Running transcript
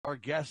our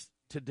guest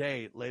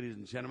today, ladies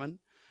and gentlemen.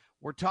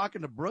 We're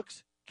talking to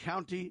Brooks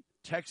County,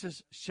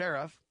 Texas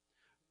Sheriff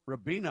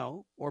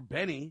Rubino or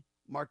Benny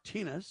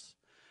Martinez.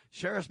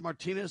 Sheriff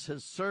Martinez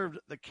has served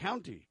the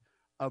county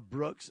of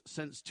Brooks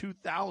since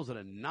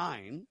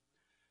 2009.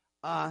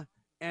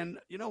 And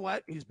you know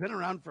what? He's been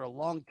around for a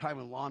long time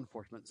in law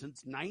enforcement,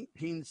 since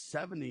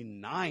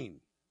 1979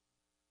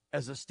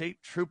 as a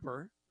state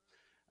trooper.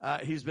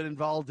 He's been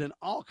involved in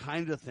all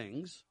kinds of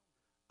things,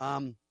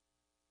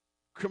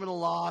 criminal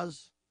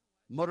laws,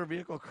 motor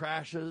vehicle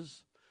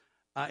crashes.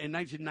 In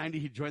 1990,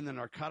 he joined the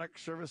narcotic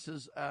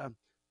services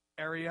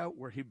area,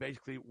 where he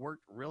basically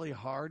worked really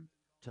hard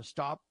to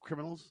stop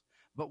criminals.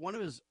 But one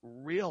of his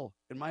real,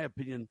 in my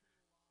opinion,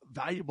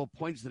 valuable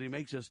points that he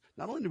makes is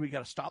not only do we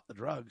got to stop the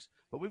drugs,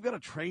 but we've got to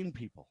train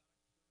people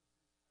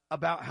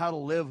about how to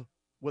live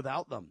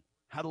without them,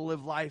 how to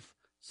live life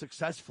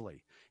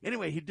successfully.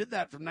 Anyway, he did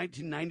that from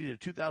 1990 to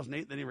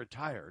 2008. Then he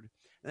retired.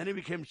 And then he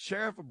became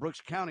sheriff of Brooks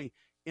County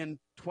in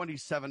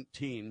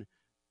 2017.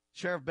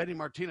 Sheriff Benny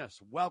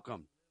Martinez,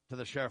 welcome to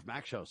the Sheriff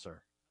Mack Show,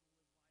 sir.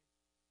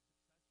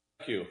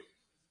 Thank you.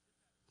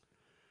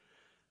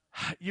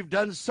 You've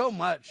done so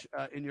much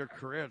in your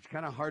career. It's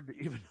kind of hard to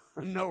even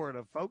know where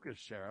to focus,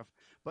 Sheriff.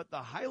 But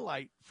the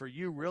highlight for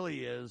you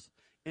really is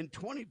in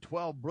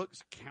 2012,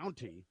 Brooks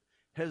County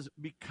has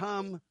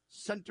become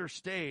center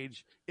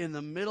stage in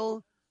the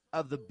middle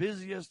of the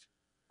busiest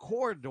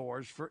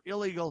corridors for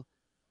illegal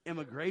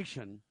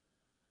immigration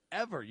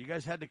ever. You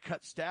guys had to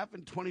cut staff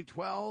in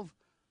 2012,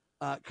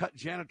 cut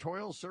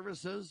janitorial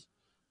services.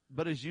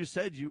 But as you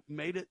said, you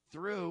made it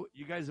through.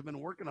 You guys have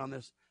been working on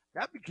this.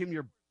 That became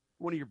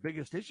one of your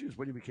biggest issues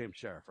when you became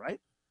sheriff, right?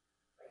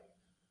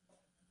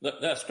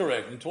 That's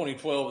correct. In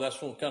 2012,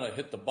 that's when we kind of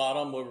hit the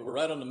bottom. We're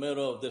right in the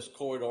middle of this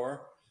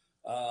corridor.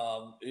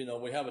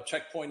 We have a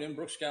checkpoint in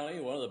Brooks County,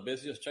 one of the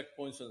busiest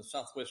checkpoints in the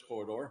Southwest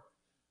corridor.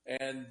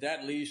 And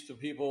that leads to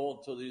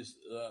these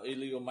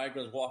illegal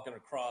migrants walking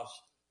across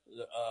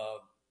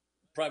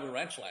private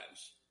ranch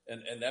lands.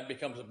 And that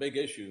becomes a big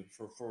issue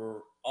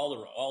for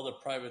all the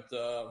private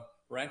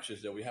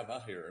ranches that we have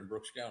out here in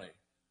Brooks County.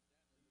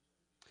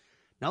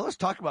 Now let's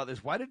talk about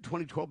this. Why did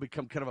 2012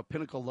 become kind of a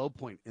pinnacle low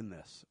point in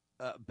this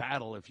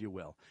battle, if you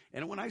will?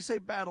 And when I say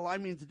battle, I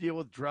mean to deal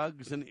with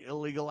drugs and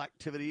illegal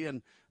activity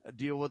and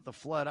deal with the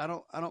flood. I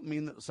don't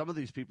mean that some of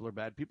these people are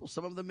bad people.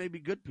 Some of them may be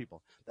good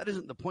people. That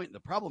isn't the point.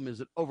 The problem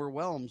is it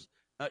overwhelms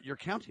your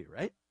county,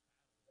 right?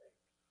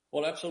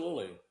 Well,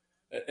 absolutely.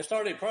 It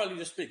started probably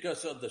just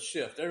because of the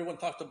shift. Everyone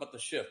talked about the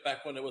shift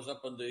back when it was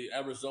up in the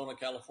Arizona,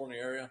 California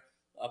area,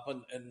 up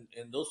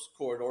in those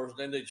corridors.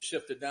 Then they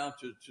shifted down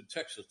to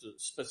Texas,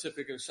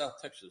 specifically South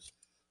Texas.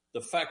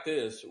 The fact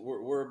is,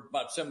 we're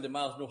about 70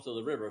 miles north of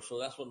the river, so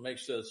that's what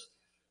makes us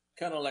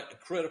kind of like a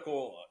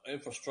critical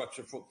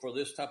infrastructure for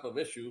this type of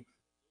issue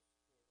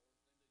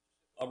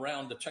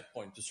around the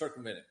checkpoint to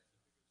circumvent it.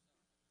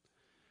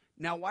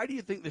 Now, why do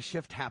you think the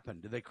shift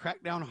happened? Did they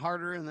crack down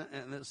harder in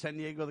the San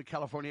Diego, the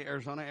California,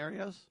 Arizona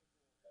areas?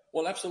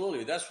 Well,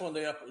 absolutely. That's when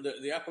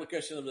the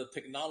application of the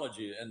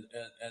technology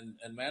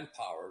and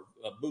manpower,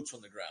 boots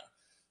on the ground,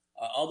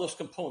 all those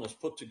components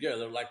put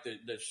together, like they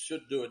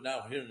should do it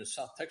now here in the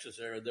South Texas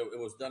area. It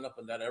was done up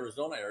in that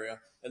Arizona area,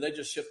 and they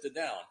just shifted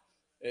down.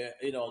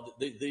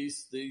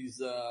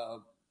 These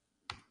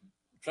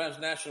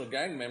transnational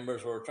gang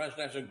members or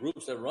transnational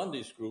groups that run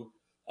these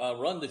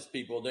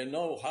people, they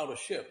know how to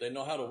shift. They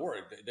know how to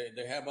work.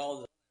 They have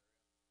all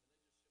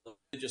the,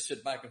 they just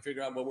sit back and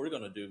figure out what we're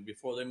going to do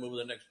before they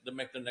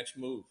make the next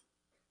move.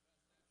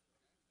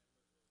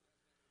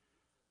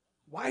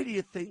 Why do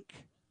you think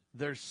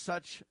there's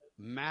such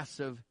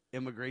massive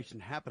immigration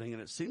happening?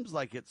 And it seems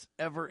like it's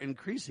ever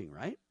increasing,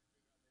 right?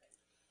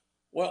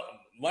 Well,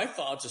 my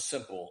thoughts are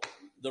simple.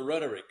 The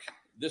rhetoric,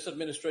 this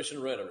administration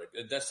rhetoric,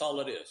 that's all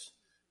it is.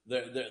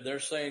 They're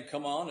saying,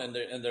 come on, and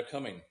they're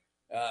coming.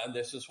 And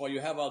this is why you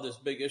have all these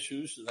big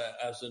issues,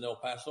 as in El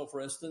Paso, for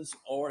instance,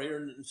 or here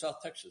in South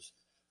Texas.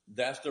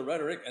 That's the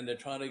rhetoric, and they're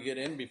trying to get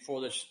in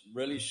before they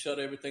really shut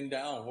everything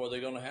down where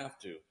they're going to have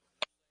to.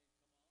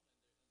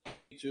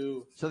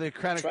 So they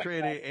kind of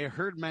create a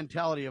herd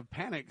mentality of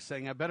panic,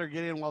 saying, I better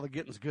get in while the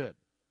getting's good.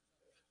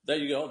 There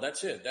you go.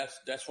 That's it.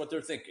 That's what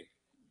they're thinking.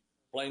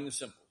 Plain and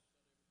simple.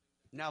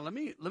 Now, let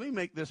me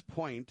make this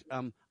point.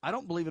 I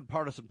don't believe in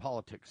partisan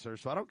politics, sir,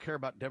 so I don't care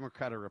about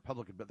Democrat or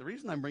Republican. But the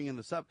reason I'm bringing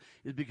this up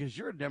is because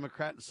you're a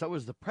Democrat, and so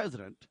is the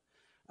president.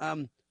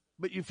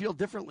 But you feel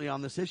differently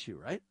on this issue,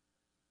 right?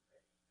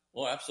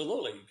 Well,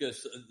 absolutely,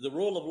 because the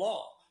rule of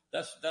law,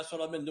 that's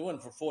what I've been doing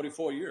for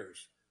 44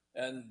 years.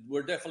 And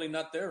we're definitely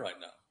not there right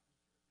now.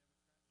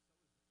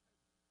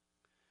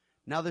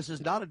 Now, this is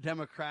not a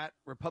Democrat,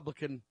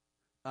 Republican.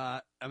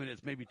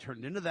 It's maybe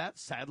turned into that,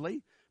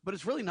 sadly, but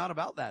it's really not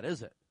about that,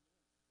 is it?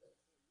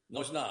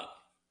 No, it's not.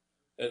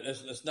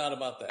 It's not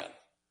about that.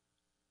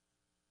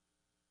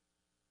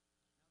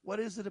 What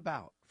is it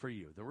about for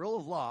you? The rule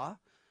of law.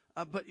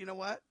 But you know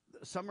what?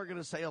 Some are going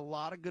to say a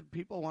lot of good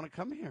people want to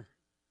come here.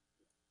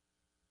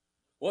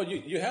 Well,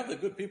 you have the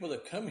good people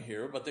that come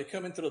here, but they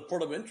come into the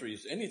port of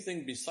entries.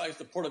 Anything besides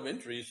the port of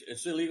entries,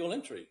 it's illegal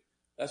entry.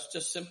 That's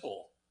just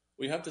simple.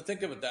 We have to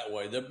think of it that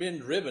way. They're being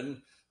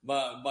driven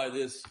by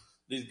these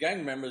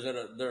gang members that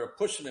are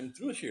pushing them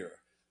through here.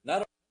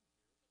 Not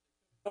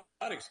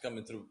narcotics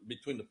coming through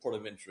between the port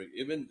of entry,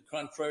 even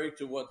contrary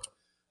to what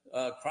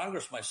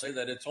Congress might say,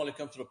 that it's only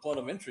come to the port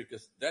of entry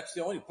because that's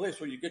the only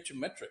place where you get your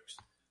metrics.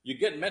 You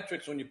get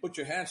metrics when you put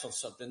your hands on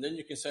something, then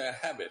you can say,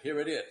 I have it, here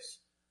it is.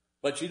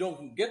 But you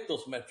don't get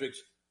those metrics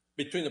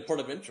between the port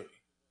of entry.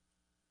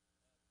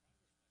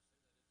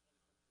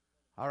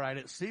 All right,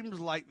 it seems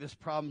like this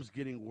problem's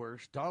getting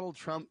worse. Donald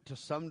Trump, to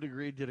some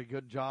degree, did a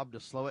good job to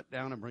slow it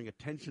down and bring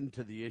attention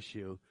to the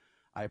issue.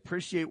 I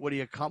appreciate what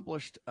he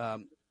accomplished,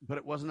 but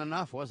it wasn't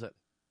enough, was it?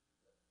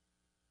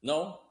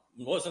 No,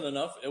 it wasn't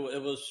enough. It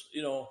was,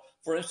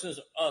 for instance,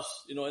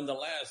 us, in the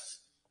last,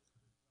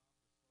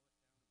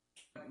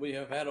 we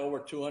have had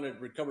over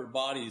 200 recovered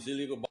bodies,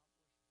 illegal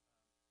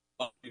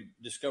bodies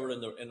discovered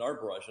in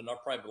our brush, in our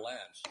private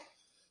lands.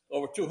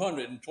 Over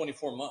 200 in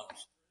 24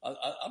 months.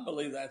 I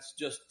believe that's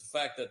just the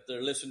fact that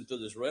they're listening to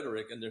this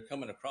rhetoric and they're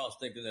coming across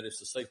thinking that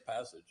it's a safe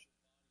passage.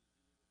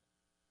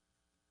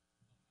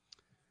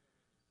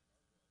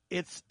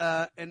 It's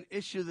an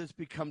issue that's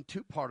become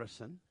too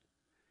partisan.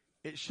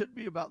 It should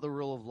be about the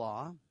rule of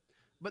law.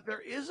 But there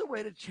is a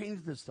way to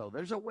change this, though.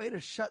 There's a way to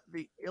shut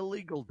the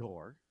illegal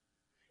door.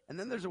 And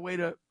then there's a way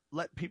to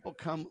let people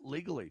come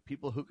legally,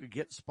 people who could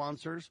get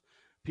sponsors,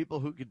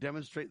 people who could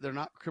demonstrate they're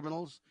not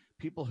criminals,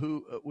 people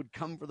who would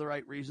come for the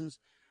right reasons.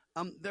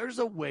 There's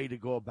a way to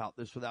go about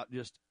this without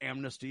just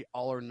amnesty,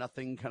 all or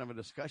nothing kind of a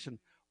discussion.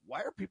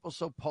 Why are people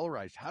so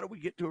polarized? How do we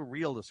get to a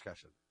real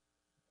discussion?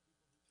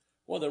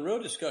 Well, the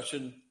real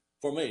discussion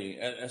for me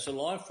as a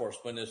law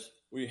enforcement is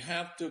we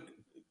have to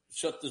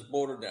shut this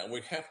border down.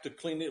 We have to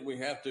clean it. We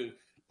have to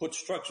put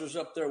structures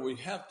up there. We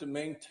have to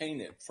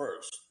maintain it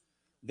first.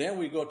 Then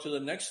we go to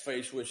the next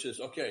phase, which is,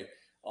 okay,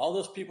 all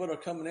those people that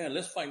are coming in,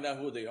 let's find out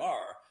who they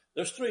are.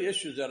 There's three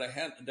issues that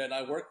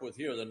I work with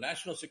here: the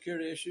national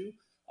security issue,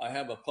 I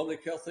have a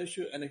public health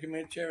issue, and a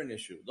humanitarian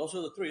issue. Those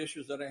are the three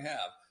issues that I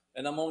have,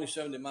 and I'm only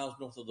 70 miles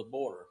north of the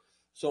border.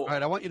 So, all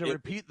right, I want you to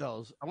repeat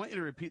those. I want you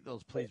to repeat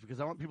those, please, because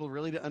I want people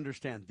really to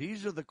understand.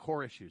 These are the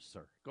core issues,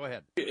 sir. Go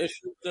ahead. The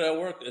issue that I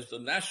work is the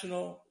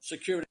national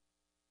security.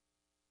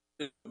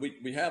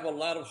 We have a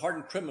lot of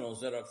hardened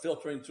criminals that are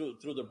filtering through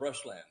the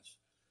brushlands.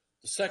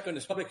 The second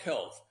is public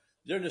health.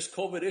 During this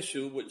COVID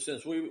issue,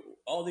 since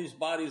all these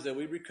bodies that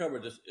we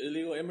recovered, this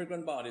illegal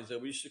immigrant bodies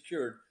that we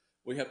secured,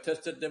 we have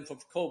tested them for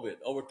COVID.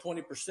 Over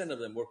 20% of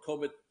them were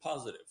COVID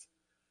positive.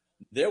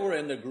 They were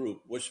in the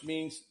group, which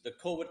means the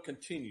COVID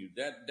continued.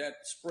 That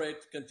spread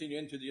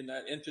continued into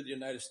the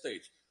United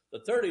States. The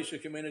third issue,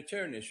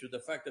 humanitarian issue, the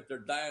fact that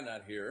they're dying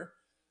out here,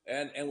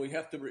 and we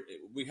have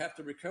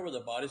to recover the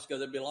bodies because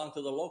they belong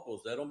to the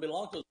locals. They don't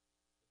belong to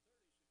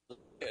the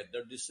dead.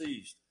 They're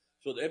deceased.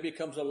 So it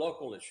becomes a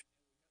local issue.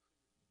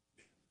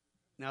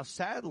 Now,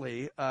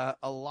 sadly, a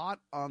lot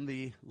on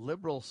the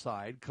liberal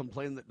side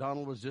complained that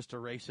Donald was just a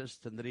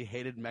racist and that he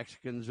hated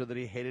Mexicans or that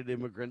he hated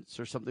immigrants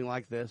or something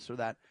like this or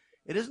that.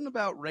 It isn't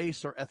about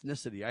race or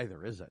ethnicity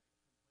either, is it?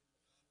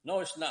 No,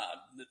 it's not.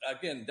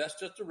 Again, that's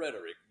just the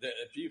rhetoric. The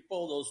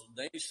people, those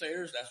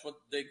naysayers, that's what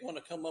they're going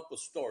to come up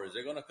with stories.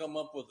 They're going to come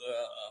up with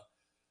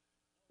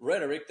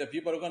rhetoric that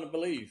people are going to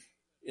believe.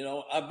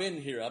 I've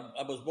been here.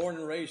 I was born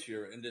and raised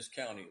here in this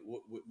county.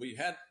 We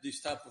had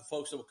these type of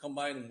folks that would come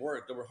by and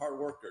work. They were hard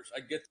workers. I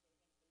get,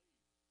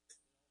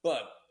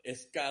 but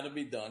it's got to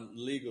be done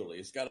legally.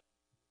 It's got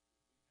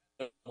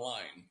to be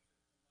line.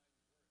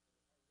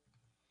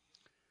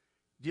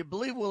 Do you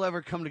believe we'll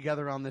ever come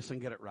together on this and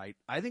get it right?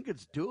 I think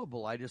it's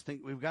doable. I just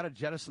think we've got to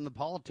jettison the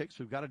politics.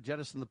 We've got to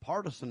jettison the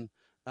partisan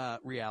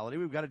reality.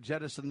 We've got to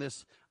jettison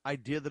this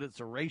idea that it's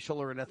a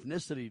racial or an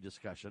ethnicity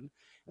discussion.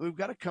 And we've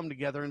got to come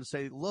together and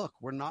say, look,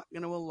 we're not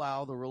going to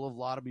allow the rule of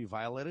law to be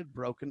violated,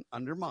 broken,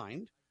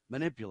 undermined,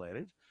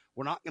 manipulated.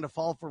 We're not going to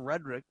fall for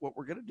rhetoric. What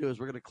we're going to do is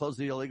we're going to close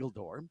the illegal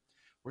door.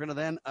 We're going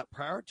to then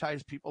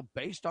prioritize people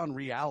based on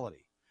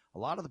reality. A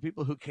lot of the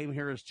people who came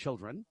here as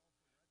children,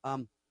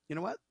 you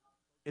know what?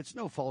 It's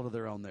no fault of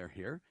their own they're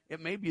here. It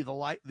may be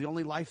the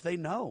only life they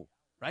know,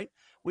 right?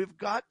 We've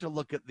got to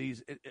look at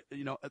these,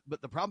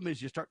 but the problem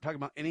is you start talking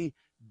about any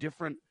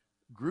different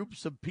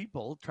groups of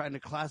people trying to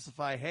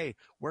classify, hey,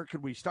 where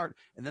could we start?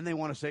 And then they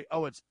want to say,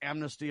 oh, it's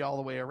amnesty all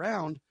the way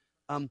around,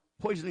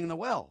 poisoning the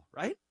well,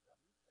 right?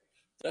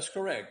 That's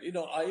correct.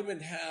 I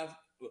even have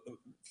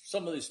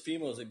some of these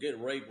females that get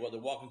raped while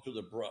they're walking through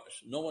the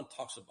brush. No one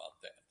talks about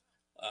that.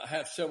 I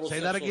have several. Say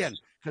that again,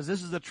 because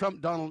this is the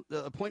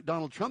point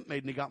Donald Trump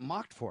made, and he got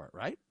mocked for it,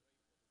 right?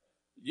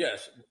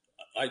 Yes.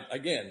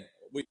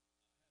 We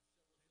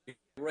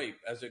rape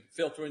as it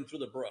filtering through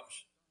the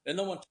brush, and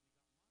no one.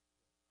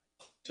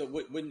 So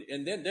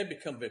and then they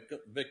become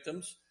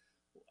victims.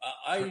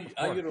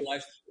 I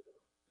utilize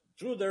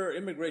through their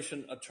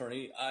immigration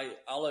attorney.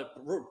 I'll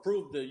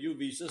approve the U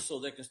visas so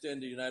they can stay in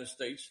the United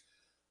States.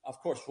 Of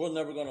course, we're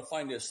never going to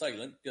find the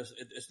assailant because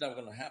it's never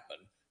going to happen,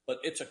 but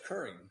it's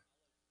occurring.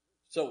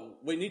 So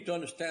we need to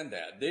understand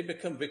that. They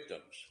become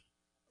victims.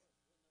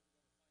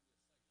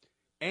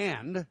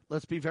 And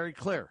let's be very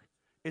clear.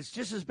 It's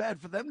just as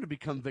bad for them to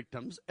become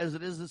victims as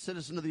it is a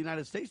citizen of the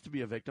United States to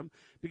be a victim.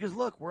 Because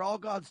look, we're all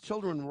God's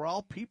children. We're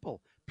all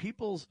people.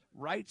 People's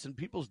rights and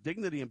people's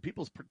dignity and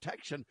people's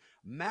protection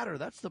matter.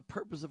 That's the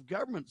purpose of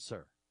government,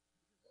 sir.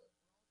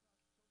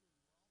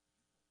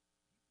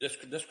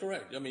 That's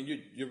correct. I mean,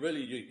 you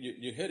really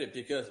you hit it,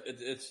 because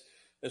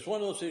it's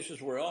one of those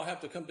issues where all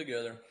have to come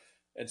together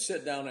and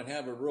sit down and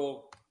have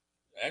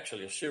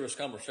a serious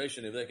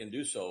conversation if they can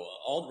do so.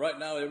 All right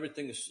now,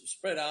 everything is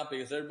spread out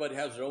because everybody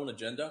has their own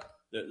agenda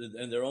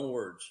and their own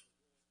words.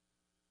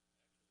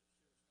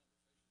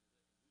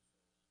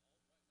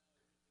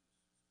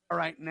 All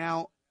right,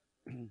 now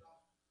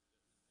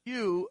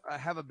you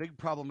have a big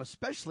problem,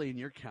 especially in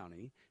your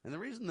county. And the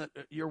reason that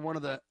you're one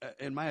of the,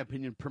 in my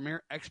opinion,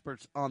 premier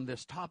experts on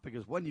this topic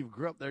is, one, you've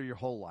grew up there your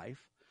whole life.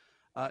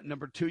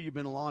 Number two, you've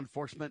been in law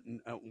enforcement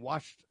and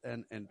watched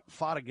and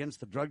fought against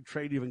the drug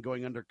trade, even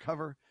going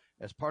undercover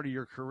as part of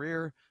your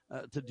career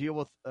to deal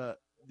with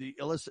the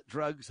illicit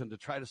drugs and to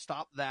try to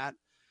stop that.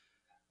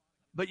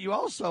 But you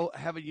also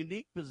have a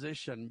unique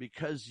position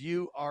because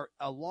you are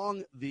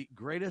along the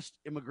greatest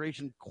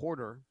immigration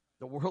corridor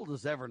the world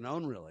has ever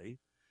known, really.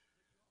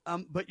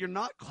 But you're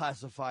not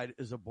classified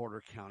as a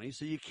border county,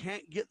 so you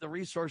can't get the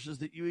resources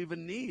that you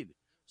even need.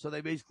 So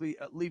they basically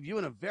leave you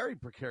in a very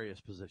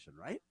precarious position,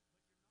 right?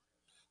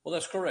 Well,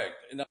 that's correct.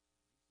 And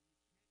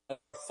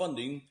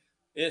funding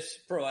is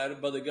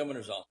provided by the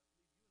governor's office.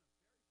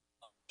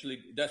 Actually,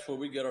 that's where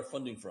we get our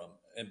funding from.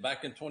 And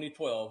back in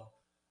 2012,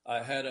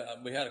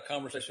 we had a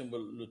conversation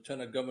with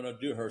Lieutenant Governor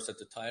Dewhurst at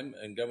the time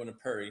and Governor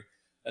Perry,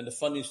 and the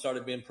funding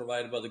started being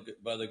provided by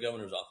the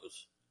governor's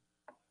office.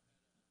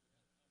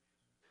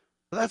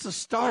 Well, that's a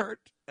start,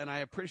 and I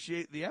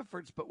appreciate the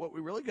efforts. But what we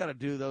really got to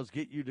do, though, is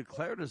get you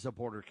declared as a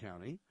border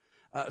county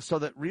so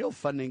that real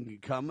funding can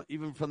come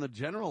even from the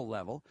general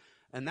level.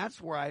 And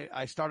that's where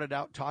I started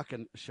out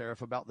talking,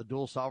 Sheriff, about the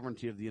dual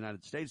sovereignty of the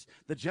United States.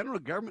 The general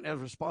government has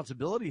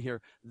responsibility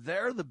here.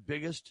 They're the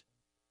biggest,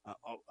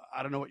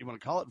 I don't know what you want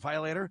to call it,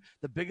 violator,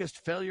 the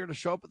biggest failure to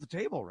show up at the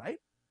table, right?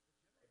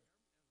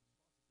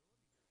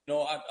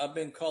 I've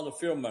been called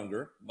a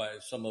fearmonger by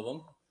some of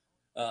them,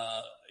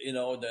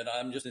 that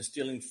I'm just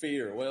instilling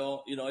fear.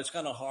 Well, it's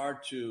kind of hard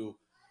to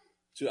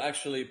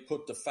actually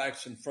put the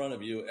facts in front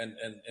of you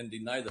and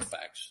deny the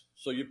facts.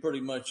 So you're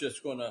pretty much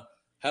just going to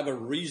have a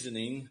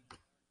reasoning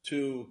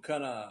to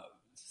kind of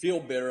feel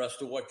better as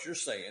to what you're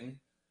saying.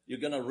 You're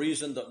going to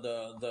reason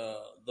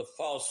the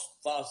false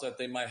thoughts that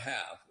they might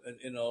have,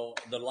 and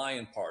the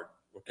lying part.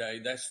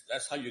 Okay,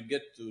 that's how you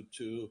get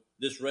to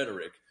this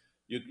rhetoric.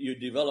 You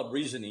develop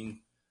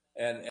reasoning,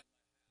 and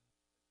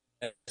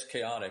it's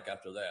chaotic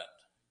after that.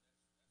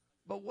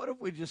 But what if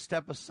we just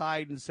step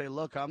aside and say,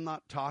 look, I'm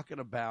not talking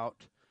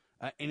about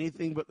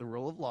anything but the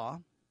rule of law.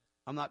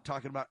 I'm not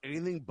talking about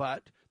anything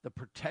but the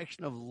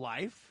protection of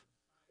life,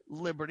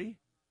 liberty,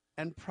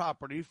 and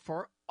property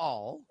for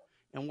all.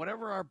 And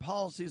whatever our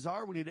policies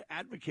are, we need to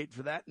advocate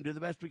for that and do the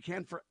best we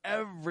can for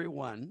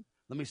everyone.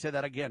 Let me say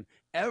that again.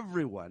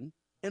 Everyone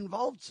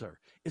involved, sir.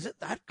 Is it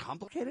that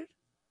complicated?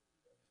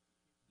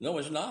 No,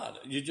 it's not.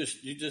 You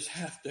just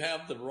have to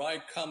have the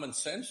right common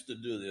sense to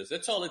do this.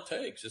 That's all it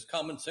takes. It's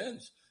common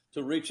sense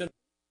to reach in.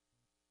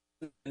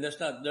 And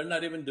they're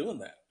not even doing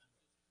that.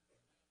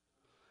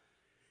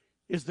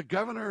 Is the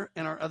governor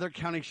and our other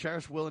county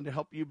sheriffs willing to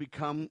help you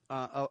become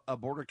a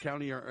border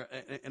county, or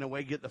in a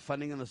way get the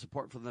funding and the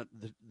support from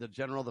the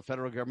general, the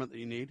federal government that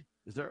you need?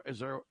 Is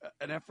there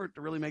an effort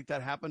to really make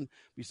that happen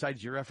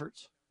besides your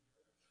efforts?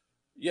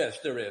 Yes,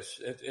 there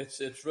is.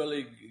 It's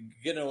really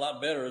getting a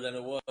lot better than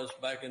it was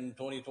back in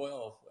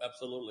 2012.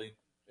 Absolutely.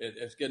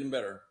 It's getting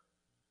better.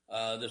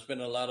 There's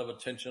been a lot of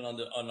attention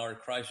on our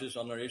crisis,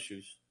 on our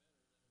issues.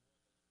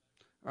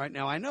 All right.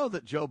 Now, I know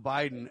that Joe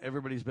Biden,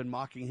 everybody's been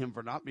mocking him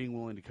for not being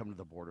willing to come to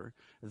the border.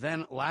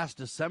 Then last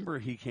December,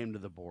 he came to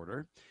the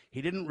border.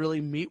 He didn't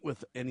really meet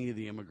with any of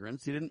the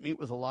immigrants. He didn't meet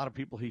with a lot of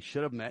people he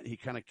should have met. He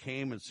kind of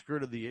came and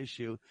skirted the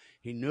issue.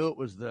 He knew it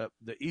was the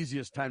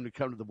easiest time to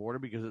come to the border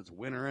because it's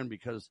winter and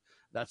because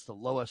that's the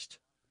lowest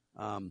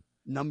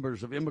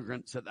numbers of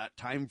immigrants at that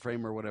time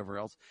frame or whatever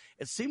else.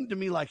 It seemed to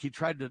me like he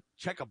tried to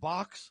check a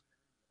box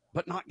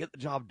but not get the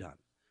job done.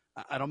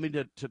 I don't mean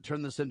to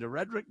turn this into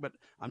rhetoric, but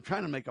I'm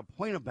trying to make a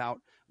point about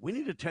we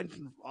need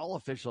attention from all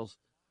officials,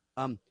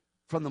 from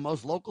the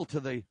most local to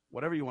the,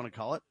 whatever you want to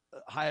call it,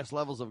 highest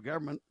levels of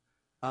government,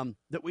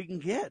 that we can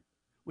get.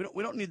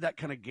 We don't need that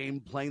kind of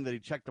game playing that he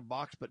checked a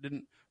box but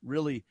didn't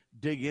really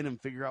dig in and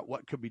figure out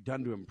what could be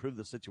done to improve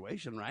the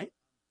situation, right?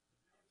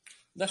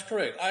 That's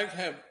correct. I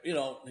have,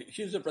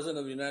 he's the president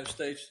of the United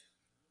States,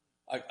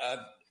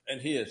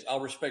 and he is. I'll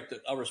respect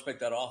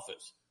that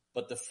office.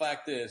 But the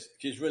fact is,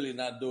 he's really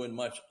not doing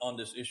much on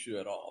this issue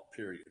at all,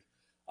 period.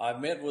 I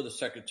met with the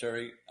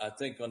secretary, I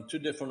think, on 2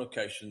 different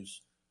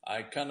occasions.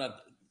 I kind of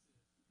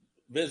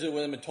visited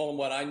with him and told him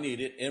what I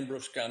needed in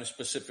Brooks County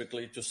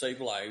specifically to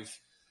save lives.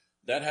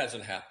 That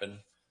hasn't happened.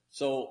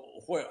 So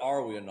where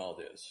are we in all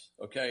this?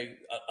 Okay,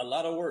 a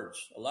lot of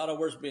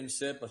words being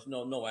said, but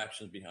no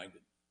actions behind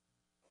it.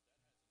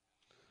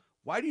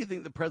 Why do you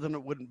think the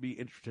president wouldn't be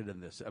interested in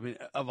this? I mean,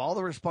 of all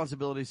the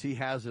responsibilities he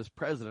has as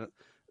president,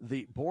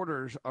 the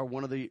borders are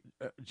one of the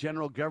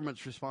general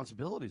government's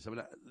responsibilities. I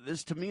mean,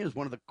 this to me is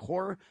one of the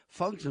core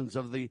functions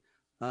of the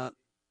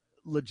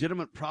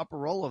legitimate, proper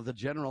role of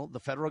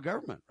the federal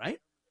government, right?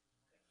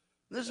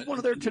 This is one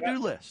of their to-do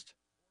list.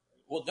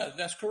 Well,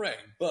 that's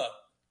correct. But,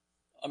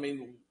 I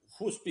mean,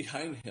 who's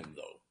behind him,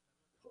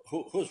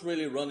 though? Who's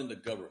really running the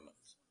government?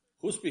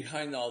 Who's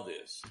behind all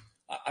this?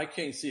 I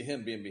can't see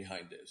him being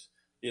behind this.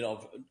 You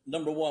know,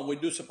 number one, we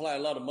do supply a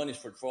lot of money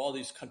for all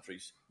these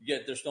countries,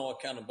 yet there's no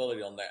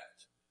accountability on that.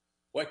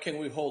 Why can't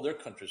we hold their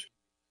countries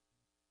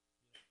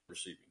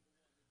receiving?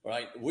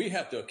 Right? We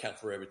have to account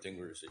for everything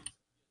we receive.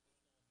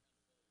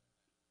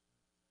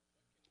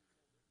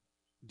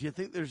 Do you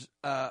think there's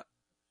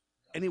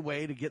any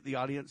way to get the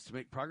audience to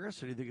make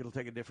progress, or do you think it'll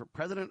take a different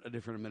president, a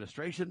different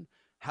administration?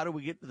 How do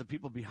we get to the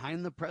people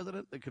behind the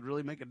president that could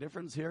really make a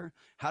difference here?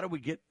 How do we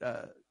get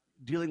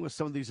dealing with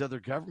some of these other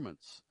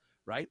governments,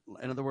 right?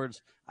 In other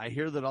words, I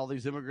hear that all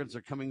these immigrants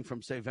are coming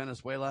from, say,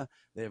 Venezuela.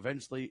 They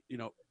eventually,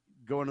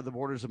 go into the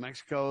borders of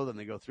Mexico, then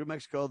they go through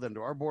Mexico, then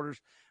to our borders.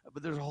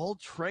 But there's a whole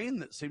train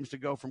that seems to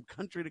go from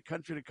country to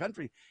country to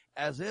country,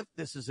 as if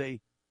this is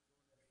a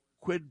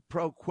quid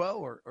pro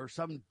quo or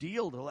some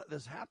deal to let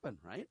this happen,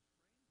 right?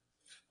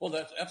 Well,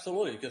 that's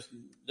absolutely, because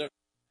the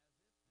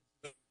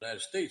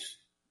United States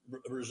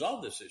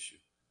resolve this issue.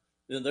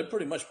 They're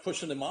pretty much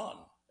pushing them on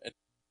at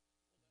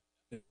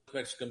the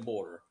Mexican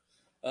border.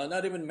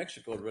 Not even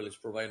Mexico really is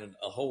providing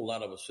a whole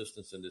lot of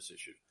assistance in this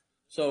issue.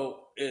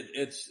 So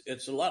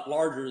it's a lot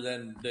larger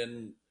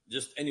than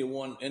just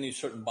any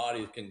certain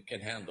body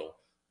can handle.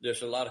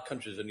 There's a lot of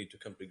countries that need to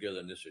come together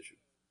in this issue.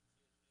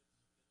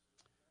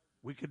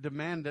 We could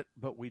demand it,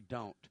 but we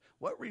don't.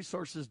 What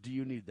resources do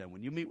you need then?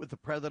 When you meet with the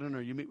president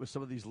or you meet with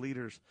some of these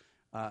leaders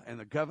and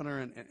the governor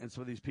and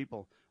some of these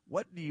people,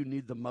 what do you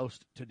need the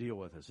most to deal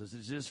with this? Is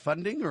it just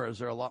funding, or is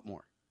there a lot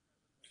more?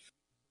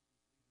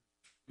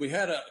 We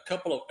had a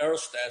couple of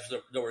aerostats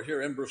that were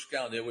here in Bruce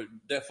County that were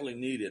definitely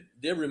needed.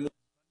 They removed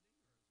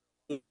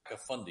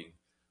funding.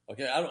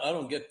 Okay, I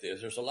don't get this.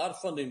 There's a lot of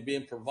funding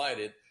being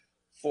provided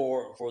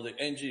for the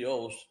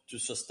NGOs to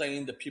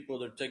sustain the people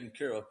they're taking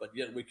care of, but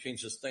yet we can't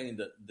sustain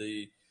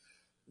the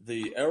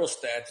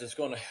aerostats that's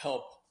going to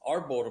help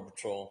our Border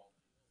Patrol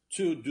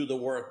to do the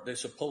work they're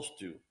supposed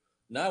to.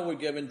 Now we're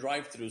giving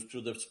drive-throughs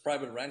to the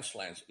private ranch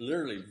lands,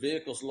 literally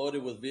vehicles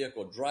loaded with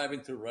vehicles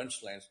driving through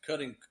ranch lands,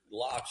 cutting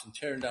locks and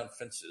tearing down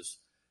fences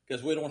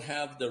because we don't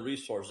have the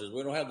resources.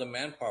 We don't have the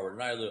manpower,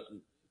 neither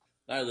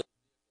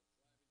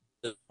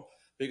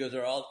because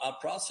they're all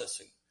out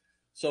processing.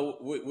 So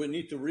we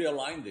need to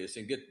realign this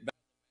and get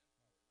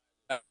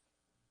back.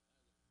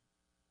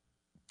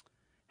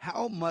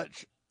 How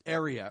much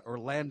area or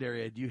land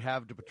area do you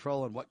have to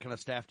patrol, and what kind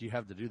of staff do you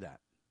have to do that?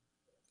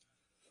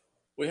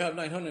 We have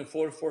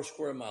 944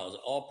 square miles,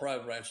 all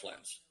private ranch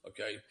lands.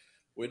 Okay,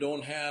 we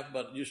don't have,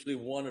 but usually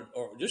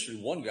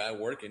one guy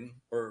working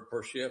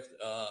per shift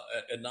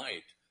at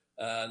night,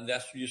 and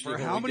that's usually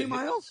for how many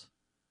miles?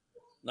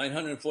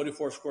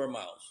 944 square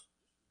miles.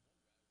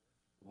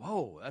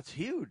 Whoa, that's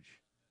huge.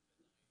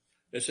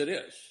 Yes, it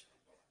is.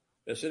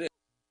 Yes, it is.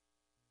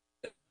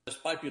 It's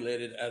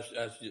populated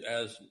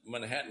as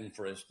Manhattan,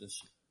 for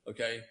instance.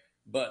 Okay,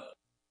 but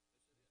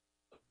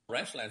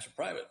ranch lands are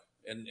private,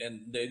 and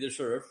they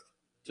deserve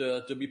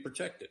to be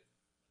protected.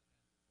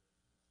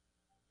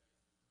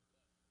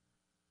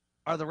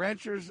 Are the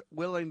ranchers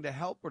willing to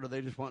help, or do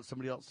they just want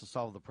somebody else to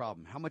solve the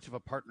problem? How much of a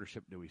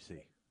partnership do we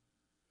see?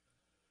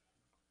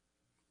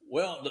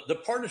 Well, the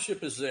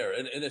partnership is there,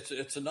 and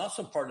it's an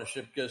awesome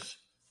partnership because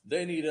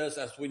they need us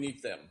as we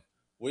need them.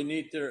 We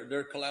need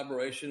their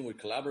collaboration. We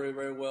collaborate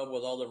very well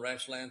with all the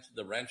ranch lands,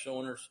 the ranch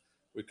owners.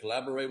 We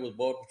collaborate with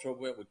Border Patrol.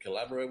 We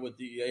collaborate with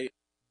DEA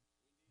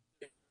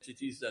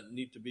entities that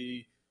need to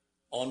be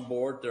on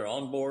board. They're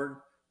on board.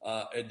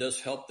 It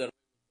does help that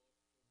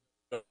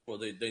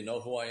they know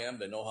who I am.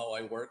 They know how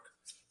I work.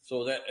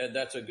 So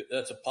that's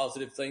a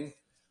positive thing.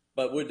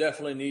 But we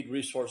definitely need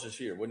resources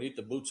here. We need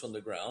the boots on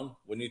the ground.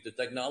 We need the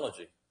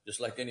technology, just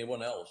like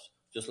anyone else,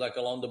 just like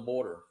along the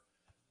border.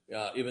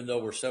 Even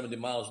though we're 70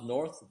 miles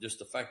north, just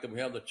the fact that we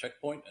have the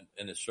checkpoint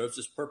and it serves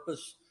its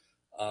purpose,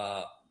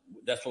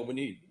 that's what we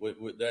need.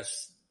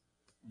 That's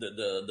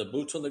the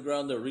boots on the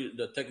ground,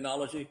 the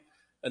technology,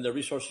 and the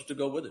resources to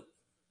go with it.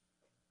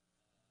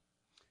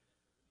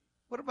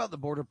 What about the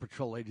Border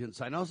Patrol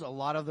agents? I know a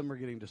lot of them are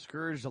getting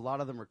discouraged. A lot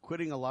of them are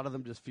quitting. A lot of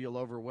them just feel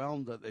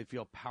overwhelmed, that they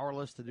feel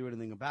powerless to do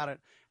anything about it.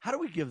 How do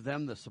we give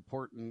them the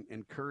support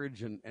and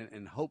courage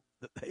and hope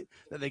that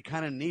they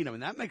kind of need? I mean,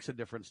 that makes a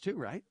difference too,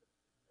 right?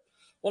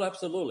 Well,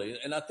 absolutely.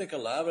 And I think a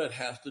lot of it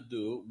has to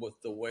do with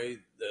the way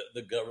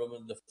the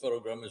government, the federal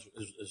government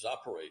is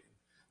operating.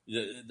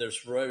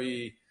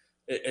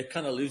 It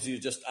kind of leaves you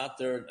just out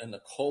there in the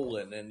cold,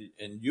 and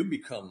you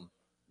become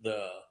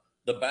the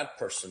bad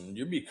person.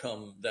 You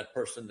become that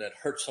person that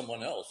hurts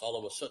someone else all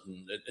of a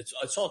sudden.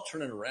 It's all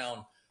turning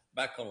around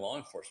back on law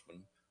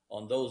enforcement,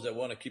 on those that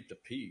want to keep the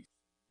peace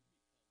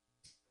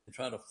and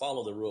trying to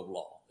follow the rule of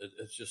law.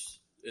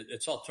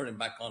 it's all turning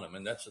back on them,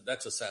 and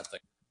that's a sad thing.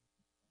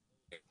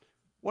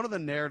 One of the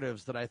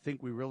narratives that I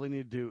think we really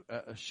need to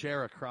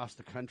share across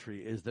the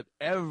country is that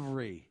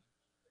every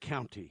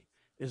county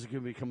is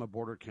going to become a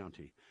border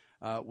county,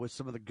 with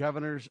some of the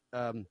governors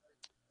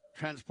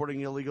transporting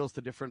illegals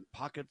to different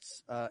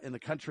pockets in the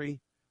country,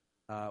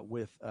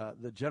 with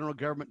the general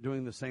government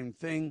doing the same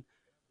thing,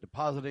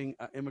 depositing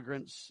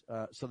immigrants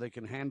so they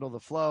can handle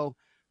the flow.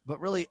 But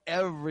really,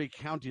 every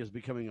county is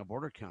becoming a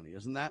border county.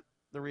 Isn't that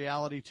the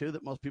reality, too,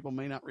 that most people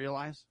may not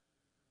realize?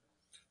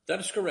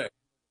 That is correct.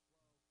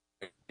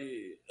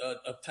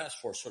 A task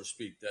force, so to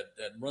speak,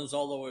 that runs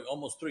all the way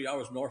almost 3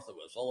 hours north of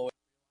us, all the way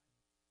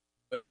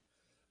to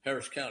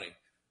Harris County.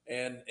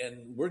 And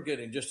we're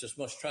getting just as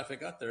much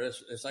traffic out there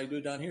as I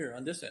do down here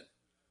on this end.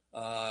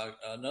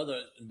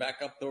 Another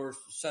back up towards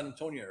San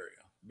Antonio area,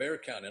 Bexar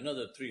County,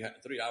 another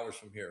three hours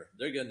from here.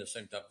 They're getting the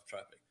same type of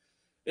traffic.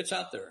 It's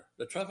out there.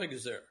 The traffic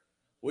is there.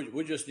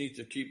 We just need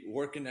to keep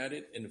working at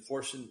it and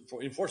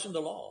enforcing the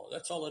law.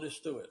 That's all it is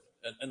to it,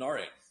 and our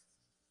aim.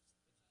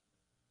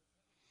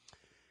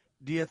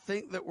 Do you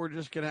think that we're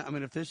just going to, I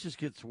mean, if this just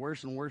gets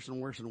worse and worse and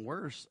worse and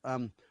worse,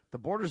 the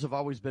borders have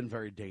always been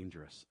very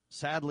dangerous,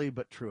 sadly,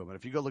 but true. I mean,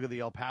 if you go look at the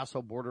El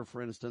Paso border,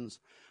 for instance,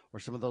 or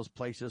some of those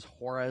places,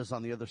 Juarez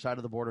on the other side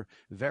of the border,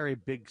 very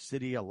big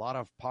city, a lot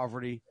of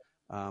poverty.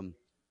 I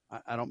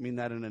don't mean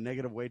that in a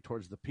negative way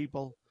towards the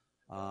people.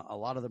 A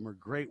lot of them are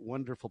great,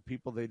 wonderful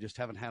people. They just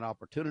haven't had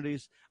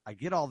opportunities. I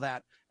get all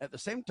that. At the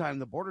same time,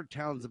 the border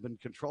towns have been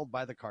controlled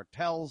by the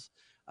cartels,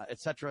 et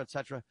cetera, et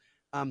cetera.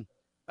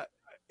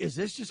 Is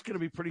this just going to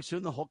be pretty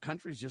soon? The whole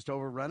country's just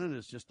overrun and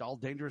it's just all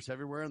dangerous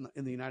everywhere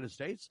in the United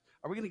States?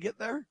 Are we going to get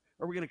there?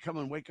 Or are we going to come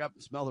and wake up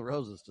and smell the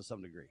roses to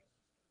some degree?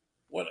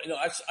 Well,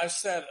 I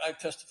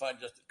testified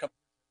just a couple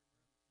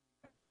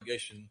of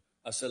days.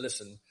 I said,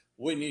 listen,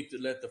 we need to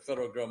let the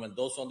federal government,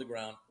 those on the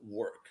ground,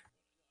 work.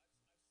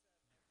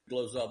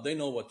 Gloves up. They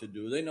know what to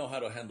do. They know how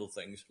to handle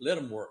things. Let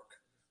them work.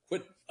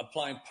 Quit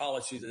applying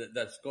policies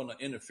that's going to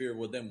interfere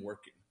with them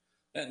working.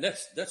 And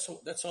that's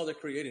all they're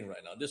creating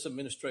right now. This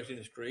administration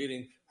is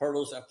creating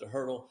hurdles after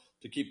hurdle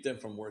to keep them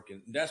from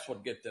working. That's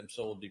what gets them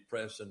so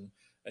depressed and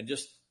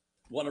just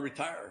want to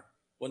retire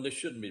when they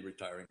shouldn't be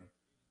retiring.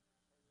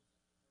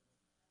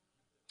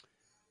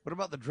 What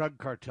about the drug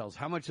cartels?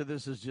 How much of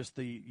this is just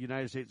the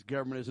United States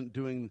government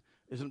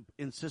isn't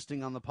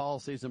insisting on the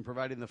policies and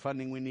providing the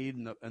funding we need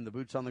and the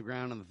boots on the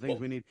ground and the things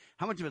we need?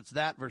 How much of it's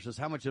that versus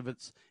how much of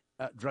it's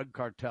drug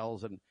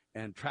cartels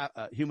and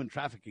human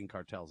trafficking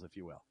cartels, if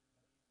you will?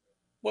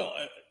 Well,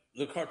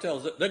 the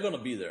cartels, they're going to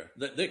be there.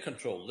 They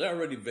control. They're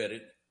already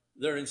vetted.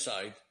 They're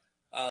inside.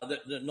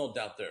 There's no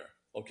doubt there,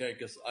 okay?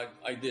 Because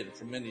I did it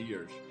for many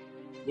years.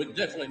 We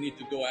definitely need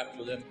to go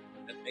after them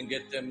and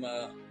get them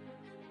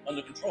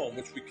under control,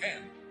 which we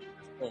can.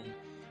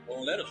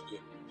 Won't let us do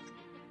it.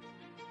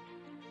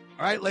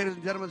 All right, ladies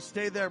and gentlemen,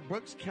 stay there.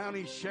 Brooks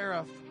County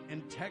Sheriff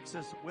in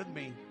Texas with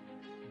me,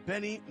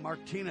 Benny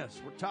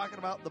Martinez. We're talking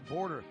about the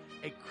border,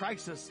 a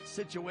crisis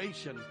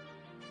situation.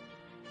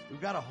 We've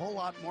got a whole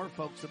lot more,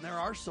 folks, and there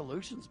are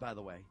solutions, by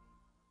the way.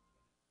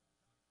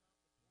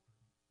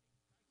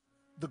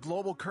 The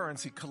global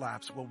currency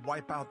collapse will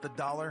wipe out the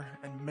dollar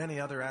and many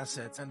other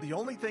assets, and the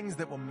only things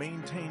that will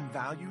maintain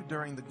value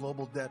during the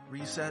global debt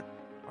reset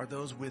are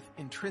those with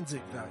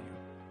intrinsic value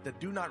that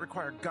do not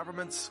require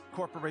governments,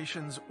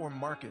 corporations, or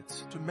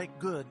markets to make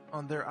good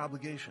on their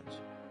obligations.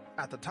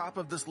 At the top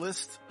of this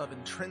list of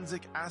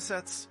intrinsic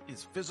assets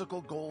is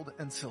physical gold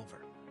and silver.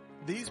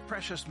 These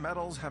precious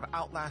metals have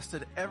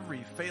outlasted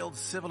every failed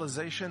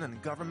civilization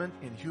and government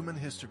in human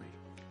history.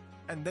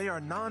 And they are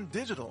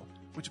non-digital,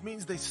 which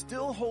means they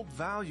still hold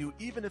value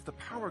even if the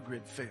power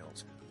grid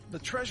fails. The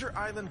Treasure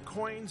Island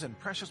Coins and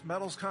Precious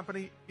Metals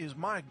Company is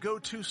my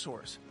go-to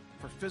source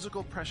for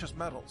physical precious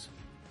metals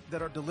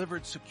that are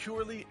delivered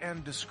securely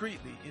and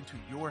discreetly into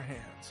your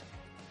hands.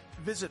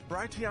 Visit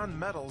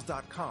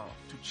brighteonmetals.com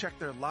to check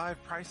their live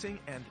pricing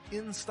and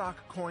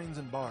in-stock coins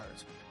and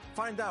bars.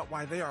 Find out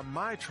why they are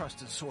my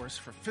trusted source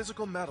for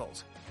physical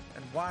metals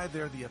and why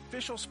they're the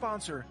official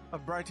sponsor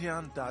of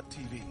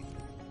Brighteon.tv.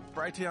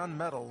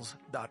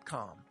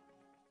 brighteonmetals.com.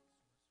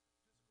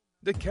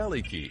 The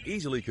Cali Key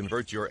easily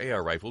converts your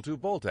AR rifle to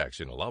bolt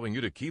action, allowing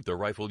you to keep the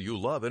rifle you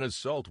love in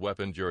assault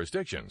weapon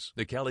jurisdictions.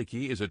 The Cali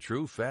Key is a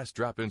true fast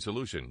drop-in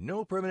solution.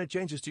 No permanent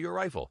changes to your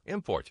rifle.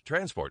 Import,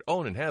 transport,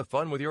 own, and have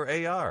fun with your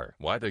AR.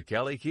 Why the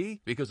Cali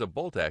Key? Because a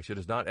bolt action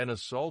is not an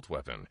assault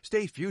weapon.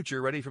 Stay future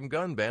ready from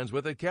gun bans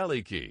with the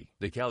Cali Key.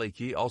 The Cali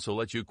Key also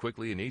lets you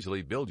quickly and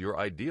easily build your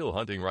ideal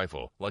hunting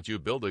rifle, lets you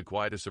build a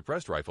quiet as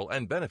suppressed rifle,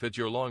 and benefits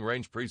your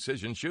long-range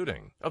precision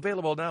shooting.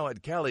 Available now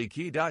at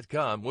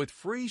CaliKey.com with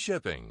free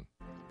shipping.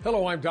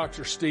 Hello, I'm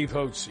Dr. Steve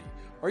Hotze.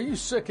 Are you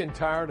sick and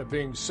tired of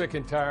being sick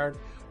and tired?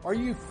 Are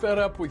you fed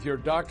up with your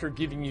doctor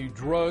giving you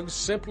drugs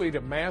simply to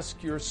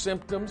mask your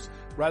symptoms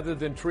rather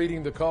than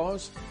treating the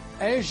cause?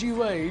 As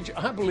you age,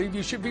 I believe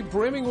you should be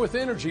brimming with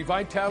energy,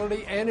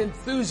 vitality, and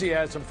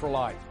enthusiasm for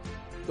life.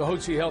 The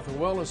Hotze Health and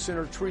Wellness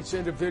Center treats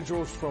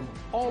individuals from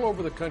all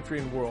over the country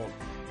and world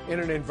in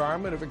an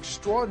environment of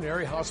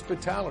extraordinary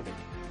hospitality.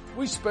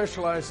 We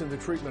specialize in the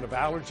treatment of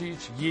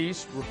allergies,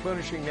 yeast,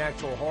 replenishing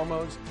natural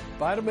hormones,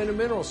 vitamin and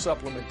mineral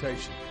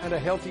supplementation, and a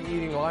healthy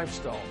eating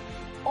lifestyle,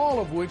 all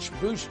of which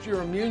boost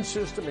your immune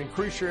system,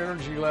 increase your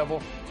energy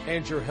level,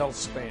 and your health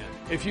span.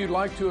 If you'd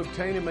like to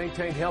obtain and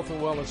maintain health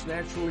and wellness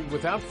naturally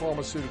without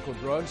pharmaceutical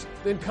drugs,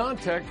 then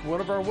contact one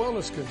of our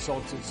wellness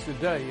consultants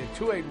today at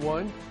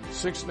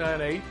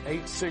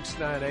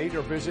 281-698-8698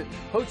 or visit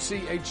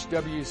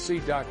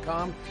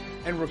HoTCHWC.com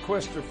and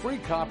request a free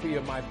copy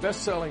of my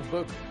best-selling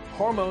book,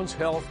 Hormones,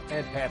 Health,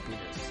 and Happiness.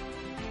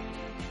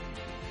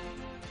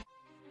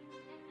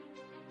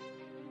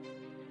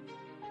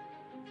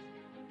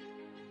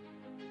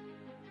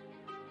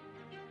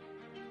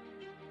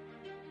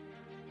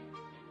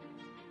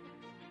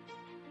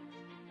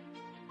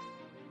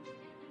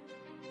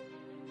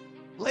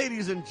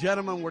 Ladies and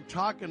gentlemen, we're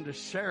talking to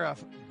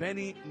Sheriff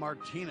Benny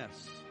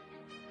Martinez.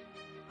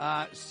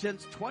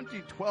 Since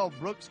 2012,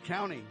 Brooks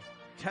County,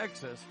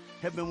 Texas,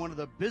 have been one of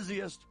the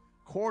busiest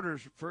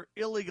corridors for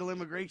illegal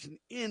immigration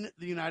in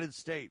the United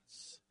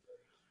States.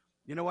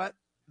 You know what?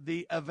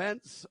 The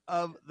events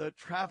of the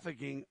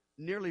trafficking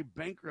nearly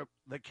bankrupt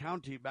the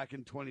county back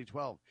in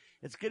 2012.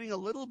 It's getting a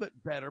little bit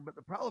better, but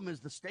the problem is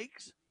the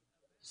stakes,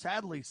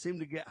 sadly, seem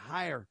to get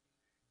higher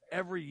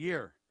every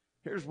year.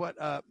 Here's what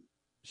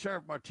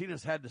Sheriff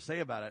Martinez had to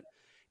say about it.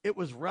 It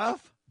was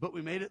rough, but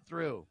we made it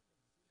through.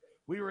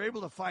 We were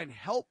able to find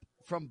help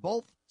from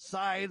both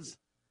sides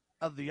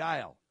of the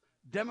aisle,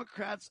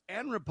 Democrats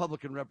and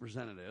Republican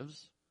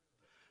representatives,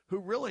 who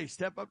really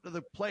step up to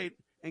the plate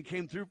and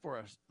came through for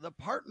us. The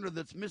partner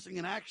that's missing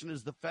in action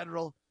is the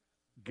federal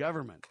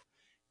government.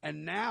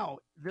 And now,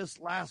 this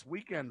last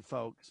weekend,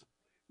 folks,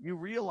 you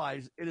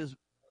realize it has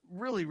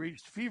really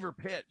reached fever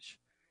pitch.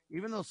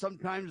 Even though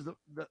sometimes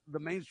the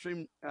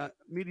mainstream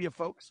media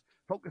folks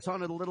focus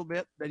on it a little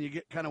bit, then you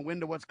get kind of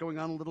wind of what's going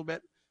on a little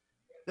bit.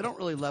 They don't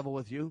really level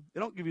with you. They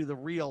don't give you the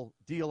real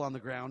deal on the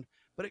ground,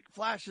 but it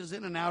flashes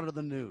in and out of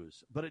the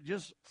news. But it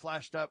just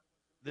flashed up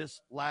this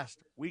last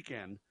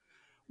weekend,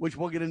 which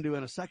we'll get into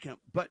in a second.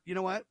 But you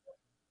know what?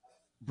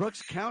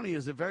 Brooks County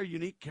is a very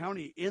unique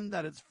county in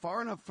that it's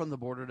far enough from the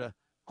border to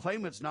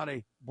claim it's not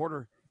a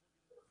border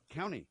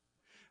county.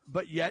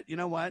 But yet, you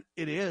know what?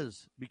 It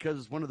is, because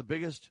it's one of the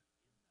biggest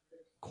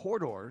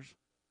corridors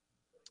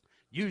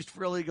used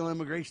for illegal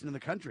immigration in the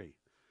country.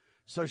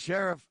 So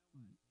Sheriff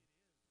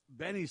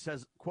Benny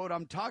says, quote,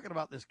 I'm talking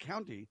about this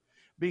county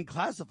being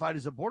classified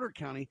as a border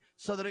county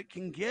so that it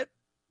can get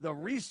the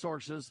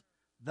resources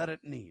that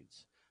it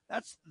needs.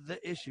 That's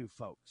the issue,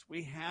 folks.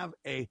 We have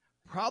a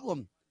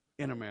problem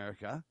in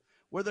America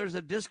where there's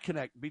a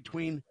disconnect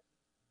between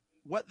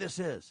what this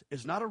is.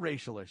 It's not a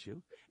racial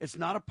issue. It's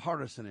not a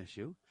partisan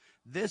issue.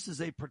 This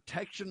is a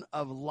protection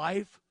of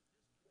life,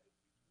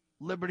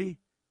 liberty,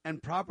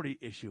 and property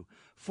issue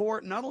for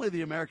not only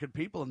the American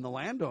people and the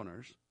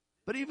landowners,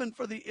 but even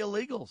for the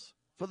illegals,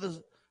 for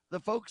the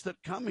folks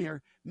that come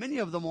here. Many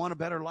of them want a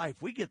better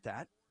life. We get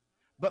that.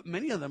 But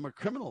many of them are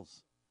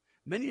criminals.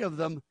 Many of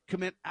them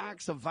commit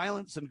acts of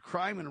violence and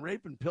crime and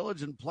rape and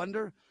pillage and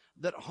plunder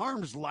that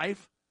harms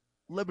life,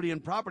 liberty,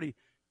 and property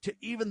to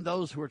even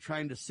those who are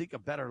trying to seek a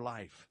better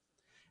life.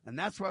 And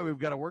that's why we've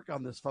got to work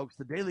on this, folks.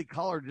 The Daily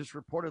Caller just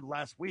reported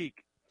last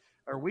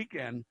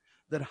weekend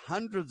that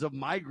hundreds of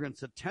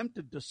migrants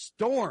attempted to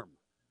storm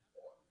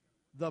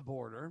the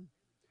border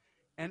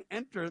and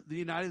enter the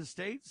United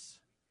States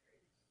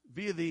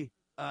via the,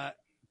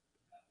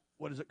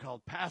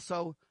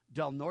 Paso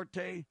del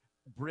Norte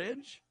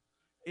Bridge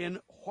in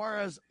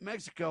Juarez,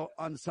 Mexico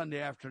on Sunday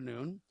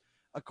afternoon,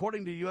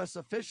 according to U.S.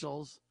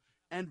 officials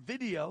and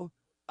video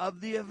of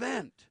the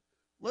event.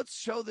 Let's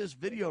show this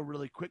video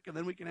really quick, and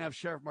then we can have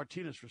Sheriff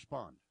Martinez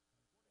respond.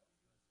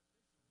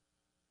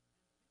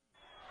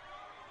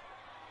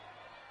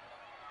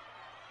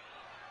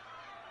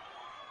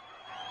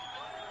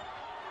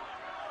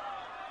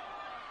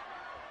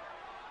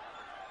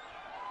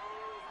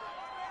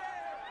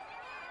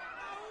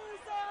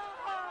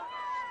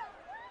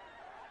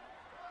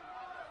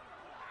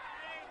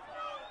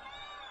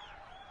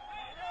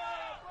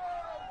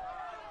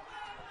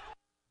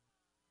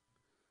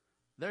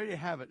 There you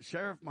have it.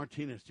 Sheriff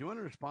Martinez, do you want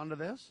to respond to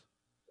this?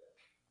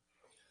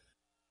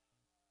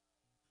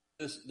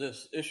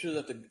 This issue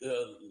that the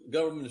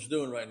government is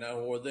doing right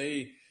now, where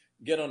they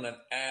get on an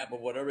app or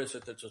whatever it is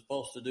that they're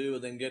supposed to do,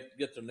 and then get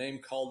their name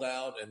called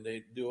out, and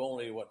they do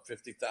only,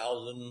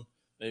 50,000,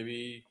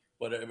 maybe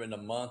whatever in a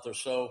month or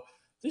so.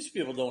 These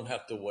people don't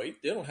have to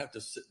wait. They don't have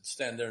to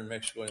stand there in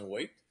Mexico and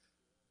wait.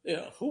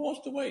 Who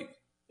wants to wait?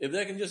 If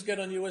they can just get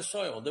on U.S.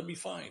 soil, they'll be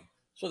fine.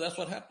 So that's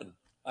what happened.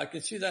 I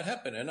can see that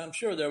happen, and I'm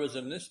sure there was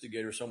an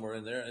instigator somewhere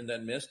in there in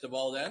that midst of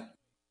all that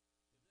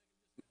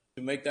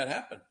to make that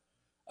happen,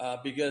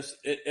 because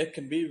it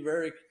can be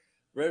very,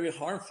 very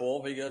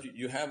harmful, because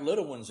you have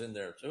little ones in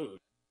there too,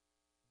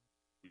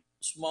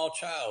 small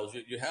child.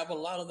 You have a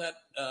lot of that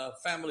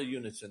family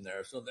units in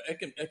there, so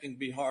it can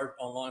be hard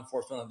on law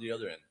enforcement on the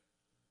other end.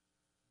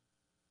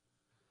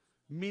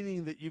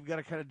 Meaning that you've got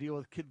to kind of deal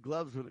with kid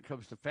gloves when it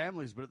comes to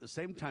families, but at the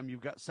same time,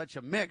 you've got such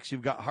a mix.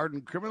 You've got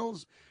hardened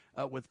criminals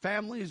with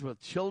families, with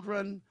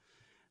children,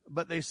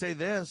 But they say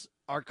this: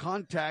 our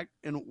contact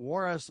in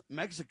Juarez,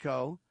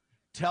 Mexico,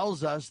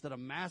 tells us that a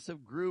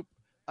massive group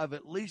of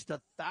at least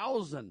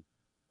 1,000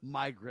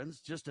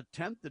 migrants just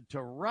attempted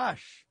to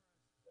rush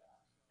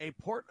a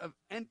port of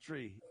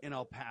entry in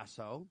El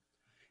Paso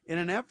in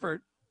an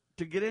effort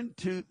to get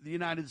into the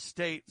United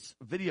States.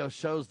 Video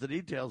shows the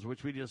details,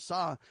 which we just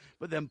saw,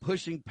 but then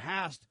pushing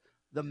past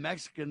the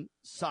Mexican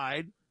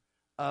side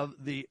of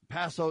the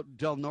Paso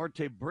del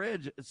Norte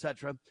bridge,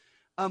 etc.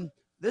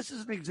 This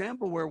is an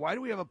example where, why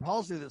do we have a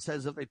policy that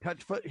says if they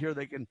touch foot here,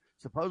 they can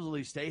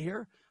supposedly stay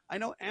here? I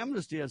know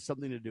amnesty has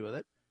something to do with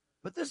it,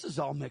 but this is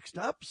all mixed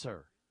up,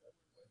 sir.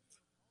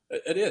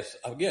 It is.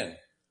 Again,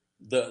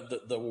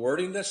 the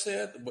wording that's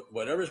said,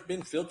 whatever's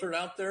being filtered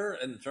out there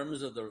in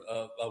terms of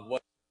of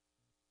what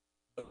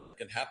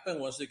can happen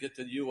once they get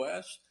to the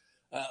U.S.,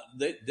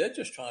 they're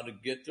just trying to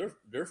get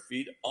their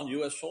feet on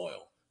U.S.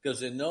 soil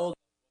because they know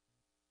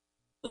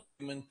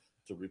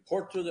to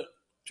report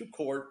to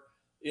court,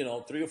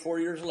 3 or 4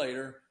 years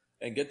later,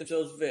 and get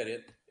themselves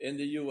vetted in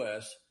the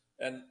U.S.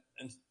 and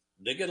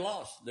they get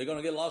lost. They're going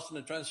to get lost in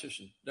the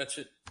transition. That's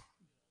it.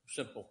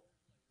 Simple.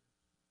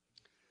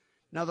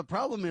 Now, the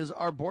problem is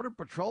our Border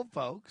Patrol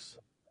folks,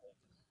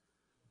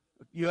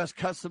 U.S.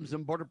 Customs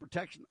and Border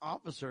Protection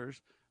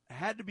officers,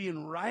 had to be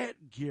in riot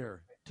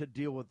gear to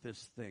deal with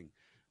this thing.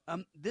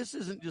 This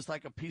isn't just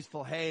like a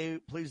peaceful, hey,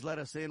 please let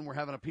us in, we're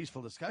having a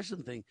peaceful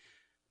discussion thing.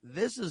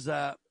 This is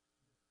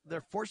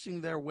they're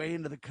forcing their way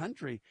into the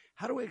country.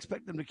 How do we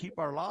expect them to keep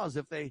our laws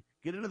if they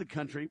get into the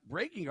country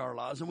breaking our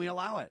laws and we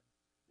allow it?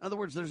 In other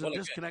words, there's a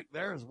disconnect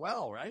there as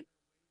well, right?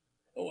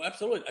 Oh,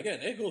 absolutely. Again,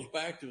 it goes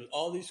back to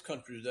all these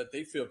countries that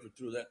they filter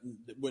through that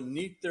would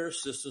need their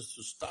assistance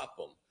to stop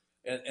them.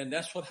 And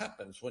that's what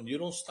happens. When you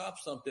don't stop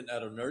something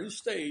at an early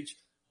stage,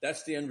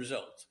 that's the end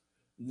result.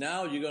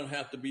 Now you're going to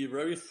have to be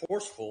very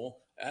forceful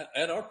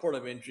at our port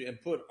of entry and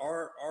put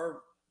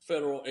our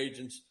federal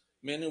agents,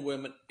 men and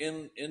women,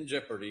 in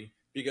jeopardy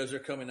because they're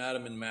coming at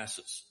them in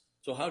masses.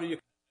 So how do you?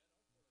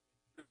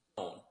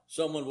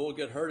 Someone will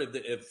get hurt.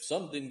 If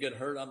some didn't get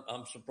hurt,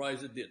 I'm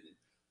surprised it didn't.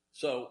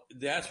 So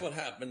that's what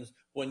happens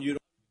when you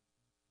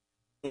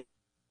don't.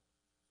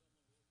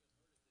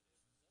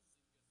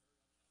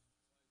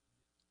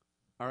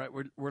 All right,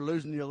 we're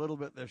losing you a little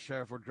bit there,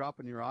 Sheriff. We're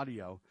dropping your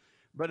audio.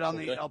 But on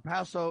the El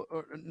Paso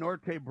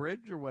Norte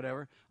Bridge or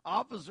whatever,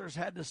 officers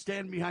had to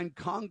stand behind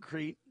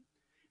concrete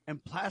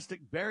and plastic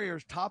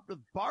barriers topped with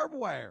barbed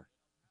wire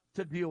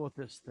to deal with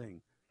this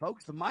thing.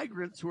 Folks, the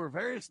migrants, who are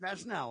various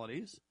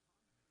nationalities,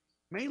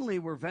 mainly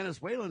were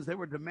Venezuelans, they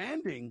were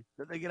demanding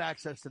that they get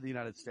access to the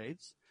United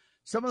States.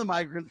 Some of the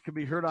migrants could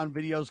be heard on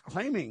videos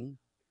claiming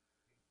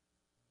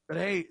that,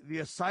 hey, the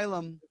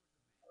asylum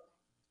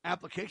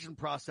application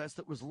process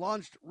that was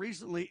launched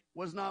recently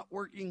was not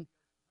working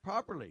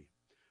properly.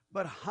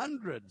 But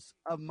hundreds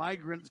of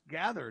migrants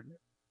gathered,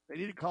 they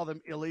need to call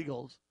them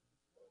illegals,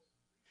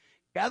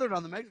 gathered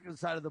on the Mexican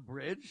side of the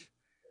bridge,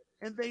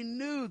 and they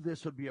knew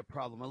this would be a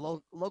problem. A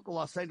local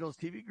Los Angeles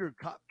TV group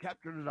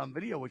captured it on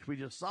video, which we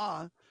just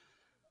saw.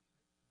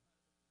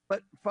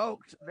 But,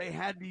 folks, they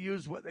had to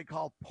use what they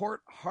call port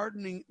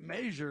hardening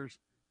measures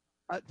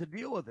to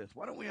deal with this.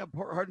 Why don't we have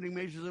port hardening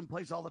measures in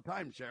place all the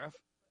time, Sheriff?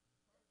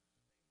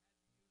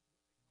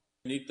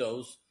 We need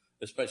those,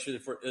 especially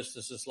for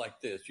instances like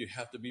this. You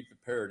have to be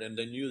prepared, and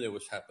they knew that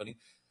was happening.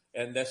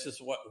 And this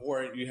is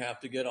where you have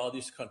to get all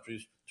these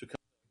countries to come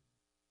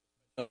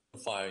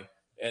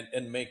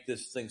and make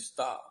this thing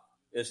stop.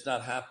 It's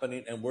not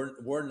happening, and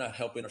we're not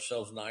helping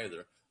ourselves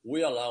neither.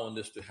 We're allowing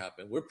this to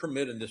happen. We're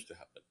permitting this to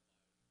happen.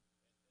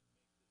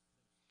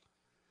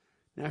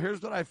 Now,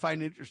 here's what I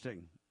find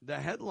interesting. The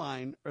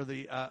headline or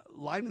the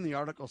line in the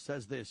article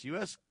says this: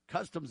 U.S.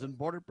 Customs and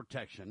Border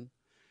Protection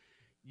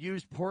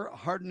used port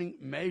hardening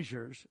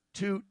measures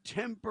to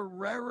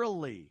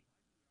temporarily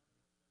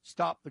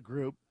stop the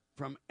group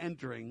from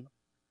entering,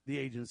 the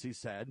agency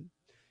said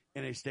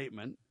in a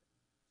statement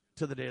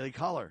to the Daily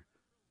Caller.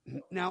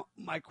 Now,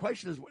 my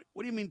question is, what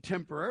do you mean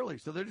temporarily?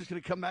 So they're just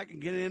going to come back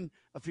and get in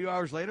a few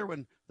hours later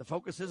when the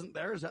focus isn't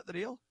there? Is that the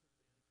deal?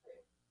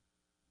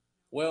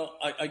 Well,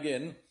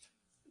 again,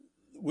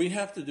 we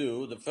have to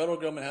do, the federal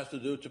government has to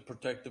do to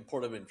protect the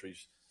port of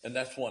entries, and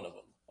that's one of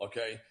them,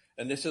 okay?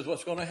 And this is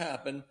what's going to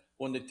happen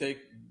when they take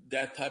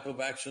that type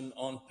of action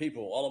on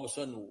people. All of a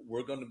sudden,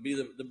 we're going to be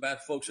the bad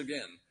folks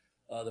again.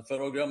 The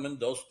federal government,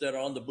 those that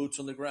are on the boots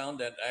on the ground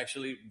that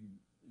actually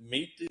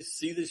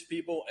see these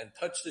people and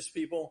touch these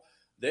people,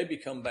 they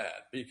become bad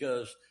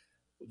because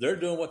they're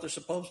doing what they're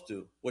supposed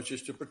to, which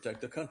is to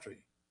protect the country.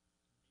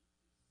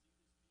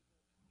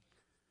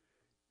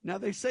 Now,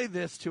 they say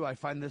this, too. I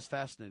find this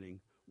fascinating.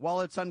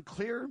 While it's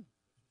unclear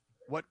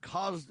what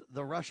caused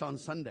the rush on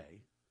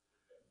Sunday,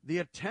 the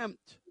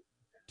attempt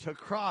to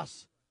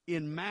cross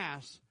in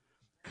mass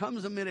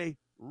comes amid a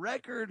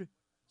record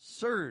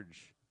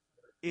surge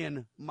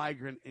in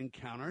migrant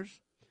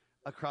encounters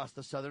across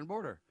the southern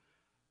border.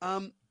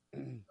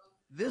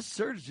 This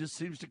surge just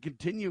seems to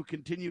continue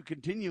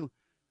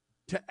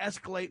to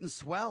escalate and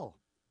swell.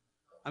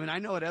 I mean, I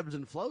know it ebbs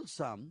and flows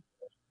some,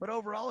 but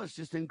overall it's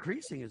just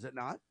increasing, is it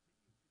not?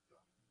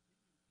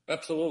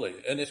 Absolutely.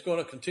 And it's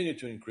going to continue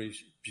to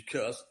increase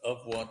because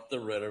of what the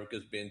rhetoric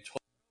is being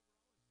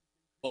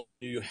told.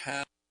 You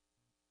have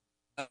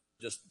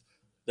just,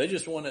 they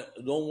just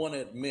don't want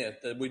to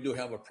admit that we do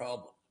have a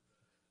problem.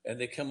 And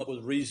they come up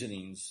with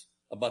reasonings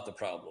about the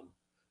problem.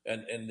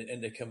 And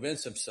they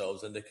convince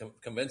themselves and they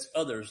convince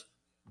others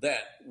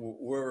that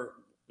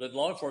that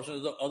law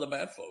enforcement are the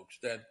bad folks,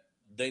 that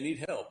they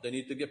need help. They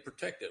need to get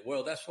protected.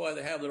 Well, that's why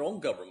they have their own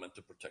government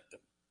to protect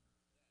them.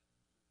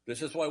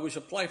 This is why we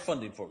supply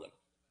funding for them.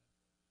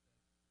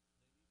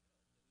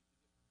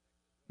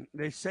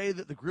 They say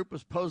that the group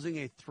was posing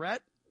a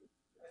threat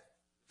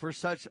for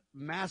such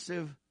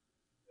massive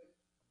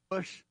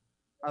push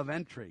of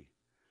entry.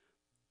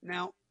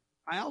 Now,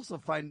 I also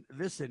find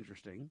this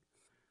interesting.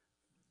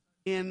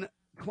 In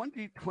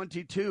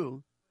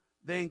 2022,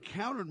 they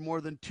encountered more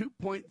than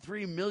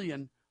 2.3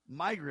 million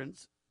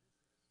migrants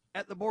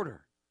at the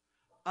border.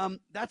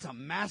 That's a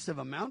massive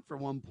amount for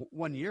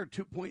one year,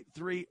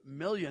 2.3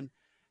 million.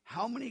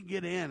 How many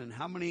get in and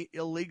how many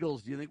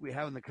illegals do you think we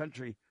have in the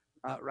country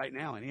right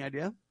now? Any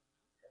idea?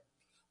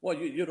 Well,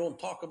 you don't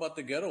talk about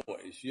the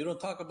getaways. You don't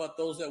talk about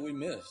those that we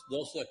miss,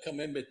 those that come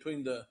in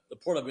between the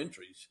port of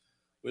entries.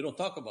 We don't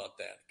talk about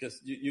that because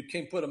you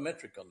can't put a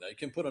metric on that. You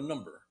can put a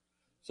number.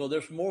 So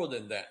there's more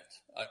than that,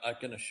 I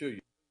can assure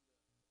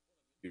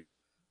you,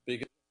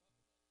 because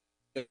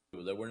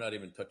that we're not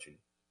even touching.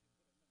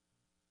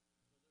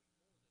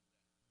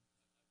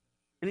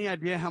 Any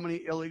idea how many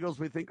illegals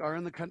we think are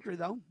in the country,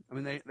 though? I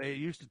mean, they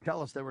used to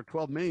tell us there were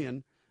 12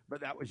 million,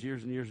 but that was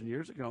years and years and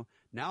years ago.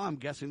 Now I'm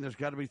guessing there's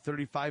got to be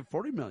 35,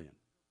 40 million.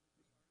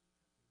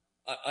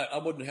 I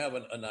wouldn't have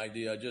an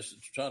idea. Just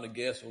trying to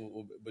guess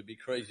would be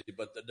crazy,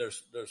 but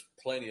there's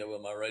plenty of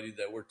them already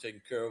that we're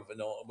taking care of, and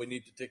we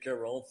need to take care of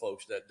our own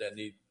folks that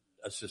need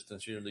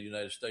assistance here in the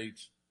United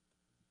States.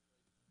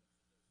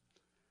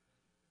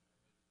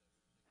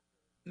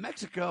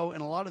 Mexico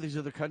and a lot of these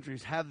other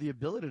countries have the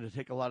ability to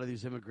take a lot of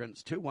these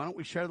immigrants, too. Why don't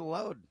we share the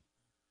load?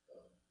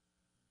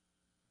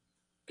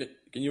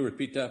 Can you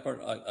repeat that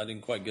part? I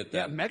didn't quite get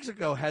that. Yeah,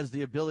 Mexico has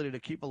the ability to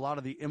keep a lot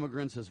of the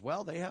immigrants as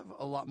well. They have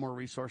a lot more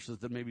resources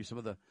than maybe some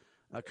of the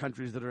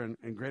countries that are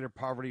in greater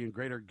poverty and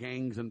greater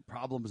gangs and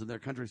problems in their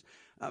countries.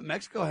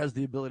 Mexico has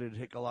the ability to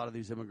take a lot of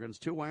these immigrants,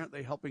 too. Why aren't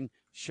they helping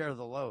share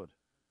the load?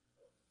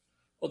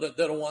 Well,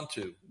 they don't want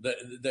to.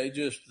 They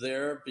just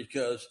there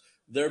because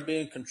they're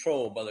being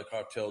controlled by the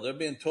cartel. They're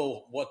being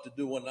told what to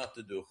do, what not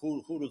to do,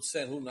 who to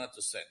send, who not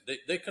to send.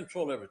 They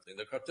control everything.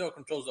 The cartel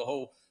controls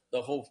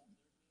the whole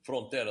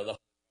frontera, the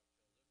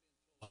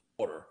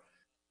border,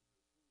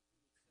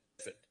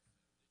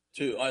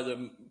 to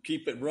either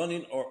keep it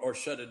running or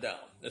shut it down.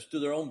 It's to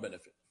their own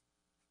benefit.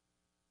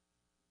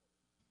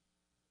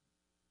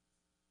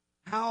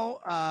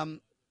 How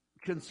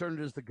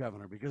concerned is the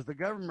governor? Because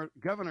the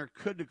governor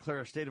could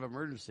declare a state of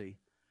emergency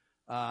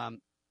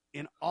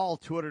in all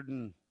 200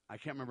 and I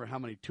can't remember how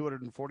many,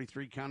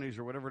 243 counties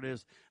or whatever it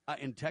is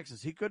in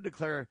Texas. He could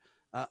declare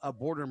a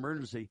border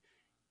emergency.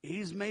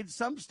 He's made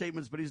some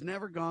statements, but he's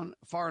never gone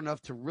far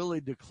enough to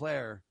really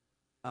declare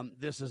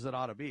this as it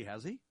ought to be,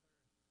 has he?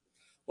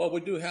 Well,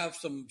 we do have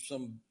some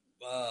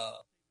right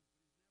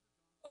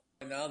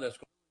now that's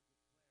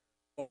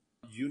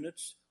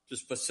units to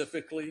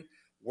specifically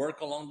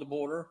work along the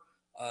border.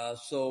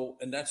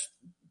 And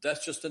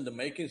that's just in the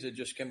makings. It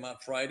just came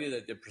out Friday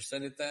that they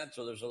presented that.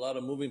 So there's a lot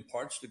of moving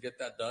parts to get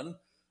that done.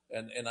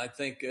 And I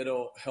think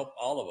it'll help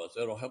all of us.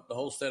 It'll help the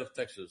whole state of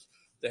Texas.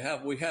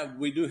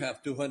 We do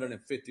have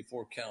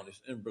 254 counties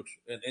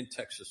in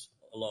Texas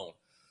alone.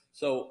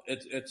 So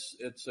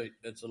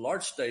it's a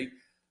large state,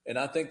 and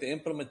I think the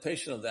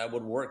implementation of that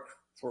would work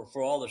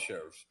for all the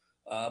sheriffs.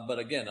 But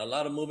again, a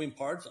lot of moving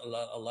parts, a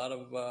lot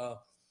of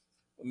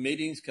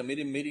meetings,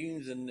 committee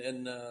meetings,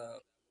 and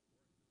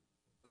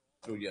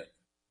through yet.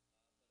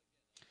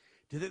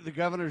 Do you think the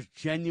governor's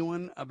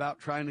genuine about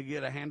trying to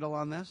get a handle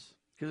on this?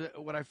 Because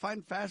what I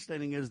find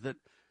fascinating is that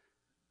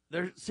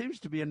there seems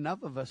to be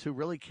enough of us who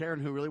really care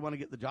and who really want to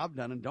get the job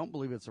done and don't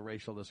believe it's a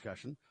racial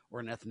discussion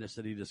or an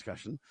ethnicity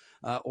discussion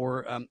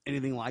or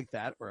anything like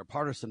that or a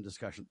partisan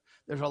discussion.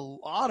 There's a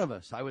lot of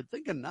us, I would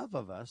think enough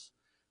of us,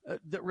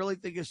 that really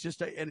think it's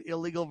just an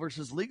illegal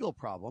versus legal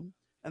problem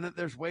and that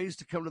there's ways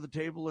to come to the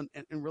table and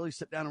really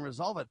sit down and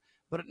resolve it.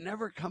 But it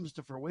never comes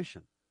to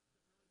fruition.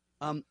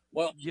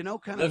 Well, you know,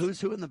 kind of who's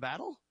who in the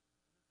battle?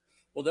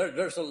 Well,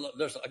 there's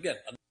again,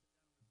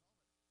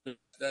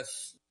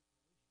 that's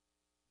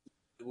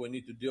we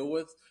need to deal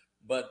with,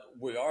 but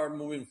we are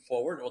moving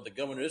forward, or the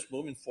governor is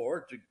moving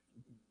forward to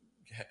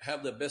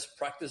have the best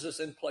practices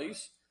in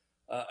place.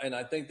 And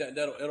I think that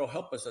it'll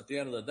help us at the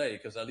end of the day,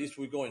 because at least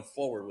we're going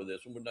forward with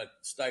this and we're not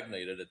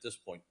stagnated at this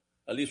point.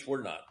 At least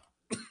we're not.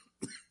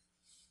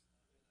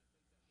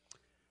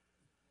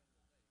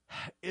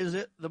 Is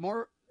it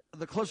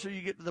the closer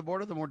you get to the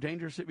border, the more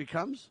dangerous it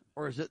becomes,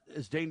 or is it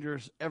as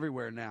dangerous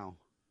everywhere now?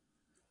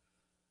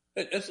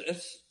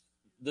 It's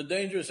the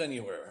danger is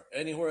anywhere.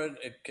 Anywhere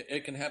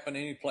it can happen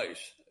any place,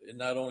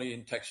 not only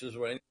in Texas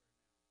or any.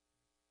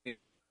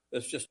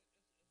 It's just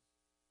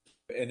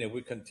And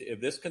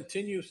if this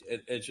continues,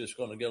 it's just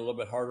going to get a little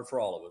bit harder for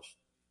all of us.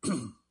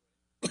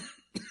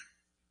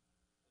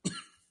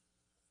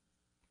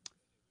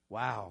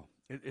 Wow.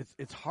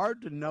 It's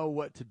hard to know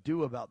what to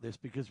do about this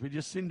because we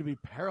just seem to be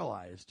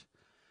paralyzed.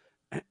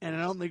 And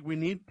I don't think we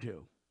need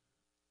to.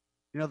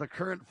 The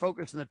current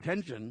focus and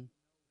attention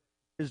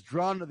is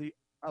drawn to the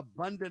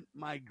abundant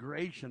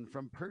migration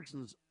from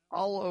persons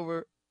all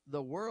over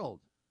the world.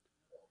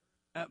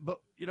 But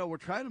we're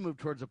trying to move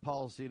towards a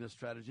policy and a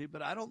strategy,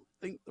 but I don't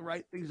think the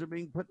right things are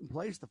being put in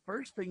place. The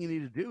first thing you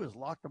need to do is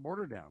lock the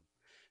border down.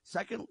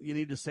 Second, you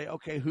need to say,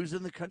 okay, who's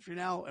in the country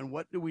now and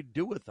what do we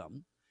do with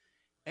them?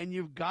 And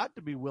you've got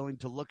to be willing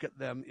to look at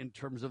them in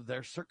terms of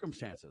their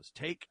circumstances.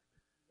 Take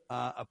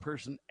a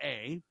person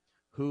A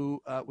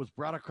who was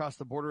brought across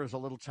the border as a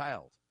little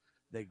child.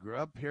 They grew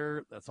up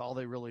here. That's all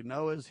they really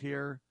know is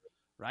here,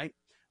 right?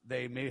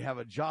 They may have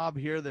a job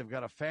here. They've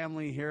got a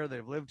family here.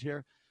 They've lived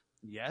here.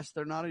 Yes,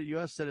 they're not a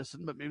U.S.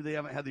 citizen, but maybe they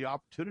haven't had the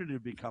opportunity to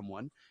become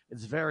one.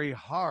 It's very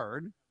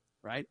hard,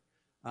 right?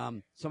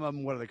 Some of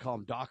them, what do they call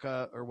them,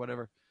 DACA or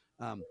whatever?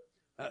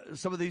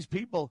 Some of these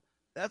people,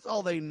 that's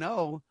all they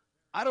know.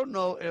 I don't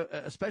know,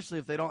 especially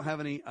if they don't have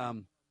any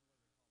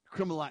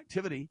criminal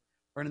activity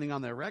or anything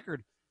on their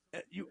record.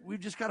 We've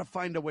just got to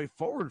find a way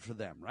forward for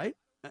them, right?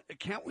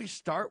 Can't we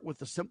start with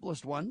the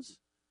simplest ones?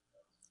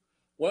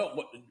 Well,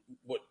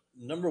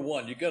 number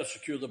one, you got to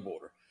secure the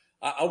border.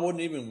 I wouldn't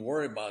even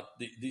worry about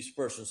these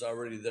persons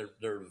already.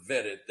 They're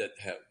vetted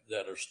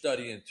that are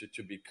studying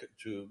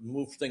to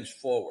move things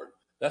forward.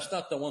 That's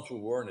not the ones we're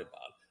worrying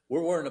about.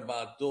 We're worrying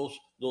about those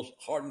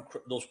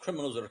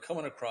criminals that are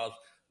coming across.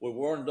 We're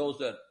worrying those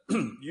that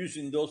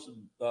using those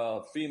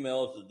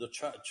females, the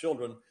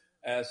children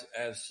as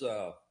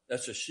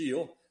a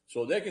shield,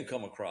 so they can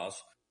come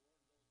across.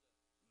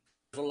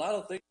 There's a lot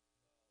of things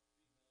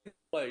in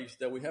place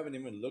that we haven't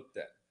even looked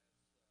at.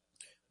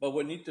 But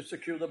we need to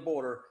secure the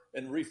border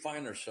and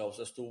refine ourselves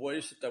as to what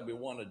is it that we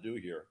want to do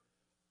here.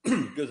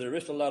 Because there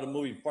is a lot of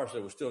moving parts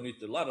that we still need,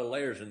 a lot of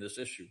layers in this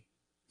issue.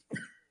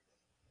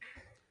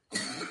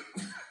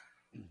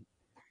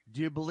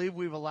 Do you believe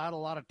we've allowed a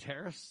lot of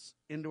terrorists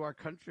into our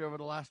country over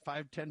the last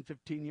 5, 10,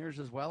 15 years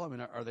as well? I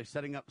mean, are they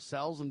setting up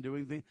cells and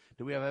doing things?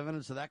 Do we have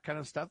evidence of that kind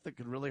of stuff that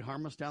could really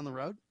harm us down the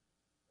road?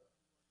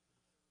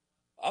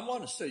 I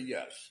want to say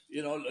yes.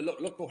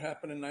 Look what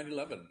happened in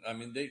 9/11. I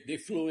mean, they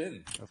flew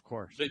in. Of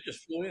course. They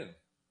just flew in.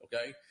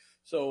 Okay.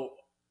 So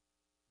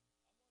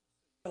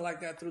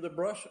like that through the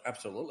brush?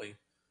 Absolutely.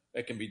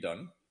 It can be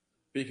done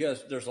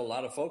because there's a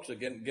lot of folks that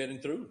getting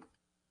through.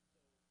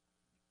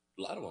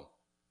 A lot of them.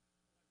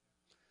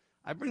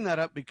 I bring that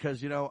up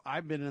because,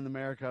 I've been in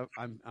America.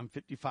 I'm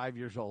 55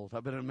 years old.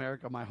 I've been in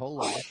America my whole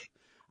life.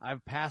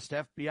 I've passed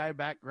FBI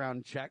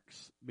background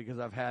checks because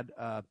I've had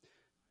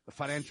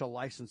financial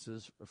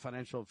licenses,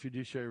 financial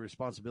fiduciary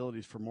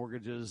responsibilities for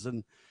mortgages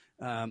and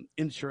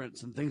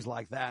insurance and things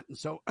like that. And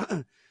so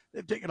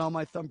they've taken all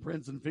my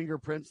thumbprints and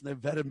fingerprints and they've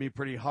vetted me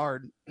pretty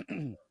hard.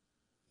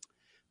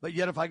 But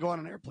yet if I go on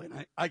an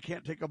airplane, I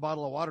can't take a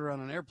bottle of water on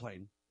an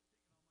airplane.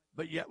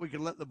 But yet we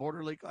can let the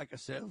border leak like a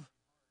sieve.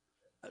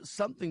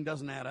 Something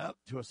doesn't add up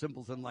to a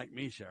simpleton like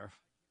me, Sheriff.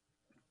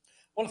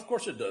 Well, of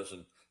course it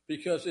doesn't,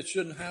 because it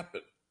shouldn't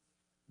happen.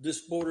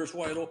 This border is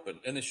wide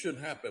open, and it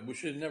shouldn't happen. We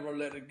should never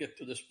let it get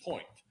to this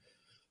point.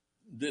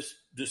 This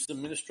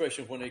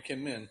administration, when they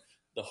came in,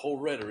 the whole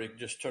rhetoric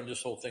just turned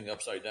this whole thing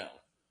upside down.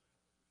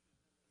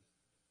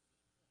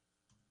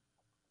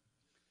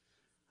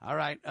 All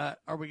right.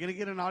 Are we going to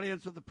get an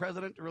audience with the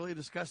president to really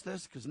discuss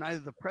this? Because neither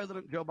the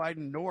president, Joe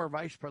Biden, nor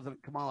Vice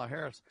President Kamala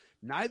Harris,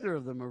 neither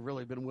of them have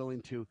really been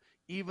willing to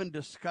even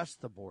discuss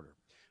the border.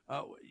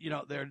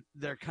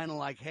 They're kind of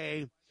like,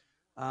 hey,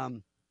 let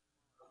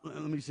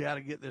me see how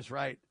to get this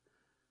right.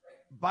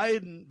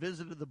 Biden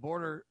visited the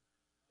border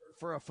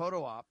for a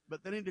photo op,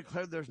 but then he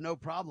declared there's no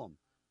problem.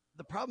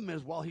 The problem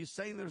is, while he's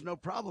saying there's no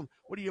problem,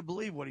 what do you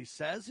believe? What he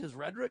says, his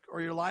rhetoric,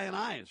 or your lying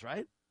eyes,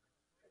 right?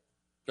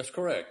 That's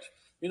correct.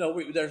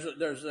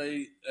 There's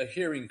a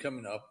hearing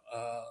coming up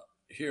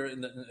here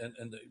in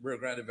the Rio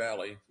Grande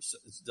Valley.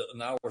 It's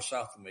an hour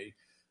south of me,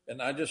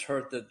 and I just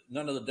heard that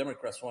none of the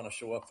Democrats want to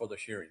show up for the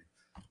hearing.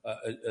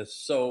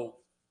 So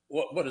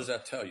what does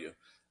that tell you?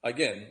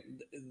 Again,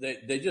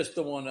 they just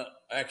don't want to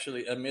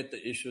actually admit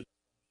the issue,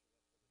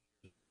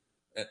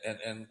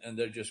 and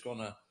they're just going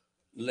to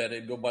let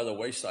it go by the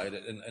wayside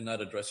and not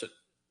address it.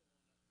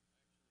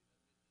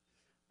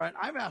 All right,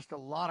 I've asked a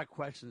lot of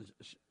questions,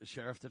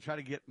 Sheriff, to try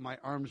to get my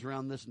arms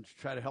around this and to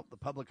try to help the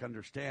public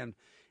understand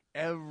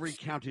every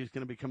county is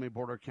going to become a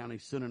border county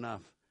soon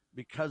enough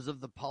because of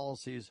the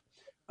policies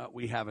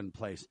we have in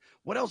place.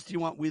 What else do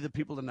you want we the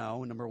people to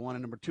know, number one?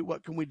 And number two,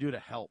 what can we do to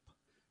help?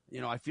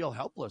 I feel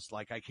helpless,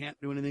 like I can't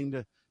do anything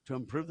to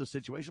improve the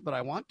situation, but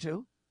I want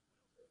to.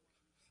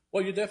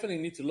 Well, you definitely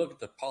need to look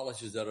at the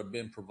policies that are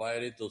being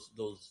provided,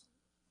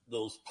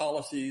 those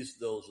policies,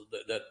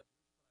 that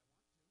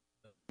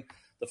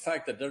the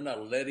fact that they're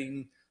not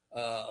letting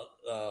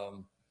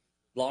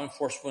law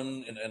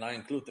enforcement, and I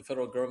include the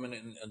federal government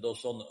and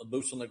those on the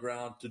boots on the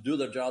ground, to do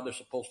their job they're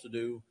supposed to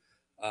do.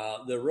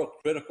 They're real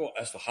critical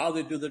as to how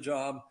they do the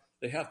job.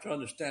 They have to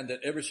understand that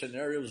every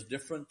scenario is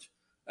different.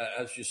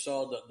 As you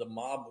saw the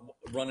mob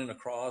running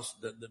across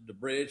the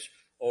bridge,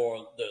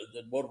 or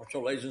the Border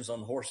Patrol agents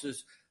on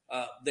horses,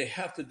 they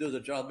have to do the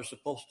job they're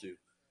supposed to.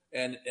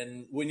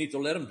 And we need to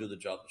let them do the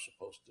job they're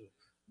supposed to.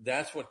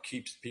 That's what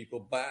keeps people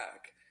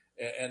back.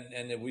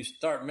 And if we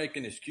start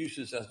making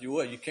excuses as to,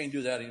 well, you can't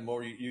do that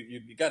anymore,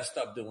 you got to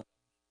stop doing it.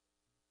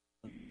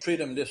 Treat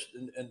them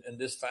in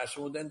this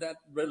fashion, well, then that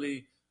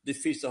really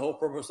defeats the whole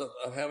purpose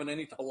of having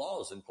any type of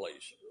laws in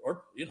place,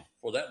 or,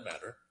 for that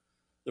matter,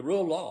 the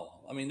real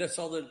law. I mean, that's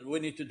all that we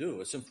need to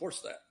do, is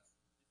enforce that.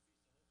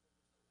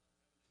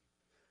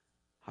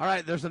 All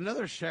right, there's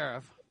another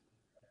sheriff.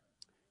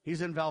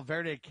 He's in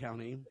Valverde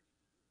County,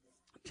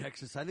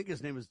 Texas. I think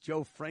his name is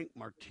Joe Frank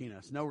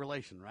Martinez. No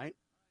relation, right?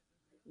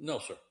 No,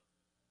 sir.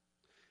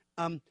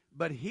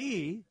 But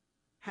he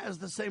has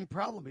the same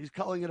problem. He's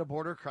calling it a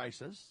border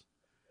crisis.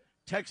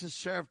 Texas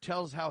sheriff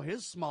tells how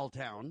his small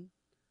town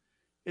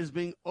is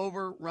being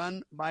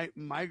overrun by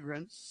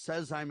migrants,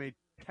 says, I'm a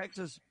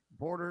Texas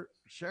border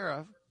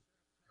sheriff,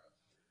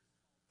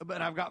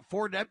 but I've got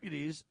 4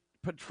 deputies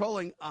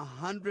patrolling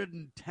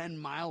 110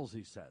 miles,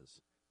 he says.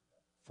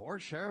 4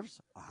 sheriffs,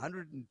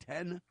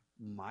 110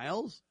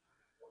 miles?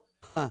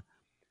 Huh.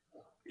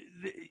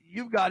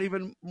 You've got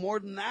even more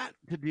than that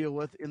to deal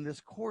with in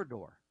this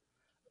corridor.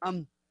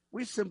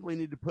 We simply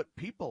need to put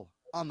people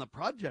on the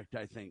project,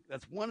 I think.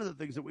 That's one of the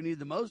things that we need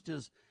the most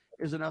is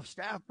enough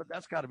staff, but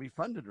that's got to be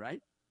funded,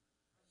 right?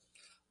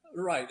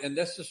 Right, and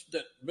that's just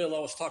that bill I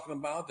was talking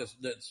about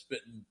that's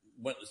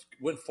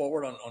went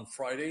forward on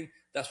Friday.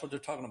 That's what they're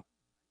talking about.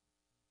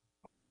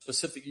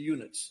 Specific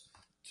units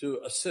to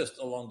assist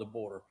along the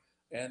border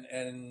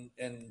and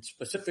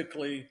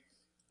specifically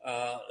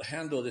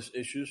handle these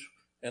issues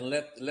and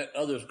let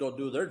others go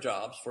do their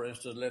jobs. For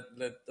instance, let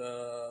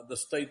the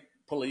state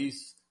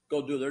police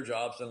go do their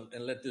jobs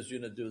and let this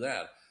unit do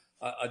that.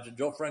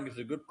 Joe Frank is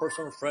a good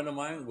personal friend of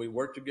mine. We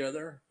work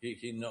together.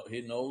 He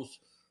knows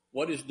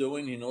what he's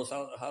doing. He knows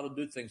how to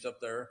do things up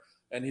there,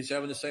 and he's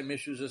having the same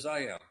issues as I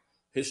am.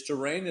 His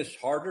terrain is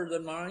harder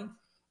than mine.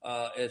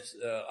 I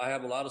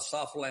have a lot of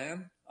soft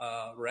land,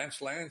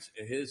 ranch lands.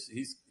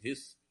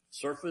 His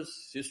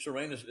surface, his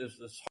terrain is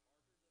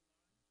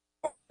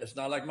hard. It's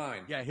not like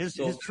mine. Yeah, his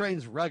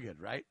terrain's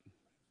rugged, right?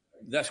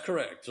 That's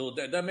correct. So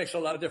that makes a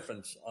lot of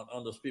difference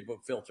on those people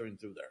filtering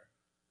through there.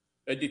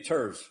 It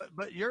deters.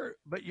 But your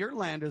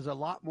land is a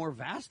lot more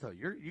vast, though.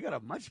 You got a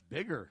much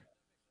bigger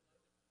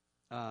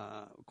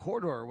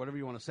corridor, or whatever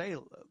you want to say,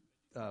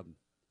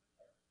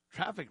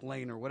 traffic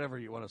lane, or whatever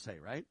you want to say,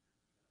 right?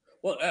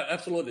 Well,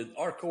 absolutely.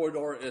 Our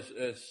corridor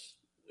is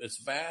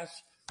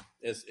vast.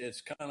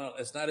 It's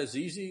not as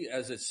easy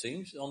as it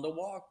seems on the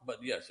walk, but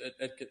yes,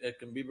 it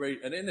can be very,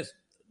 and then it's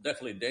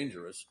definitely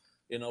dangerous.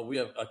 We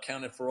have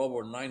accounted for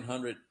over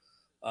 900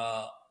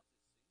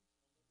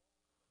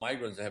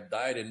 migrants that have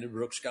died in New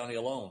Brooks County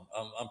alone.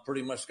 I'm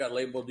pretty much got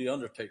labeled the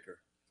Undertaker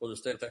for the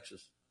state of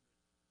Texas.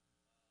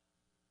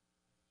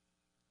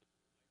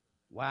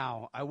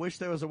 Wow. I wish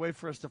there was a way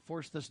for us to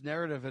force this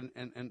narrative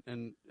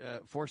and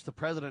force the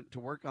president to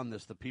work on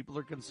this. The people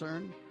are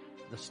concerned.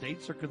 The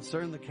states are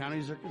concerned. The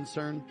counties are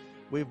concerned.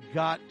 We've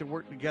got to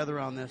work together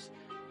on this.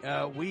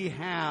 We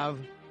have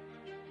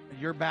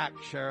your back,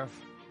 Sheriff.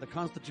 The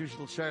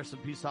Constitutional Sheriffs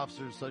and Peace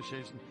Officers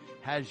Association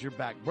has your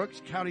back.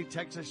 Brooks County,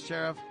 Texas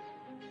Sheriff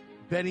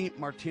Benny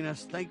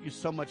Martinez, thank you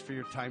so much for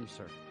your time,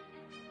 sir.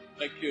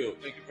 Thank you.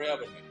 Thank you for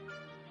having me.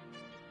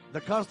 The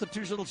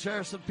Constitutional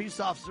Sheriffs and Peace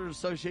Officers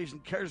Association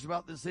cares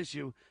about this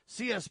issue.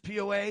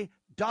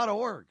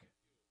 CSPOA.org.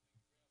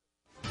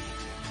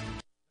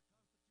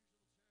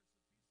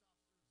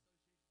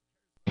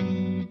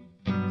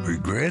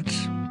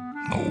 Regrets?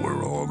 Oh,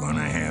 we're all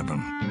gonna have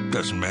them.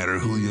 Doesn't matter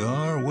who you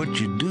are or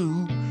what you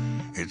do.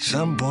 At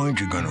some point,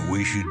 you're gonna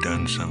wish you'd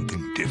done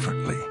something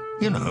differently.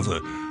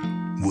 The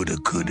woulda,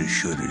 coulda,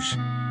 shouldas.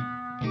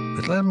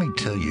 But let me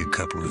tell you a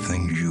couple of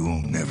things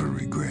you'll never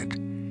regret.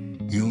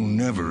 You'll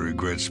never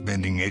regret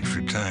spending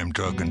extra time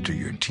talking to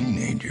your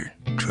teenager.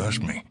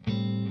 Trust me.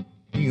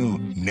 You'll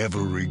never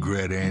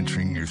regret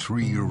answering your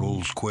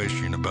 3-year-old's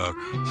question about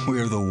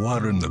where the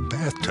water in the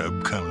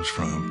bathtub comes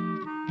from.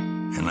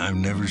 And I've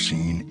never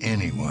seen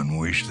anyone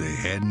wish they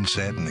hadn't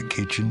sat in the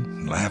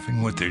kitchen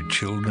laughing with their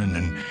children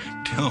and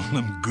telling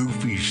them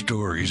goofy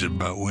stories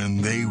about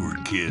when they were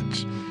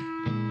kids.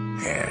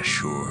 Yeah,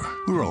 sure,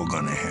 we're all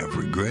gonna have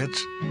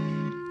regrets,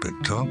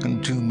 but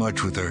talking too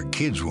much with our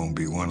kids won't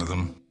be one of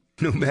them.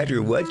 No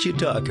matter what you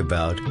talk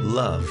about,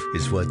 love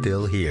is what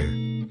they'll hear.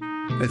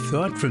 A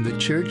thought from the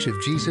Church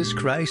of Jesus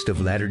Christ of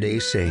Latter-day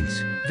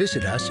Saints.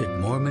 Visit us at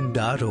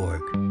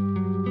Mormon.org.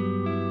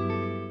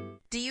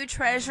 Do you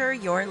treasure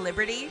your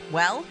liberty?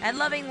 Well, at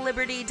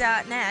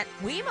lovingliberty.net,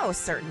 we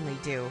most certainly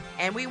do.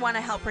 And we want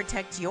to help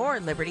protect your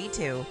liberty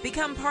too.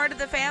 Become part of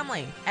the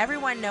family.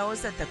 Everyone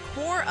knows that the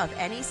core of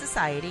any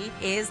society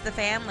is the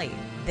family.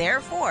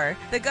 Therefore,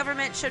 the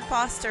government should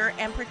foster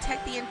and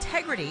protect the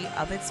integrity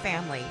of its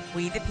family,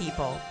 we the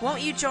people.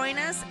 Won't you join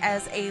us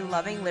as a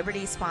Loving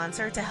Liberty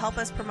sponsor to help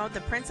us promote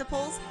the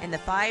principles in the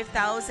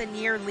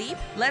 5,000-year leap?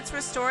 Let's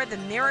restore the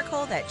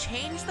miracle that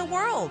changed the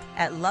world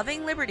at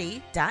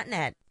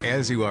lovingliberty.net.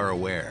 As you are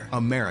aware,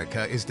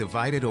 America is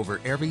divided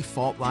over every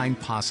fault line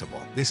possible.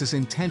 This is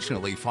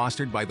intentionally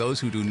fostered by those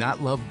who do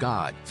not love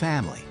God,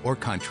 family, or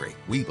country.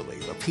 We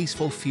believe a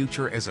peaceful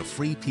future as a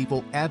free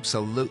people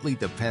absolutely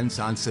depends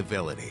on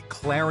civility.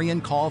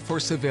 Clarion Call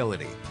for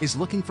Civility is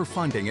looking for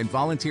funding and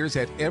volunteers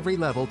at every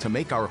level to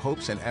make our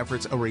hopes and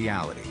efforts a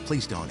reality.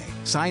 Please donate,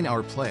 sign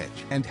our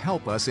pledge, and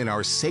help us in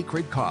our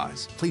sacred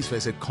cause. Please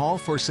visit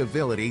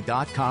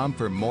callforcivility.com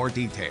for more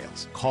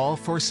details.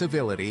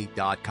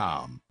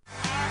 Callforcivility.com.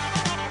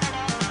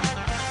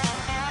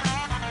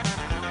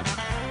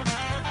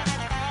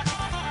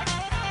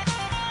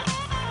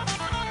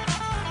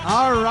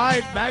 All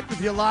right, back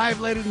with you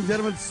live, ladies and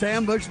gentlemen.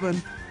 Sam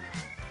Bushman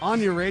on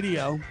your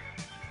radio.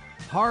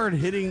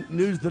 Hard-hitting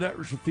news the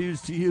networks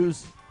refuse to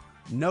use,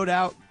 no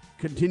doubt,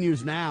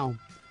 continues now.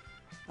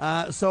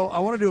 So I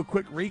want to do a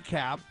quick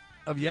recap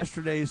of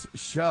yesterday's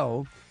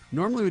show.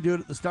 Normally we do it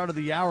at the start of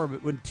the hour,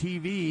 but when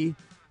TV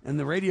and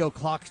the radio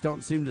clocks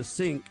don't seem to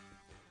sync,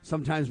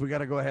 sometimes we got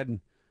to go ahead and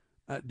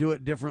do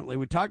it differently.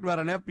 We talked about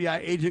an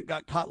FBI agent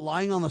got caught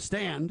lying on the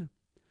stand,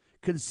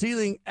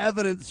 concealing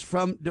evidence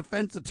from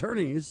defense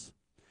attorneys.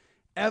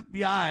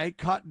 FBI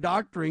caught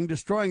doctoring,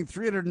 destroying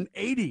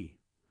 380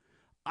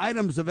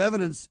 items of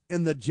evidence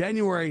in the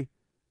January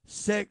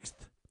 6th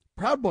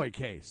Proud Boy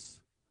case.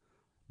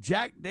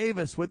 Jack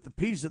Davis with the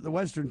piece at the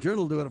Western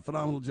Journal doing a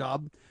phenomenal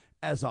job,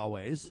 as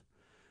always.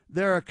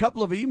 There are a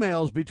couple of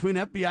emails between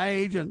FBI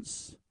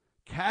agents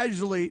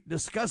casually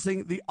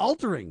discussing the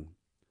altering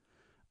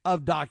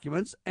of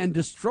documents and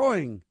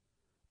destroying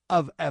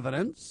of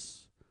evidence.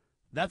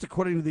 That's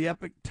according to the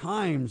Epoch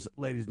Times,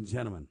 ladies and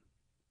gentlemen.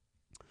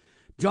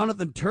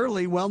 Jonathan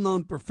Turley,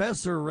 well-known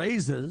professor,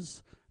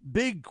 raises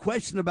big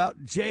question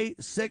about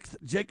J6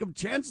 Jacob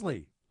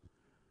Chansley.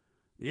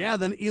 Yeah,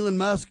 then Elon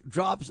Musk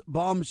drops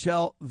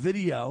bombshell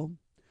video.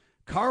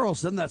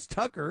 Carlson, that's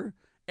Tucker,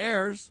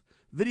 airs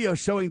video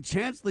showing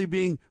Chansley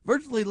being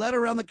virtually led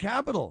around the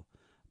Capitol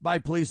by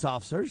police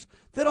officers.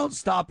 They don't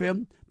stop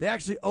him. They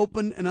actually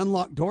open and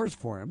unlock doors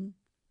for him.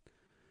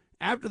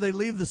 After they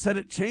leave the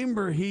Senate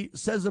chamber, he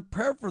says a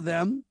prayer for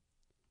them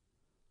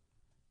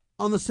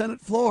on the Senate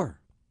floor.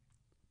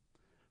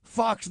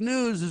 Fox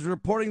News is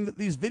reporting that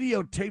these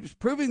videotapes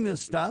proving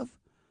this stuff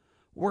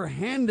were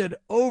handed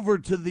over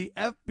to the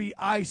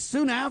FBI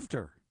soon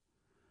after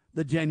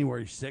the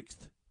January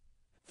 6th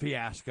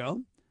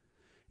fiasco.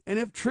 And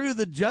if true,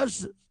 the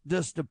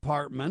Justice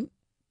Department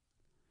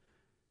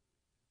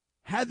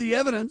had the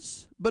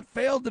evidence but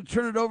failed to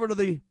turn it over to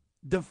the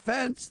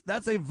defense.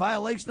 That's a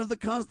violation of the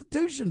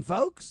Constitution,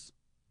 folks.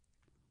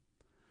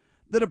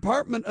 The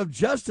Department of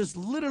Justice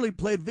literally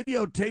played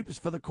videotapes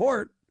for the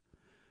court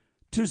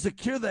to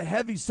secure the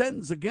heavy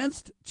sentence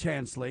against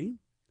Chansley,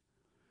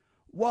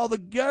 while the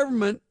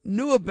government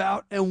knew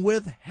about and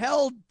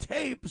withheld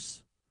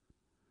tapes,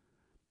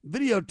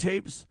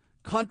 videotapes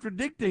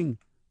contradicting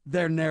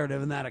their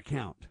narrative in that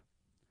account.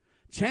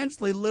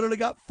 Chansley literally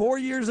got 4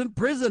 years in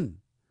prison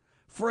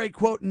for a,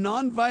 quote,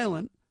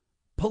 nonviolent,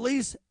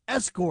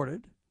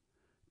 police-escorted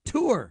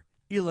tour,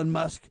 Elon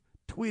Musk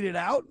tweeted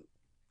out.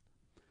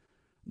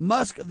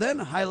 Musk then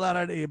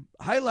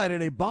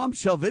highlighted a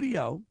bombshell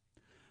video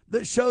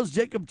that shows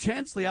Jacob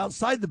Chansley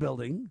outside the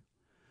building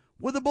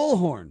with a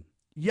bullhorn,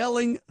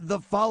 yelling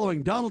the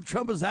following: "Donald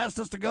Trump has asked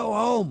us to go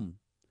home,"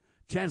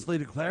 Chansley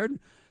declared.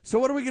 So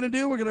what are we going to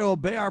do? We're going to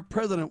obey our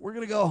president. We're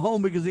going to go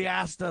home because he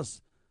asked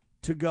us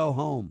to go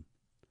home.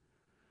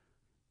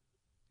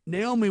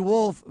 Naomi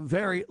Wolf,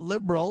 very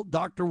liberal,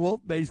 Dr.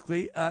 Wolf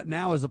basically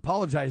now is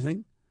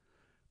apologizing.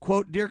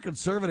 Quote, "Dear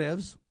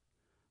conservatives,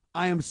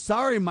 I am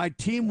sorry my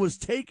team was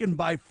taken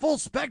by full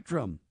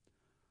spectrum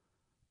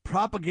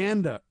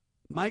propaganda."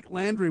 Mike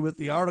Landry with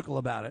the article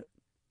about it.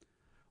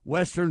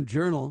 Western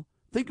Journal,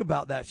 think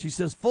about that. She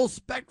says full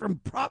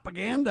spectrum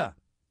propaganda.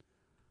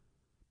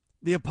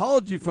 The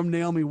apology from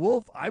Naomi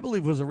Wolf, I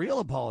believe, was a real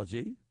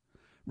apology,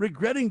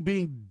 regretting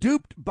being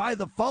duped by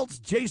the false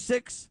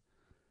J6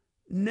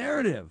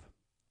 narrative.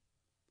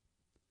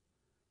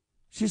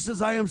 She says,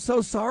 "I am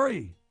so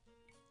sorry."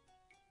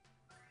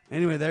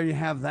 Anyway, there you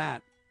have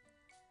that.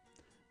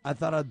 I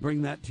thought I'd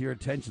bring that to your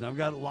attention. I've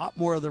got a lot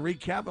more of the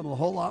recap and a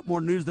whole lot more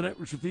news that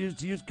networks refuse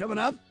to use coming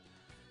up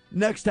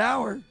next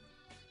hour.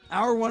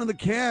 Hour one of the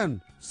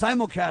can.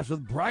 Simulcast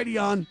with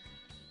Brighteon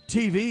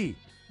TV,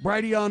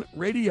 Brighteon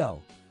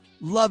Radio,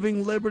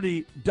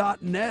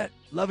 LovingLiberty.net,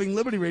 Loving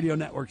Liberty Radio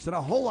Networks, and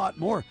a whole lot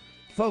more.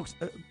 Folks,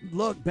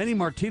 look, Benny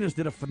Martinez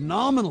did a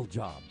phenomenal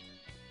job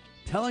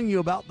telling you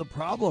about the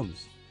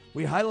problems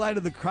We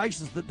highlighted the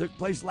crisis that took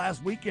place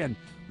last weekend.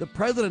 The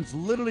president's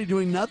literally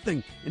doing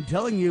nothing and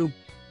telling you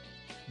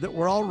that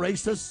we're all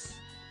racists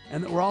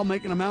and that we're all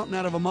making a mountain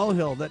out of a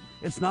molehill, that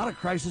it's not a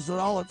crisis at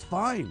all, it's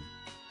fine.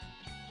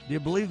 Do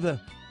you believe the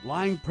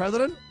lying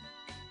president?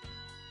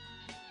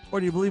 Or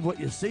do you believe what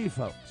you see,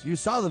 folks? You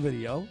saw the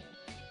video.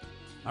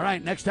 All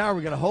right, next hour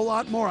we got a whole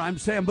lot more. I'm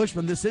Sam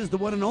Bushman. This is the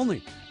one and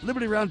only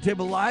Liberty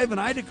Roundtable Live, and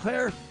I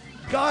declare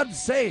God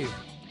save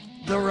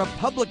the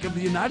Republic of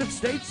the United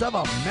States of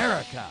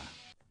America.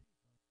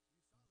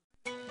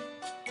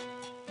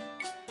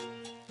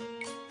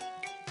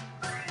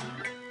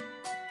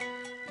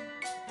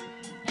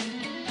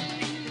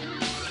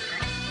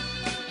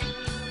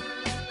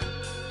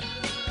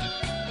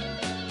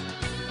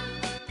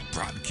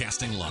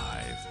 Broadcasting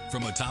live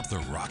from atop the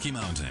Rocky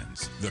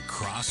Mountains, the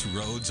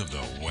crossroads of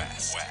the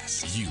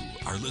West. You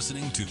are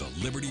listening to the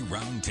Liberty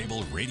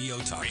Roundtable Radio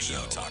Talk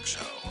Show.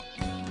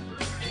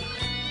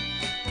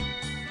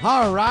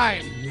 All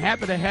right,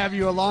 happy to have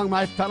you along,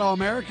 my fellow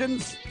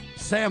Americans.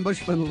 Sam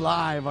Bushman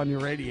live on your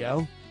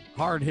radio.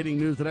 Hard-hitting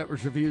news the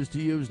network refuse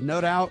to use, no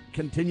doubt,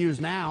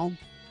 continues now.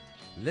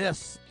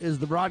 This is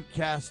the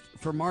broadcast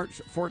for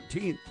March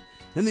 14th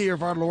in the year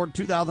of our Lord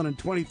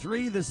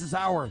 2023. This is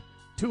our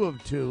 2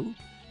 of 2.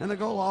 And the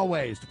goal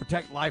always to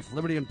protect life,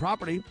 liberty, and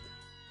property,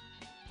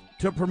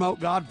 to promote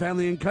God,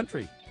 family, and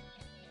country.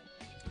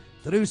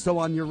 To do so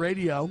on your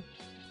radio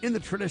in the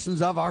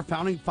traditions of our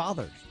founding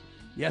fathers.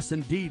 Yes,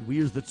 indeed, we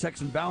use the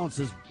checks and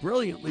balances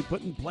brilliantly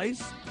put in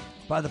place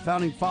by the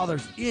founding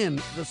fathers in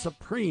the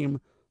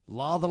supreme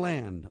law of the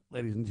land,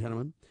 ladies and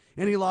gentlemen.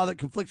 Any law that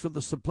conflicts with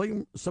the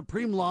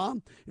supreme law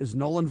is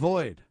null and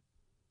void.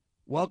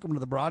 Welcome to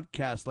the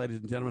broadcast, ladies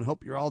and gentlemen.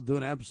 Hope you're all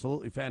doing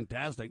absolutely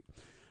fantastic.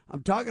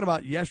 I'm talking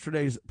about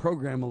yesterday's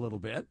program a little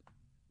bit.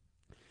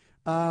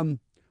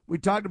 We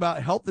talked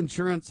about health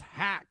insurance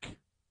hack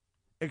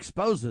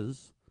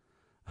exposes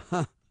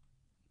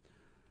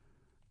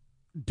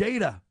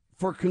data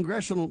for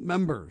congressional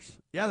members.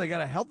 Yeah, they got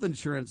a health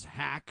insurance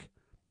hack.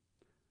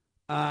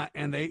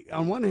 And they,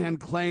 on one hand,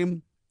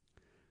 claim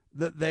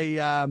that they,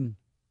 I'm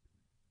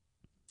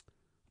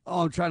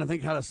trying to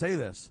think how to say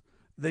this.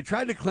 They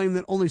tried to claim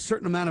that only a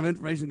certain amount of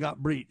information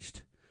got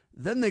breached.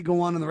 Then they go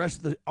on in the rest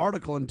of the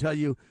article and tell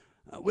you,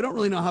 we don't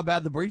really know how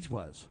bad the breach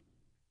was.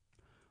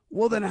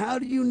 Well, then how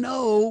do you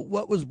know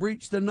what was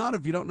breached and not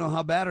if you don't know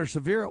how bad or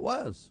severe it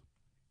was?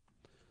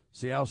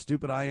 See how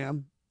stupid I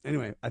am?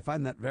 Anyway, I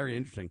find that very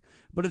interesting.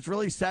 But it's a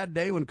really sad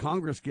day when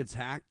Congress gets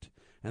hacked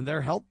and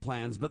their health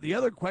plans. But the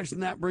other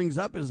question that brings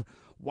up is,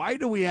 why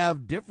do we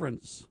have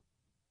difference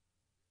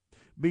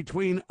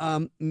between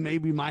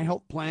maybe my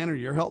health plan or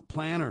your health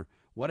plan or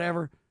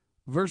whatever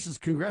versus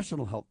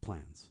congressional health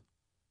plans?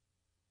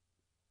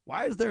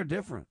 Why is there a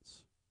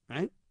difference,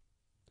 right?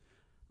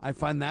 I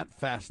find that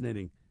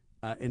fascinating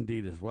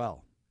indeed as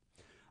well.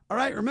 All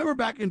right, remember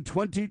back in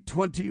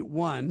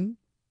 2021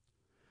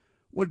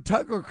 when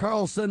Tucker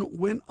Carlson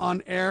went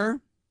on air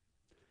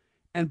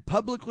and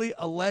publicly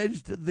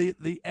alleged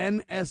the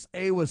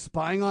NSA was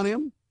spying on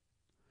him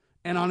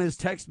and on his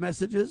text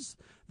messages?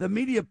 The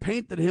media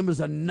painted him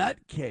as a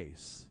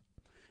nutcase,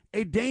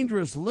 a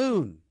dangerous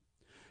loon,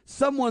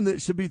 someone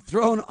that should be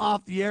thrown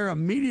off the air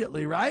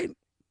immediately, right?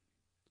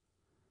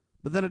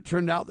 But then it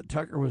turned out that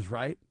Tucker was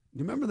right. Do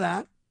you remember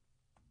that?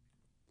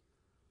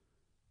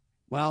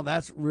 Well,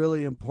 that's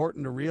really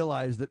important to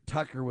realize that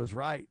Tucker was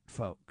right,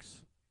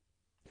 folks.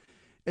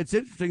 It's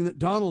interesting that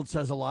Donald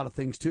says a lot of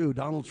things, too,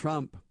 Donald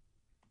Trump.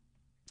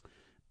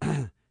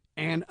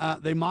 And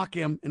they mock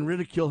him and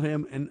ridicule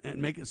him and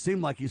make it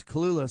seem like he's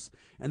clueless.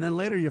 And then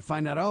later you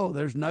find out, oh,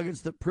 there's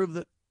nuggets that prove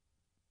that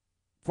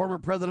former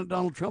President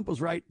Donald Trump was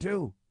right,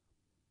 too.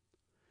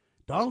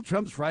 Donald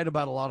Trump's right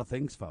about a lot of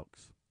things,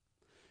 folks.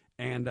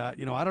 And, I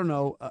don't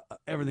know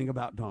everything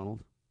about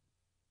Donald.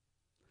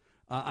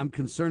 I'm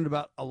concerned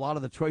about a lot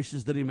of the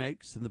choices that he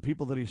makes and the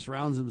people that he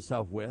surrounds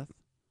himself with.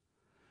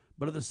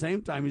 But at the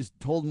same time, he's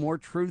told more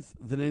truth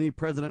than any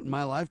president in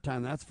my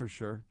lifetime, that's for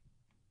sure.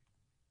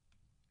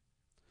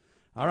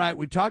 All right,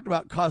 we talked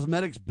about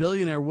cosmetics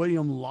billionaire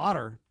William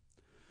Lauder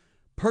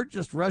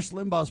purchased Rush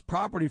Limbaugh's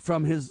property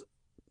from his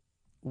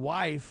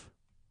wife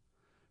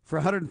for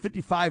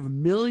 $155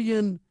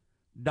 million.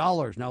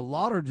 Now,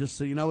 Lauder, just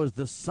so you know, is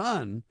the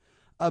son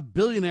of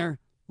billionaire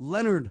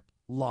Leonard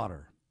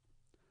Lauder.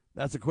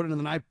 That's according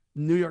to the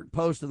New York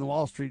Post and the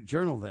Wall Street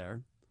Journal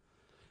there.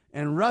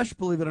 And Rush,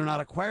 believe it or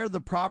not, acquired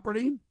the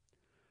property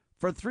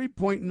for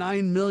 $3.9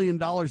 million in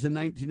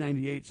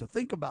 1998. So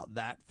think about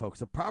that, folks.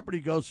 The property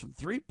goes from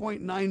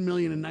 $3.9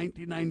 million in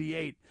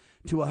 1998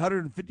 to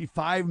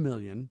 $155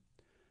 million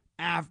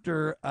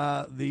after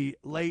the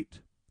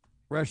late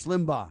Rush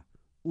Limbaugh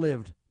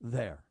lived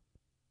there.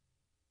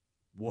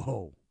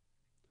 Whoa.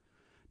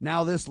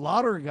 Now, this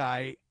Lauder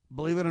guy,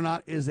 believe it or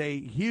not, is a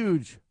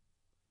huge,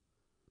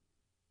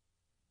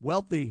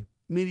 wealthy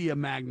media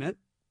magnate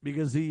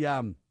because he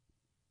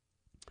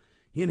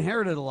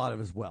inherited a lot of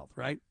his wealth,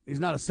 right? He's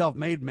not a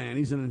self-made man.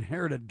 He's an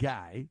inherited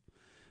guy.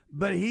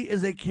 But he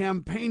is a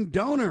campaign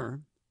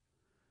donor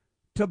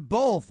to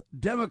both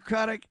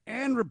Democratic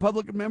and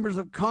Republican members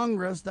of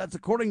Congress. That's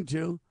according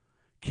to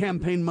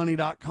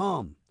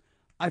campaignmoney.com.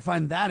 I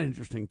find that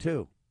interesting,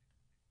 too.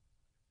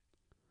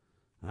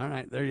 All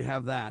right, there you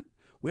have that.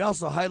 We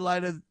also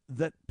highlighted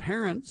that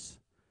parents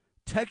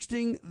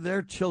texting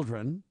their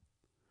children,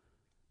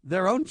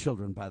 their own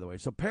children, by the way.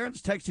 So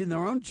parents texting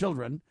their own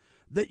children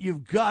that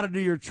you've got to do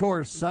your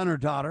chores, son or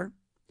daughter.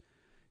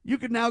 You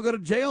could now go to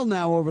jail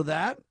now over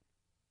that.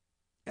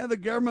 And the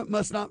government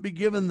must not be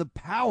given the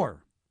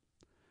power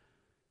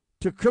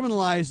to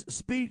criminalize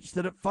speech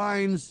that it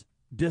finds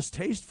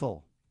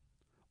distasteful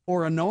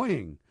or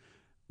annoying.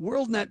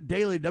 WorldNet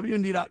Daily,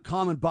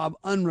 WND.com, and Bob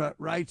Unruh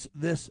writes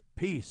this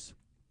piece.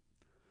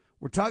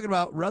 We're talking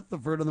about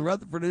Rutherford and the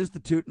Rutherford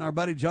Institute and our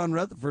buddy John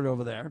Rutherford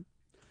over there.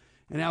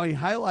 And how he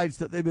highlights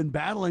that they've been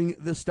battling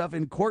this stuff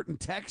in court in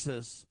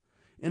Texas,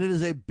 and it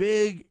is a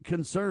big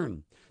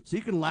concern. So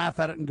you can laugh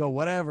at it and go,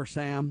 whatever,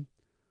 Sam.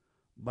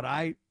 But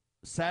I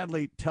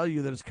sadly tell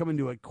you that it's coming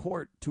to a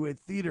court, to a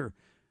theater,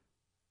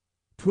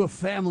 to a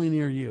family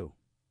near you.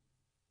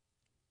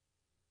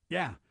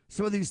 Yeah,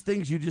 some of these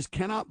things you just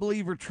cannot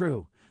believe are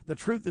true. The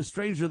truth is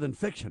stranger than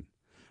fiction.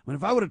 I mean,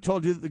 if I would have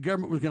told you that the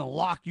government was going to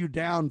lock you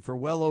down for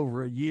well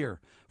over a year,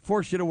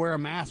 force you to wear a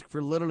mask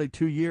for literally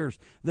 2 years,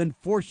 then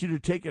force you to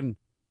take an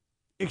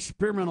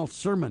experimental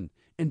sermon,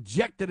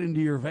 inject it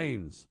into your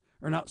veins,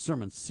 or not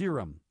sermon,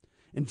 serum,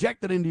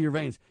 inject it into your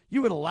veins,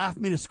 you would have laughed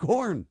me to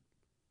scorn.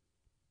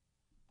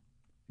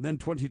 Then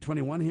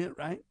 2021 hit,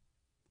 right?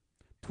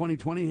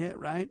 2020 hit,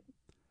 right?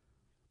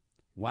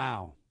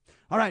 Wow.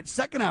 All right,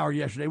 second hour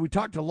yesterday, we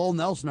talked to Lowell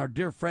Nelson, our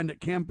dear friend at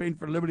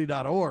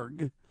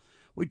campaignforliberty.org.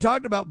 We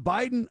talked about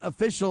Biden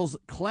officials'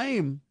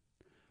 claim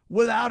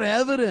without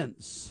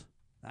evidence.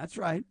 That's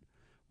right,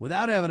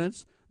 without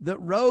evidence, that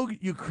rogue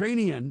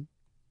Ukrainian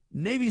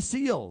Navy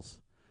SEALs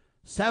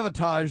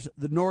sabotaged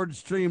the Nord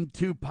Stream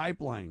 2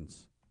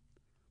 pipelines.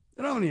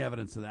 They don't have any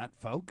evidence of that,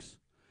 folks.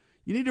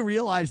 You need to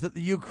realize that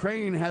the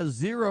Ukraine has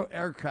 0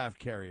 aircraft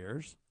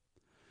carriers,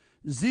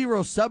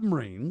 0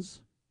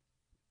 submarines,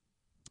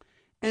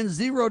 and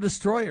 0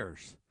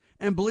 destroyers.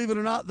 And believe it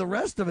or not, the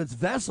rest of its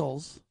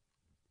vessels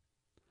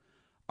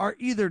are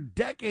either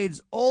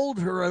decades old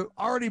or have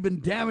already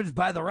been damaged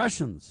by the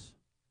Russians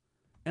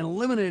and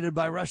eliminated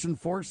by Russian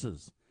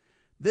forces.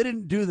 They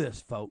didn't do this,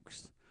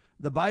 folks.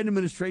 The Biden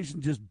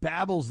administration just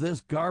babbles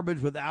this garbage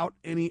without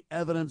any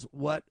evidence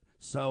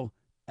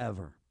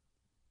whatsoever.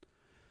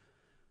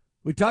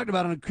 We talked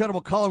about an incredible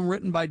column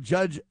written by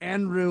Judge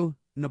Andrew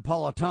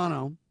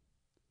Napolitano.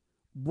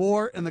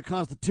 War and the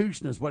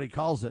Constitution is what he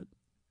calls it.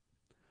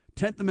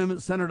 10th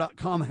Amendment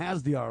Center.com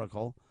has the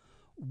article.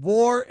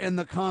 War and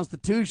the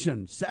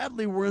Constitution.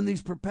 Sadly, we're in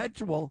these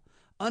perpetual,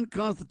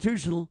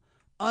 unconstitutional,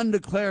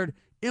 undeclared,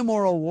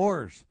 immoral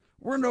wars.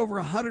 We're in over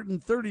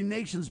 130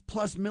 nations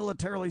plus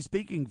militarily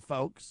speaking,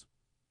 folks.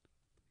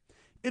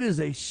 It is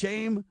a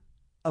shame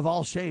of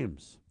all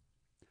shames.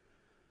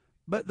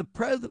 But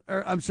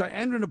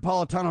Andrew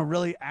Napolitano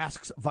really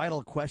asks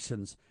vital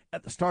questions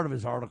at the start of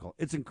his article.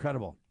 It's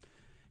incredible.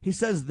 He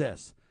says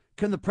this: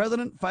 can the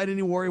president fight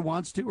any war he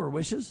wants to or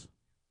wishes?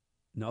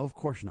 No, of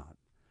course not.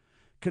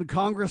 Can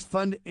Congress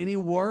fund any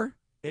war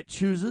it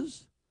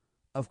chooses?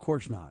 Of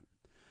course not.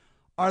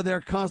 Are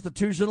there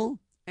constitutional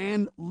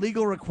and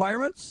legal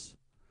requirements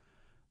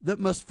that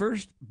must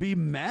first be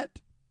met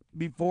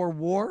before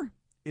war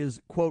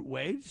is, quote,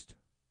 waged?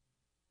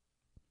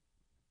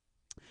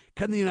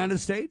 Can the United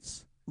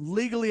States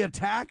legally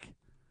attack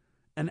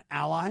an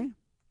ally?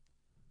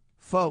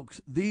 Folks,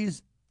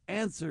 these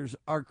answers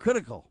are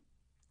critical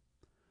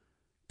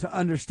to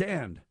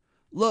understand.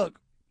 Look,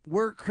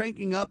 we're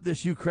cranking up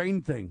this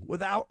Ukraine thing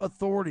without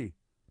authority.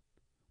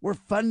 We're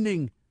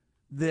funding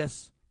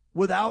this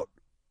without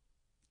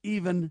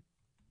even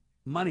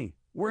money.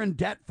 We're in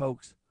debt,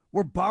 folks.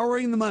 We're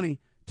borrowing the money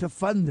to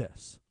fund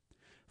this.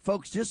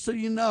 Folks, just so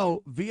you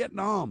know,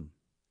 Vietnam,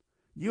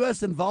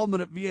 U.S.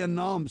 involvement at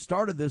Vietnam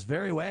started this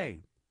very way.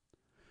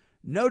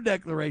 No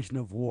declaration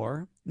of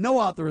war, no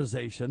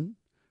authorization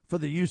for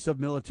the use of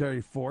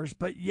military force,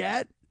 but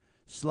yet,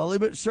 slowly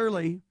but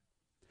surely,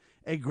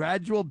 a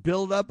gradual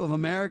buildup of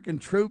American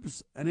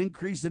troops, an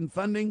increase in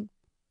funding.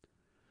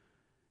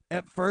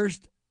 At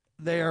first,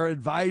 they are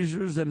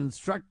advisors and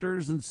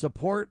instructors and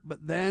support,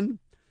 but then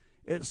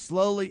it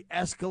slowly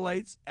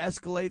escalates.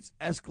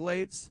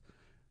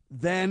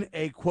 Then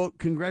a, quote,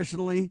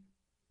 congressionally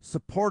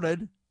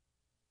supported,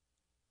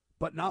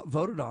 but not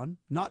voted on,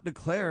 not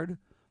declared,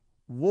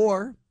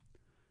 war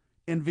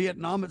in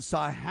Vietnam. It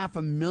saw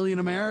 500,000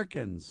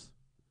 Americans.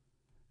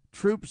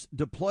 Troops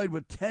deployed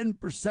with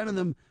 10% of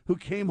them who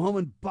came home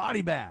in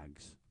body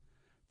bags.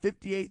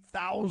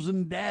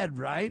 58,000 dead,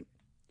 right?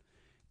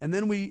 And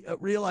then we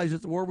realized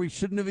it's a war we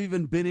shouldn't have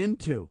even been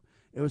into.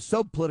 It was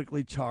so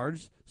politically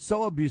charged,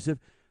 so abusive.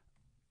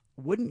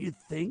 Wouldn't you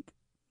think,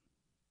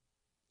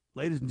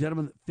 ladies and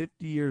gentlemen, that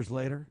 50 years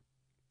later,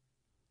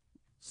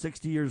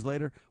 60 years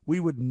later, we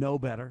would know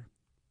better?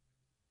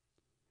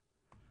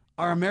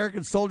 Are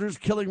American soldiers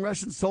killing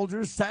Russian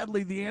soldiers?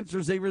 Sadly, the answer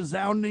is a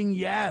resounding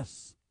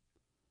yes.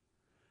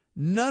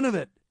 None of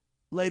it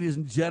ladies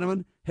and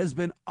gentlemen, has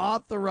been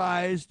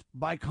authorized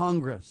by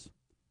Congress.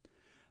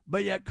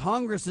 But yet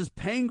Congress is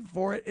paying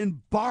for it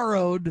in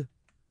borrowed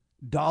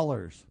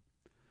dollars.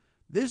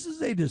 This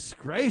is a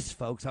disgrace,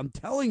 folks. I'm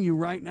telling you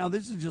right now,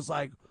 this is just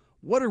like,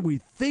 what are we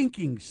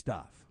thinking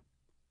stuff?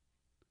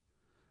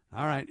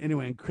 All right,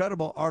 anyway,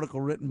 incredible article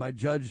written by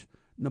Judge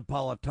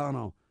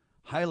Napolitano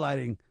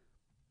highlighting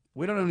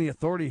we don't have any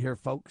authority here,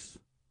 folks,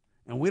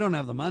 and we don't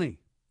have the money.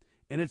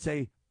 And it's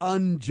a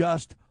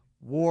unjust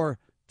war,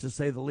 to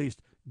say the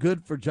least.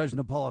 Good for Judge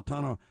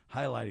Napolitano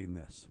highlighting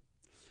this.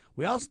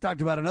 We also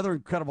talked about another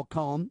incredible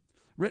column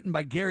written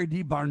by Gary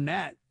D.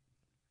 Barnett.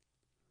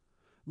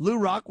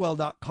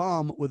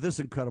 LouRockwell.com with this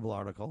incredible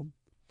article.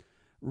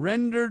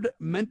 Rendered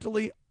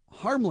mentally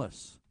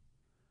harmless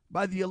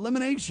by the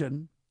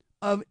elimination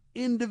of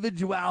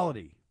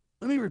individuality.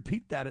 Let me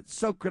repeat that. It's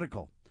so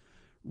critical.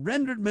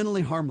 Rendered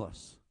mentally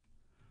harmless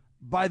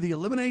by the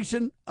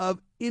elimination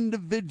of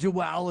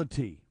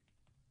individuality.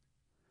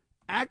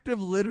 Active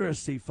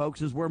literacy,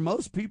 folks, is where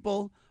most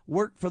people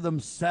work for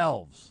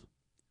themselves,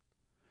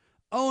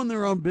 own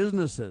their own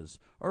businesses,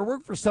 or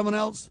work for someone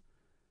else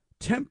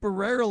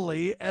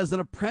temporarily as an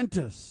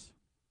apprentice.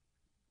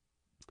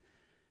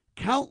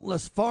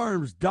 Countless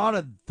farms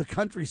dotted the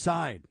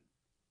countryside.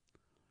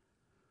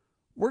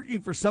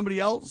 Working for somebody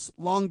else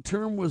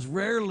long-term was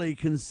rarely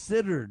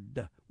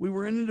considered. We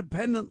were an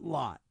independent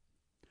lot.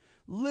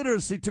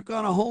 Literacy took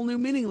on a whole new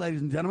meaning,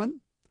 ladies and gentlemen,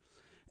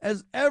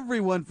 as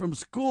everyone from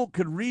school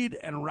could read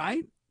and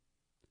write.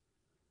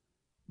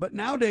 But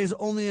nowadays,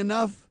 only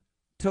enough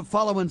to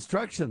follow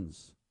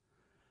instructions,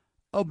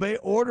 obey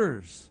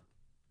orders.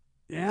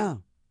 Yeah.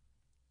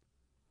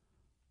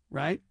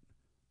 Right?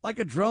 Like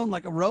a drone,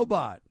 like a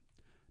robot.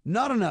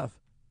 Not enough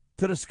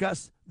to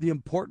discuss the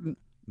important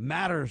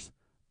matters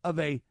of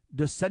a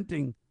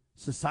dissenting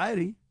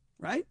society,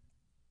 right?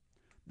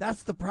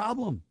 That's the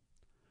problem.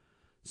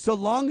 So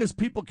long as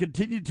people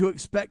continue to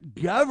expect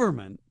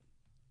government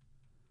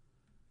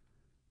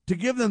to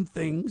give them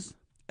things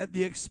at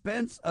the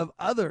expense of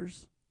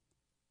others,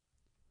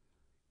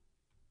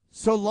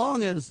 so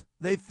long as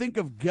they think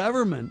of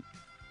government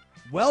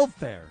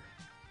welfare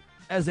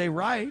as a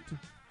right,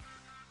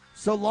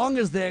 so long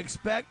as they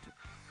expect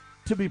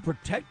to be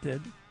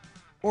protected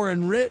or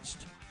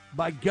enriched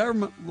by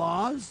government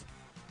laws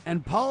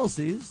and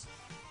policies,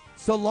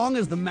 so long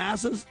as the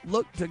masses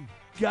look to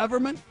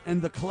government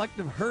and the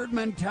collective herd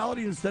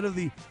mentality instead of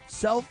the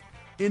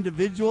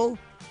self-individual,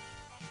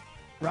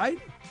 right?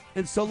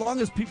 And so long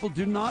as people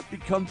do not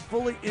become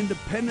fully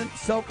independent,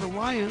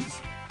 self-reliant,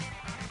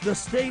 the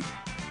state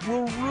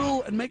will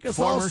rule and make us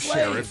all slaves.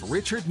 Former Sheriff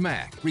Richard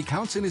Mack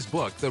recounts in his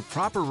book The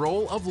Proper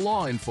Role of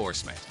Law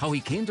Enforcement how he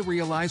came to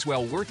realize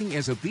while working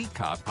as a beat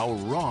cop how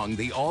wrong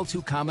the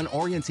all-too-common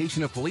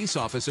orientation of police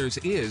officers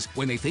is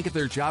when they think of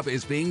their job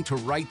as being to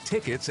write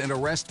tickets and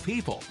arrest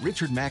people.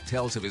 Richard Mack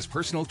tells of his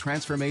personal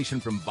transformation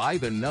from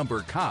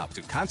by-the-number cop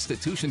to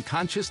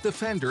Constitution-conscious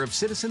defender of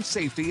citizen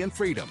safety and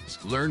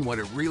freedoms. Learn what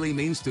it really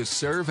means to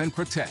serve and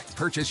protect.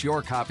 Purchase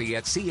your copy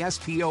at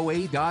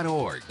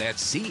CSPOA.org.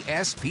 That's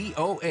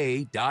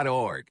CSPOA.org.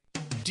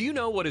 Do you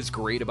know what is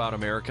great about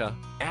America?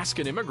 Ask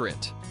an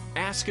Immigrant.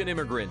 Ask an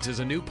Immigrant is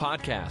a new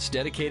podcast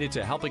dedicated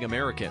to helping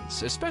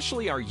Americans,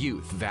 especially our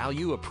youth,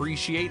 value,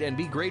 appreciate, and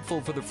be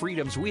grateful for the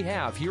freedoms we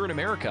have here in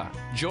America.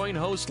 Join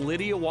host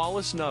Lydia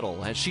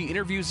Wallace-Nuttall as she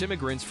interviews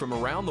immigrants from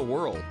around the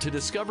world to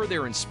discover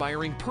their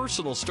inspiring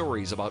personal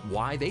stories about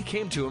why they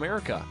came to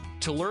America.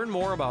 To learn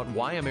more about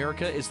why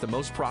America is the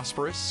most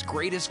prosperous,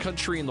 greatest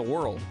country in the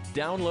world,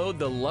 download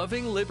the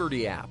Loving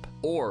Liberty app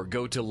or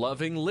go to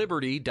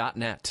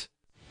lovingliberty.net.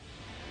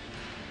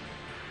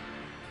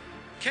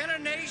 Can a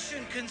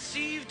nation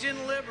conceived in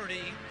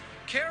liberty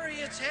carry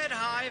its head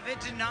high if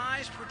it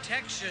denies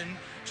protection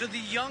to the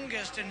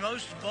youngest and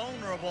most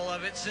vulnerable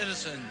of its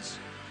citizens?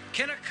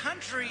 Can a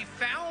country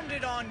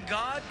founded on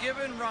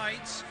God-given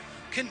rights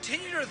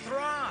continue to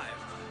thrive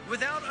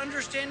without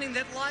understanding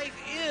that life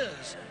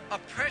is a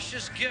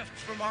precious gift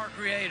from our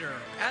Creator?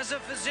 As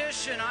a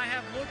physician, I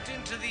have looked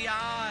into the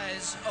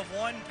eyes of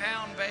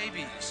 1-pound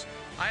babies.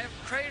 I have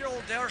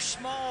cradled their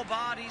small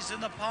bodies in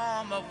the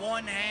palm of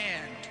one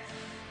hand.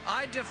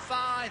 I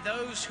defy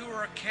those who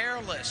are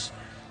careless,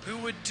 who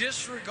would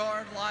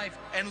disregard life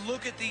and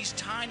look at these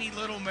tiny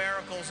little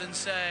miracles and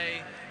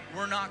say,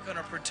 we're not going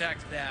to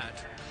protect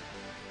that.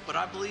 But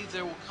I believe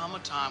there will come a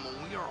time when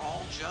we are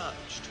all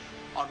judged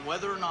on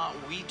whether or not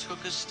we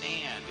took a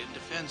stand in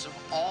defense of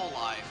all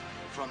life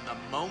from the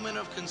moment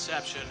of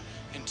conception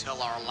until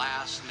our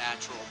last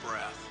natural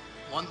breath.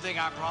 One thing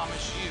I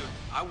promise you,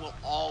 I will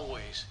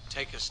always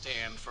take a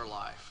stand for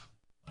life.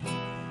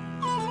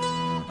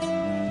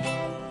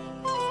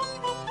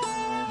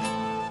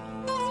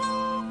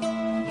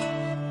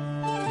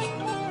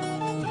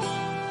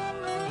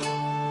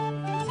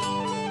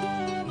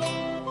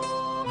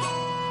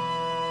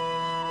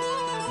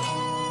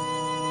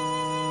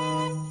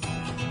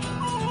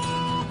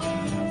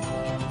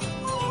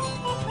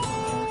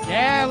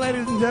 Yeah,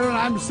 ladies and gentlemen,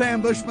 I'm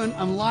Sam Bushman.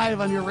 I'm live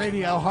on your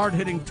radio,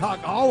 hard-hitting talk,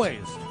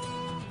 always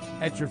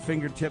at your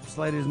fingertips,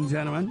 ladies and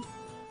gentlemen.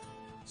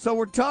 So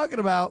we're talking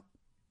about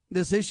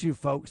this issue,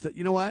 folks, that,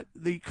 you know what,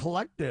 the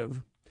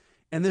collective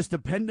and this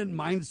dependent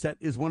mindset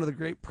is one of the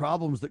great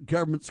problems that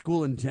government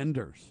school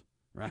engenders,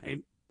 right?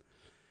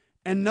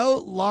 And no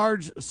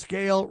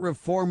large-scale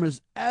reform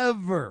is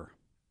ever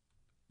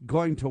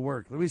going to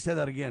work. Let me say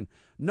that again.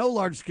 No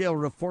large-scale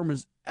reform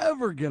is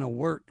ever going to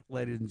work,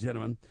 ladies and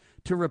gentlemen,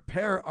 to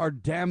repair our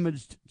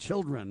damaged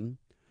children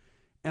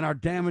and our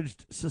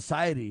damaged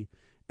society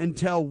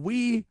until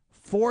we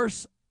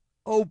force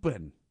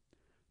open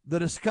the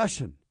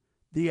discussion,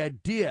 the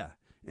idea,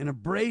 and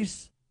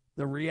embrace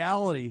the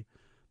reality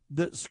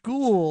that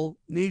school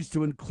needs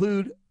to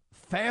include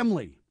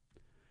family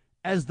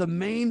as the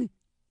main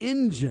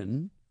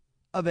engine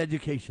of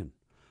education.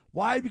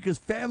 Why? Because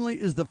family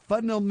is the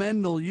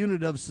fundamental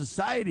unit of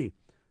society.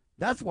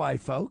 That's why,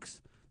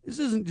 folks, this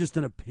isn't just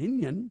an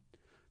opinion.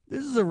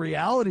 This is a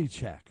reality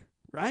check,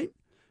 right?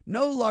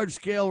 No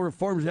large-scale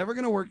reform is ever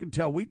going to work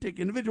until we take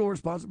individual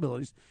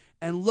responsibilities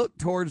and look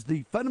towards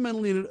the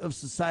fundamental unit of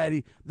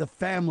society, the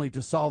family,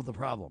 to solve the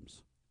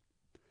problems.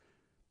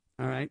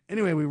 All right.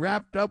 Anyway, we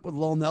wrapped up with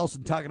Lowell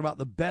Nelson talking about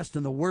the best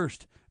and the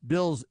worst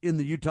bills in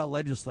the Utah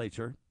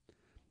legislature.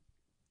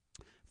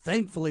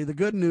 Thankfully, the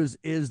good news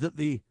is that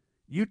the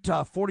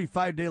Utah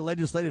 45-day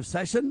legislative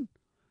session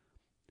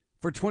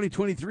for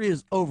 2023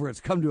 is over. It's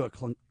come to a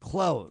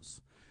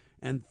close.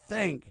 And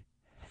thank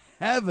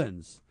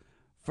heavens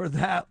for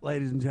that,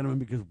 ladies and gentlemen,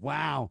 because,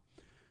 wow,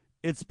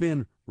 it's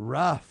been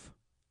rough.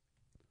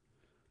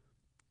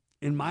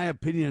 In my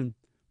opinion,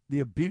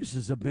 the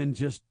abuses have been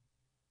just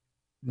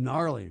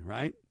gnarly,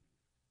 right?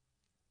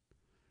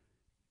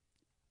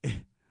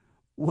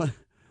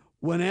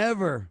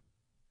 Whenever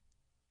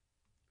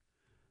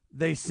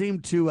they seem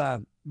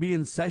to be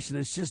in session,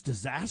 it's just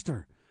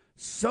disaster.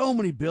 So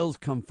many bills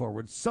come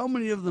forward. So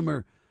many of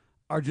them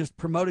are just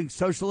promoting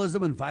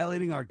socialism and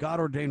violating our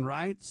God-ordained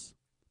rights,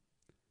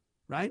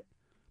 right?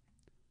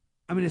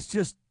 I mean, it's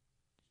just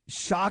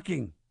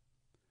shocking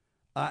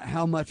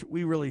how much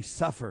we really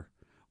suffer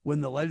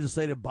when the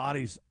legislative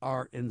bodies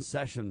are in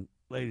session,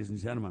 ladies and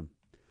gentlemen.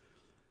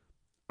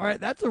 All right,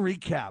 that's a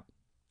recap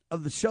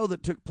of the show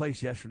that took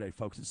place yesterday,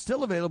 folks. It's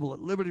still available at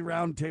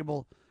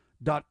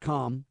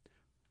libertyroundtable.com,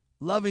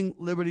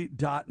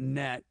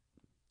 lovingliberty.net,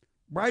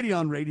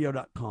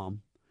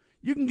 brighteonradio.com.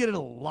 You can get it a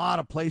lot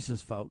of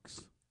places,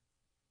 folks.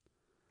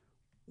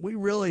 We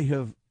really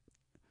have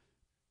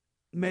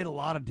made a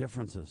lot of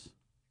differences.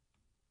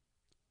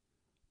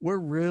 We're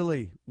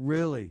really,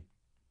 really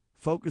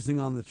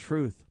focusing on the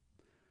truth,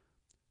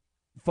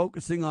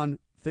 focusing on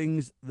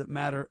things that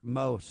matter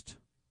most.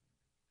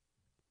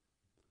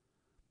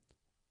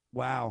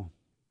 Wow.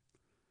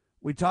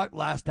 We talked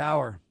last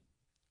hour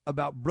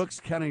about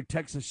Brooks County,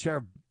 Texas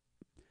Sheriff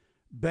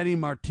Benny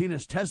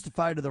Martinez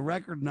testified to the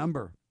record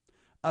number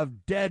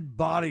of dead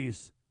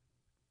bodies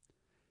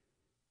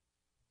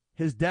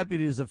his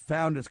deputies have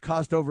found. It's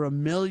cost over $1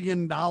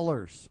 million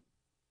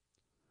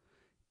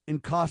in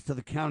cost to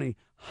the county,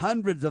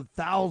 hundreds of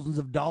thousands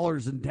of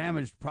dollars in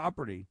damaged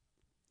property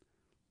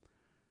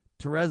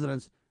to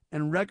residents,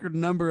 and record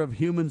number of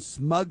human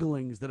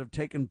smugglings that have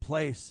taken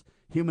place,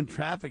 human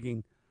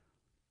trafficking,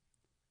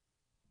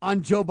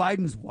 on Joe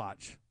Biden's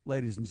watch,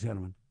 ladies and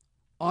gentlemen.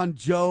 On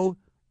Joe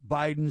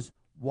Biden's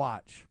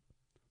watch.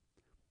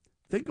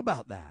 Think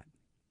about that.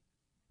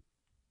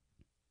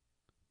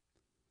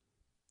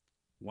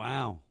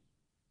 Wow.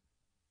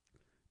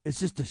 It's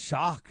just a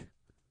shock.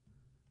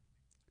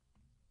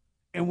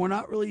 And we're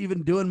not really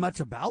even doing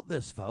much about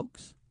this,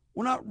 folks.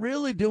 We're not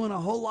really doing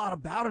a whole lot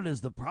about it is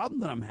the problem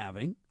that I'm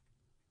having.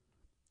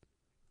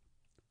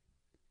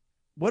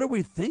 What are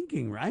we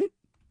thinking, right?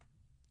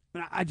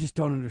 I just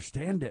don't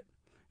understand it.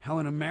 How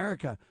in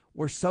America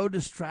we're so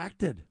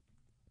distracted.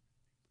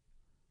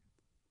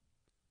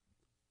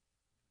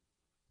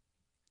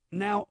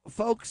 Now,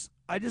 folks,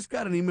 I just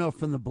got an email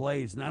from the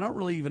Blaze, and I don't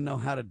really even know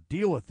how to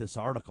deal with this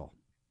article.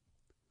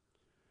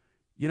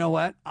 You know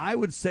what? I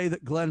would say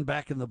that Glenn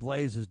Beck in the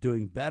Blaze is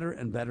doing better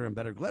and better and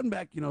better. Glenn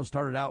Beck,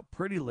 started out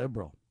pretty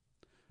liberal,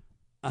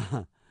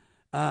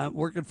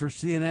 working for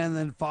CNN and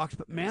then Fox.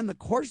 But, man, the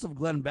course of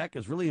Glenn Beck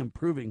is really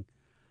improving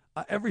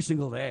every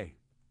single day,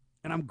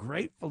 and I'm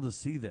grateful to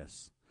see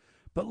this.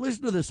 But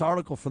listen to this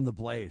article from the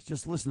Blaze.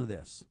 Just listen to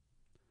this.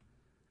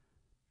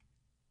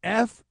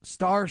 F***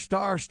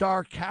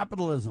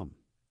 capitalism.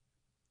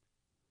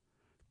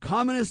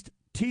 Communist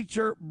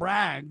teacher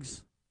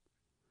brags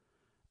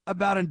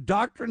about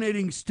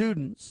indoctrinating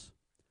students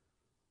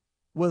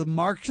with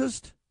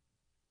Marxist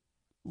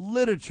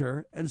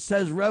literature and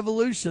says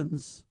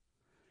revolutions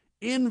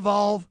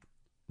involve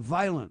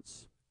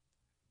violence.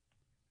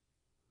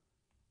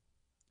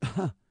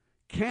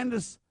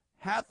 Candace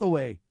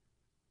Hathaway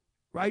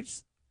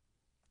writes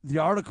the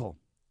article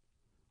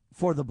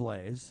for the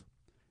Blaze,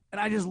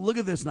 and I just look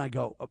at this and I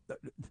go,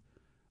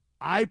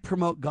 I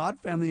promote God,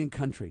 family, and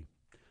country.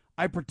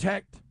 I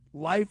protect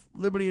life,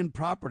 liberty, and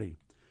property.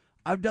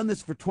 I've done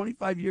this for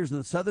 25 years, and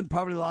the Southern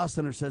Poverty Law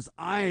Center says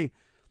I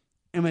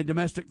am a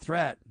domestic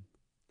threat.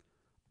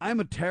 I'm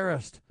a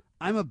terrorist.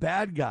 I'm a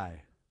bad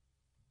guy.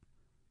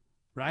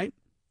 Right?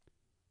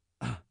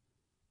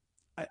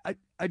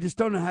 I just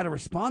don't know how to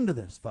respond to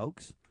this,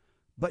 folks.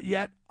 But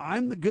yet,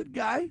 I'm the good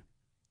guy,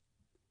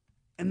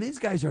 and these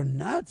guys are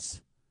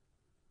nuts.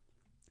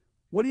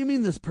 What do you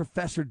mean this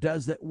professor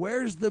does that?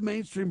 Where's the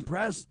mainstream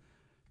press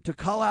to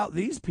call out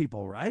these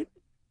people, right?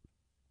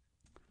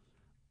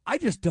 I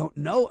just don't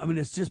know. I mean,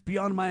 it's just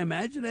beyond my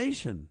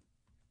imagination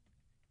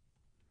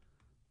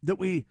that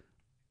we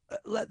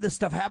let this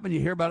stuff happen. You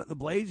hear about it at the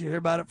Blaze, you hear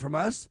about it from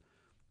us.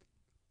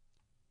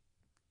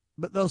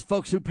 But those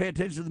folks who pay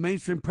attention to the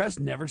mainstream press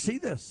never see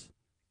this.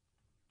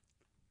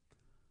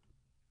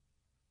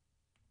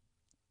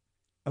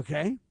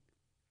 Okay?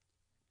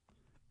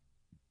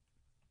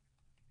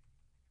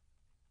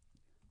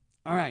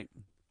 All right.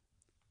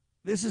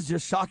 This is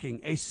just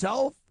shocking. A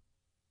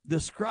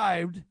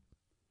self-described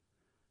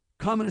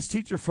communist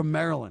teacher from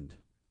Maryland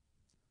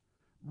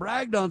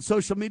bragged on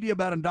social media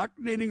about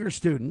indoctrinating her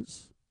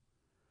students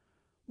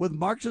with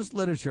Marxist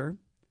literature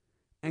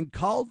and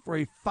called for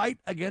a fight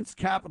against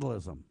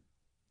capitalism.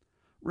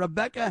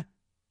 Rebecca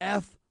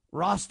F.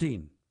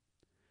 Rothstein,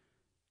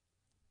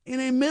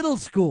 in a middle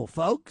school,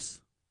 folks,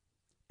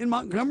 in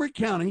Montgomery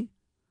County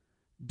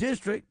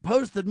District,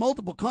 posted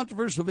multiple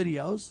controversial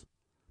videos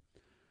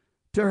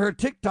to her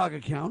TikTok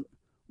account,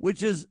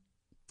 which has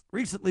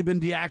recently been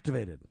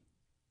deactivated.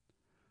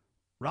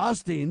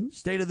 Rothstein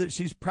stated that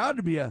she's proud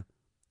to be a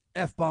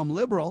F-bomb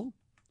liberal.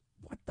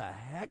 What the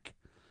heck?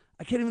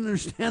 I can't even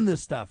understand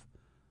this stuff.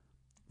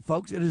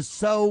 Folks, it is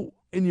so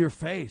in your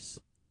face.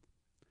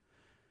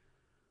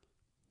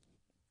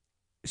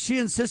 She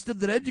insisted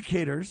that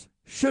educators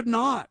should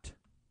not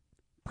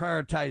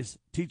prioritize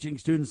teaching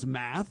students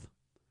math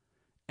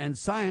and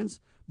science,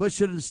 but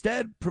should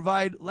instead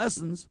provide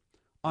lessons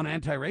on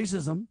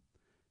anti-racism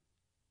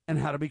and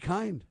how to be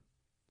kind.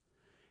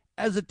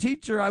 As a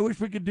teacher, I wish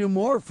we could do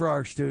more for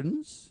our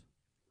students,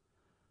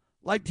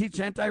 like teach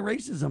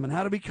anti-racism and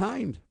how to be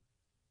kind.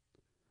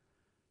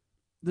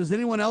 Does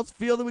anyone else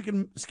feel that we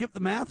can skip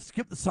the math,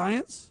 skip the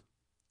science?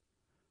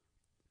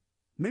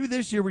 Maybe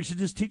this year we should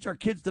just teach our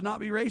kids to not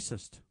be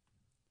racist.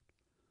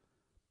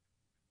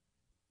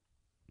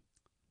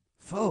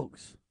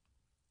 Folks,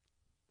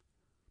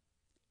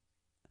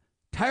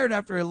 tired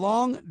after a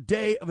long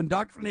day of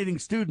indoctrinating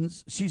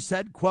students, she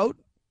said, quote,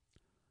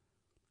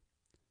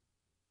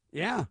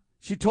 yeah,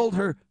 she told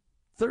her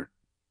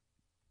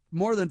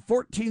more than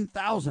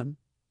 13,000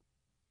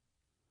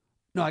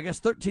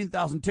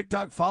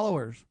 TikTok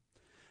followers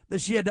that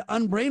she had to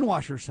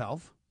unbrainwash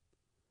herself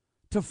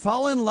to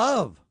fall in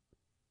love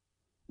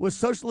with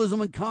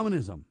socialism and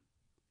communism.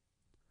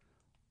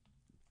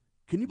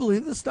 Can you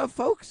believe this stuff,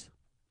 folks?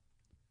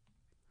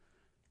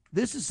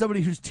 This is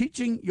somebody who's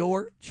teaching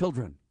your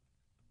children.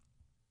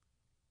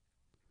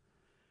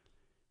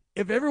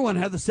 If everyone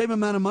had the same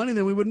amount of money,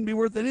 then we wouldn't be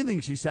worth anything,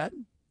 she said.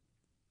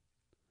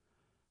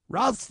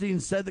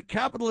 Rothstein said that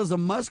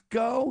capitalism must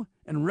go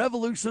and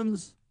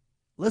revolutions,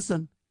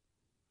 listen,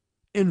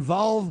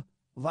 involve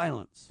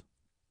violence.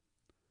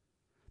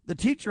 The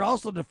teacher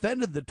also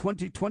defended the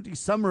 2020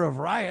 summer of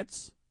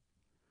riots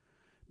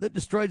that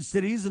destroyed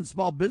cities and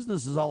small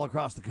businesses all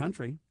across the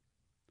country.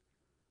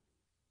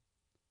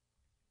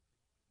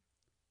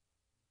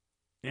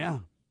 Yeah.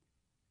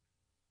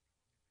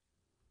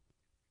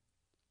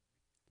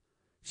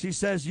 She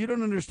says, you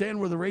don't understand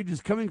where the rage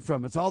is coming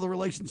from. It's all the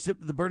relationship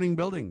to the burning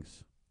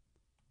buildings.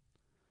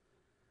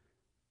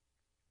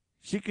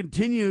 She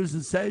continues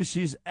and says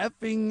she's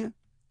effing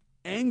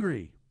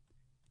angry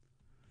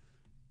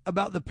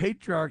about the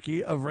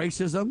patriarchy of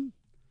racism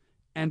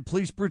and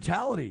police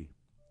brutality.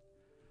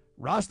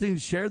 Rothstein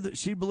shared that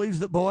she believes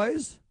that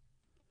boys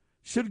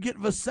should get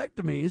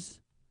vasectomies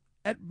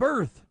at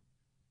birth.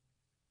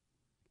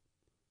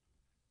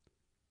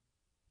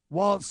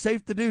 While it's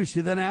safe to do,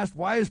 she then asked,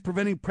 why is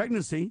preventing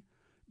pregnancy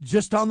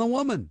just on the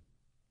woman?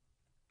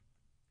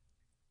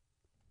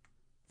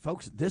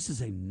 Folks, this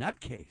is a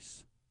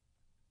nutcase.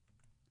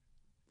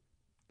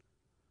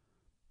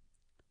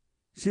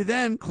 She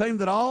then claimed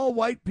that all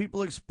white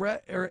people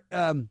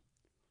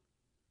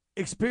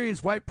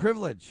experience white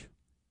privilege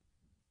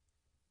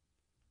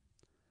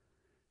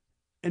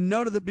and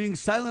noted that being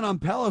silent on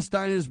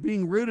Palestine is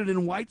being rooted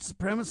in white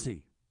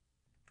supremacy.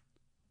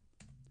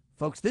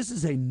 Folks, this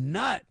is a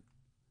nut.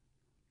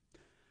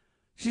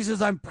 She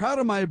says, I'm proud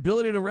of my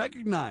ability to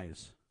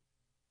recognize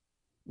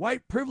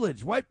white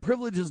privilege. White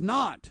privilege is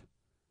not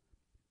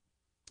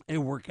a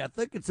work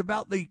ethic. It's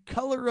about the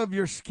color of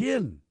your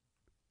skin.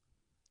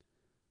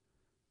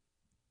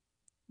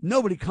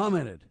 Nobody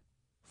commented,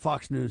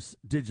 Fox News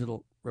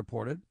Digital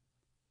reported.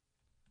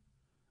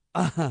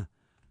 I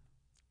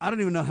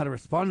don't even know how to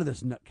respond to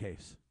this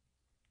nutcase.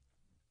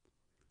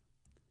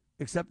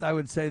 Except I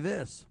would say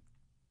this.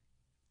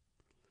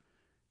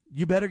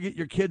 You better get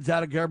your kids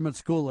out of government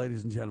school,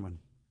 ladies and gentlemen.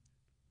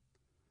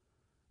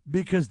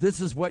 Because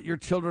this is what your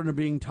children are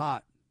being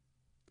taught.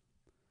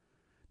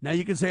 Now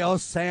you can say, oh,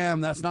 Sam,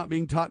 that's not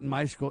being taught in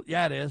my school.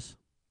 Yeah, it is.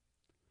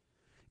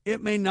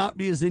 It may not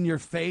be as in your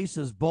face,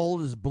 as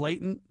bold, as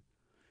blatant,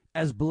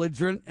 as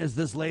belligerent as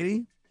this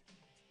lady.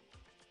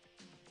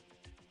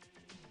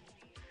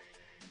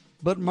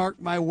 But mark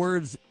my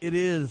words, it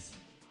is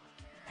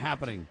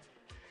happening.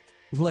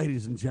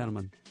 Ladies and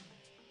gentlemen,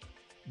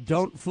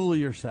 don't fool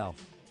yourself.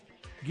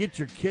 Get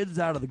your kids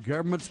out of the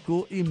government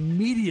school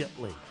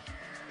immediately.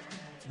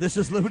 This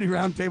is Liberty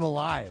Roundtable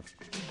Live.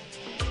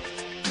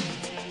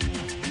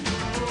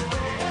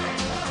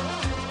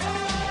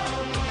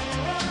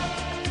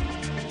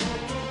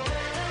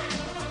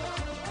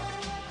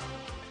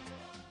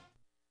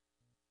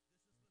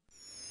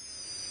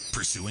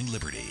 Pursuing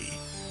liberty,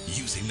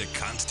 using the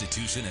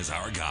Constitution as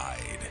our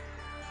guide.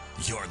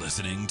 You're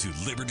listening to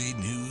Liberty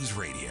News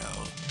Radio.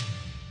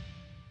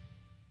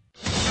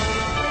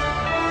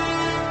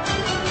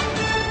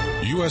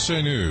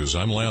 USA News,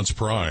 I'm Lance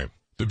Pry.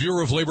 The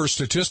Bureau of Labor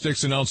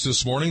Statistics announced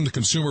this morning the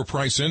Consumer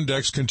Price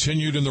Index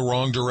continued in the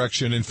wrong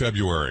direction in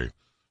February.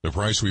 The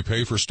price we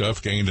pay for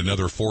stuff gained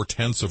another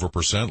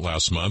 0.4%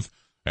 last month,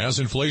 as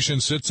inflation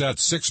sits at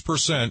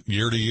 6%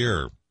 year to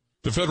year.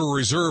 The Federal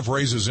Reserve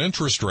raises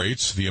interest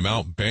rates, the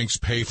amount banks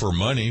pay for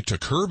money, to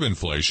curb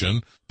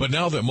inflation. But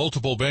now that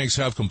multiple banks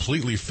have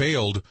completely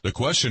failed, the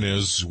question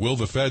is, will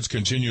the feds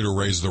continue to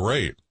raise the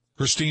rate?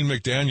 Christine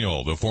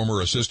McDaniel, the former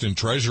Assistant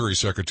Treasury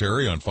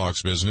Secretary on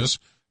Fox Business,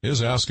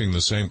 is asking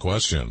the same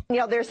question.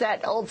 There's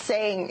that old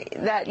saying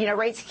that,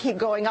 rates keep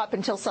going up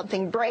until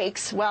something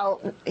breaks.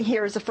 Well,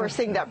 here's the first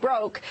thing that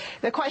broke.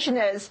 The question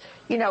is,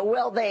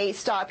 will they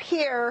stop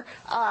here?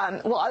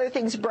 Will other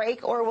things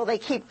break, or will they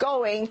keep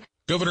going?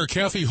 Governor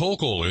Kathy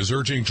Hochul is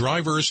urging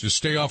drivers to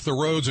stay off the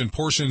roads in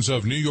portions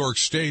of New York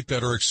State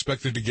that are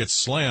expected to get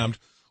slammed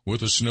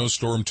with a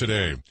snowstorm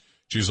today.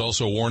 She's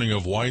also warning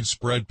of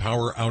widespread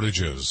power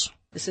outages.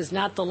 This is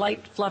not the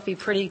light, fluffy,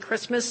 pretty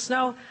Christmas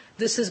snow.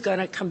 This is going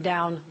to come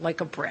down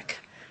like a brick.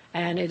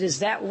 And it is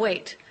that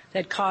weight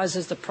that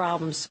causes the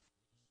problems.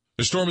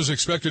 The storm is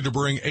expected to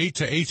bring 8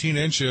 to 18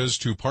 inches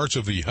to parts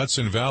of the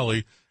Hudson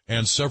Valley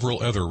and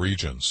several other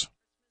regions.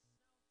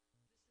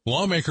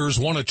 Lawmakers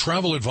want a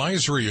travel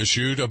advisory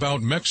issued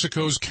about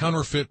Mexico's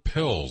counterfeit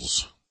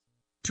pills.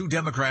 2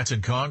 Democrats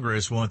in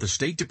Congress want the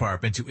State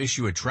Department to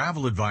issue a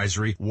travel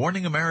advisory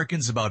warning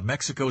Americans about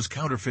Mexico's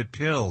counterfeit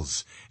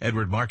pills.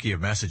 Edward Markey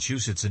of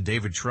Massachusetts and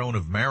David Trone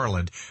of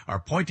Maryland are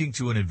pointing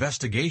to an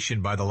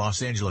investigation by the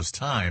Los Angeles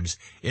Times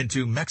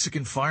into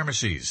Mexican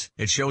pharmacies.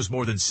 It shows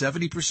more than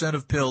 70%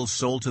 of pills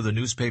sold to the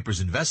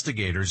newspaper's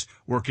investigators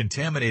were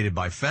contaminated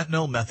by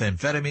fentanyl,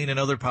 methamphetamine, and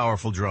other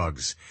powerful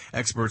drugs.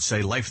 Experts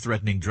say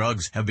life-threatening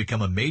drugs have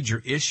become a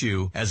major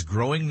issue as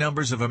growing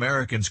numbers of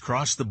Americans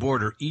cross the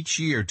border each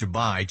year to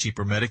buy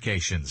cheaper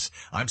medications.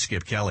 I'm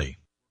Skip Kelly.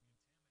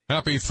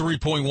 Happy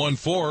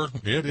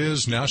 3.14. It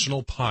is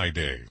National Pie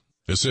Day.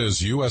 This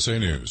is USA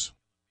News.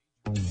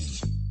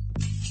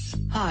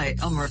 Hi,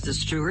 I'm Martha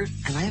Stewart,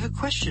 and I have a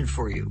question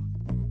for you.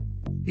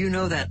 You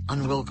know that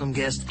unwelcome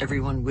guest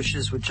everyone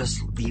wishes would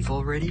just leave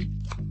already?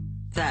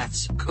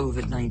 That's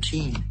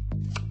COVID-19.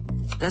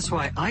 That's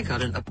why I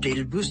got an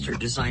updated booster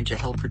designed to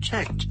help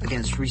protect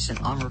against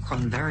recent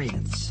Omicron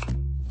variants.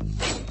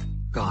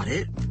 Got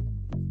it?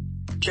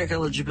 Check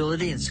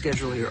eligibility and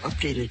schedule your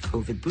updated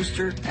COVID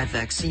booster at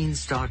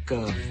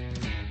vaccines.gov.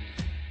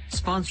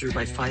 Sponsored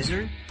by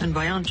Pfizer and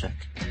BioNTech.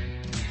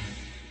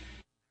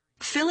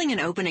 Filling an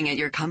opening at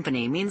your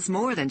company means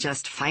more than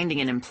just finding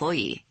an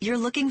employee. You're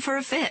looking for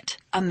a fit,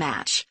 a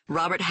match.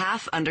 Robert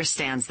Half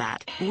understands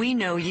that. We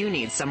know you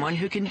need someone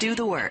who can do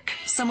the work,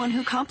 someone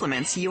who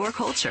complements your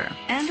culture.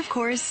 And of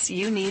course,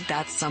 you need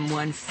that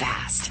someone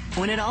fast.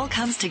 When it all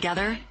comes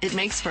together, it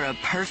makes for a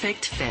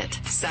perfect fit.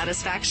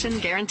 Satisfaction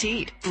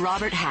guaranteed.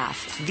 Robert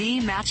Half, the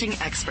matching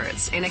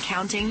experts in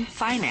accounting,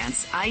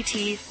 finance,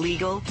 IT,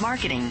 legal,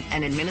 marketing,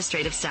 and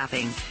administrative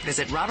staffing.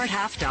 Visit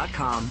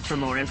roberthalf.com for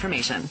more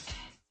information.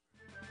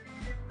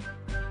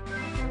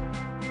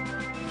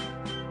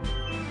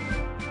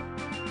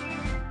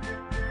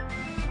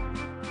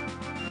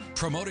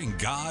 Promoting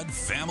God,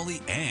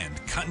 family, and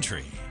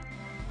country.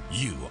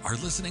 You are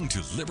listening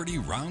to Liberty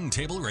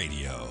Roundtable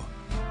Radio.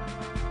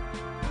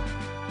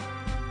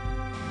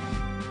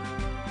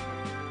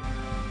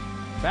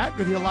 Back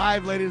with you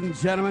live, ladies and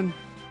gentlemen.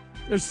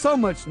 There's so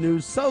much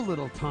news, so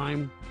little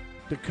time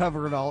to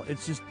cover it all.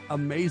 It's just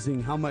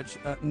amazing how much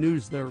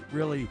news there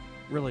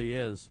really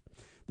is.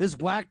 This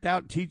whacked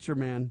out teacher,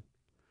 man,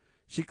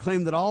 she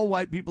claimed that all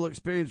white people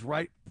experience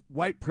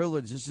white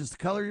privilege. It's just the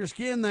color of your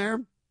skin there.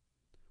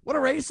 What a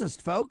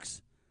racist,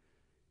 folks.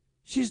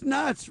 She's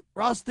nuts.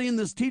 Rothstein,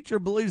 this teacher,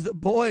 believes that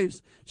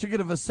boys should get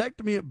a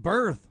vasectomy at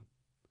birth.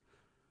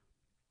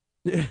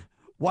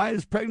 Why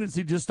is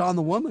pregnancy just on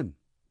the woman?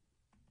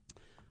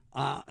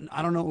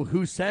 I don't know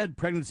who said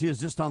pregnancy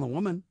is just on the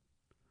woman.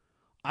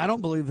 I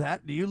don't believe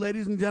that. Do you,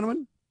 ladies and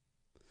gentlemen?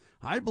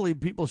 I believe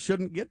people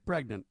shouldn't get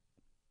pregnant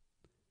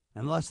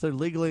unless they're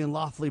legally and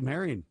lawfully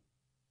married.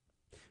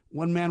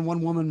 One man,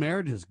 one woman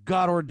marriages,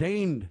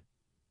 God-ordained,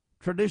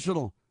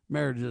 traditional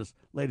marriages,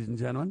 ladies and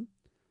gentlemen.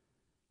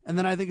 And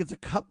then I think it's a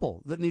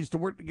couple that needs to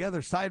work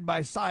together side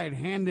by side,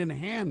 hand in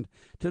hand,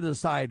 to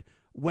decide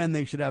when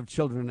they should have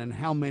children and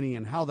how many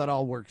and how that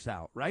all works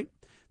out, right?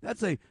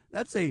 That's a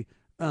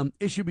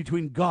issue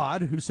between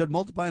God, who said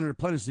multiply and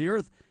replenish the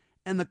earth,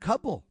 and the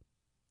couple.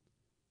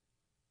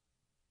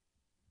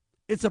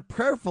 It's a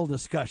prayerful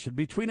discussion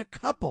between a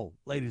couple,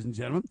 ladies and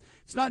gentlemen.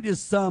 It's not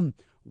just some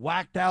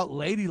whacked out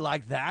lady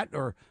like that,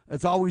 or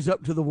it's always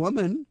up to the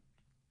woman.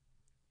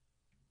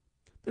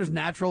 There's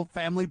natural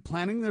family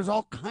planning. There's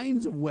all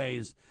kinds of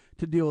ways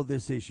to deal with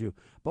this issue.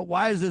 But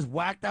why is this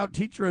whacked out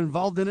teacher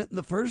involved in it in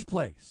the first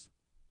place?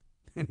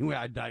 Anyway,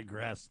 I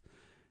digress.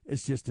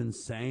 It's just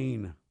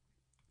insane,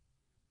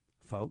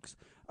 folks.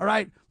 All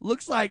right,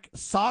 looks like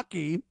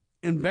Psaki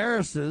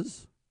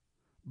embarrasses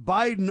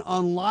Biden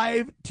on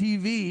live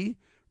TV,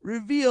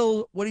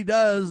 reveals what he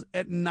does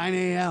at 9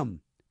 a.m.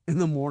 in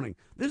the morning.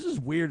 This is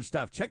weird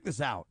stuff. Check this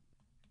out.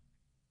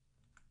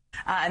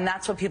 And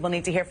that's what people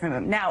need to hear from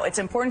him. Now, it's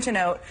important to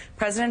note,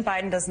 President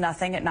Biden does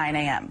nothing at 9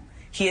 a.m.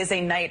 He is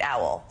a night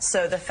owl.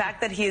 So the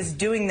fact that he is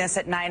doing this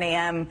at 9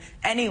 a.m.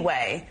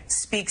 anyway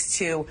speaks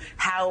to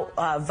how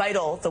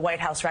vital the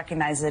White House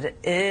recognizes it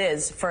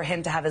is for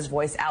him to have his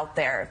voice out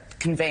there,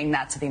 conveying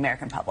that to the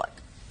American public.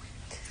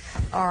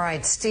 All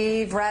right,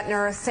 Steve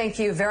Ratner, thank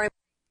you very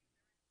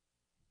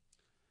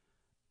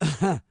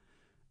much.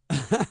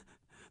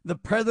 The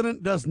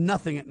president does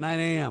nothing at 9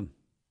 a.m.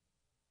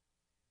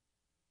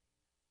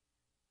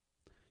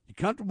 You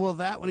comfortable with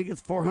that when he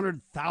gets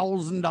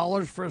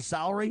 $400,000 for a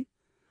salary?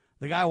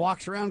 The guy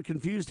walks around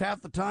confused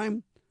half the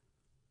time,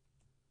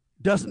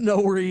 doesn't know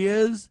where he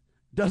is,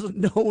 doesn't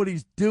know what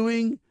he's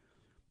doing.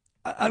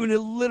 I mean,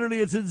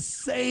 it's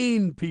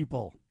insane,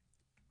 people,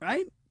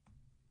 right?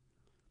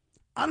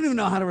 I don't even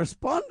know how to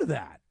respond to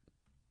that.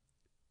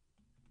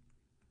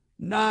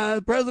 Nah,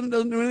 the president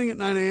doesn't do anything at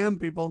 9 a.m.,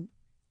 people.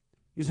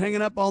 He's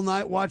hanging up all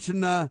night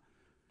watching the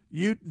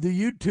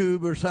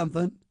YouTube or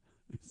something.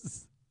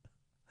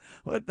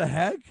 What the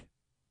heck?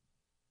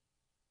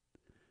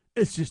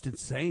 It's just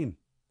insane.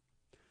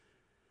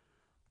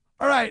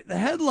 All right, the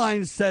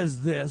headline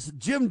says this: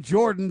 Jim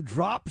Jordan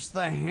drops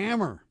the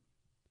hammer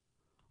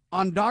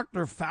on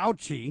Dr.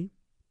 Fauci.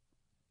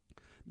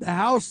 The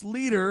House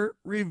leader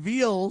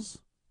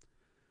reveals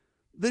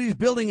that he's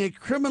building a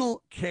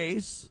criminal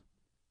case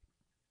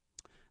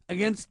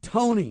against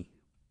Tony.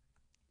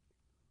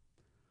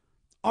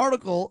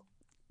 Article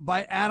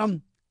by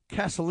Adam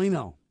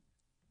Castellino.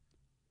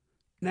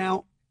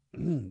 Now,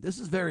 this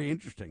is very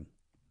interesting,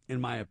 in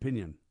my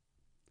opinion.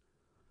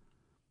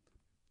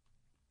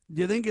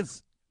 Do you think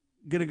it's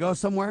going to go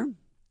somewhere?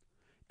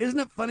 Isn't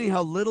it funny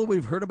how little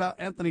we've heard about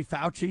Anthony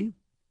Fauci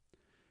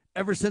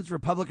ever since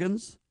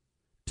Republicans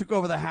took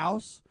over the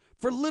House?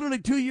 For literally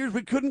 2 years,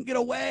 we couldn't get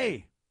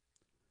away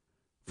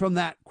from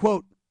that,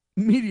 quote,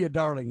 media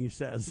darling, he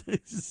says.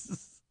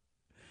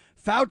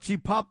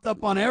 Fauci popped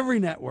up on every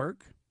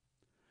network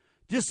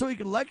just so he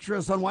could lecture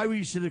us on why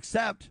we should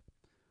accept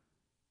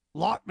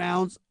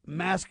lockdowns,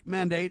 mask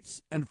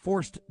mandates, and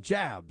forced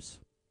jabs.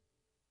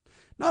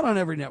 Not on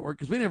every network,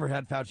 because we never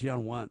had Fauci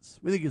on once.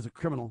 We think he's a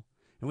criminal,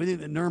 and we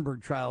think that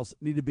Nuremberg trials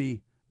need to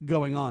be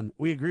going on.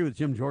 We agree with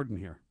Jim Jordan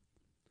here.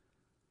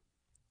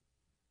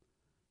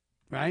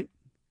 Right?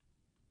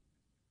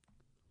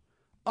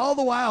 All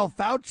the while,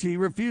 Fauci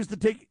refused to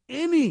take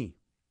any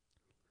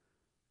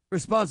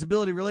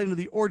responsibility relating to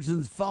the origins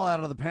and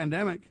fallout of the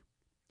pandemic.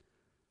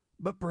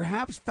 But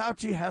perhaps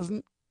Fauci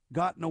hasn't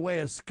gotten away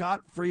as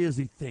scot-free as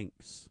he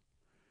thinks.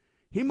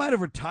 He might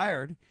have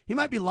retired. He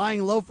might be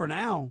lying low for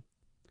now.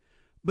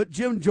 But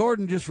Jim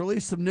Jordan just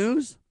released some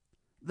news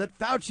that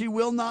Fauci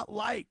will not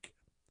like.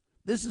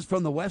 This is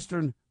from the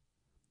Western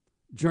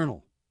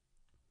Journal.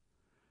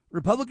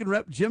 Republican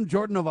Rep. Jim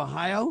Jordan of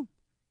Ohio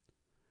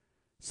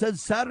said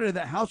Saturday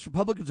that House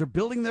Republicans are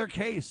building their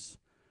case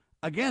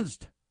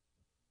against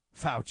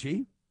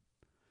Fauci.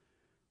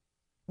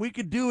 We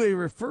could do a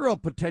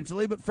referral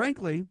potentially, but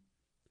frankly,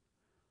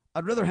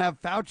 I'd rather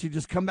have Fauci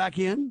just come back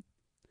in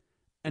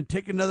and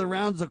take another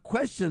rounds of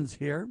questions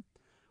here.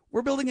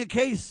 We're building a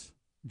case,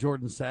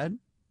 Jordan said.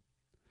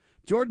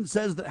 Jordan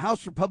says that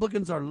House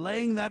Republicans are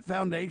laying that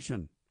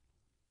foundation.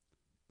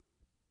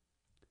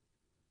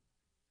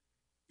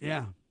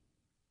 Yeah.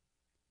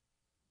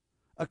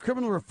 A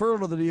criminal referral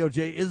to the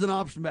DOJ is an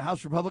option, but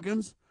House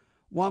Republicans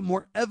want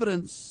more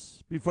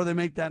evidence before they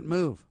make that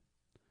move.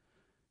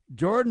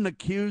 Jordan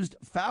accused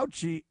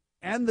Fauci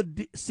and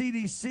the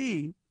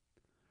CDC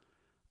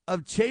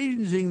of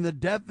changing the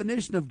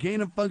definition of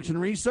gain-of-function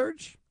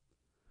research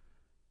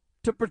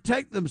to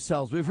protect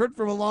themselves. We've heard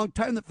for a long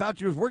time that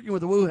Fauci was working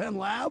with the Wuhan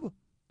lab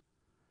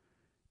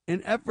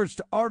in efforts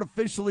to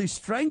artificially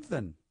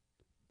strengthen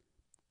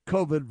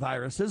COVID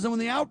viruses. And when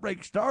the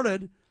outbreak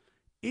started,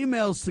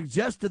 emails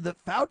suggested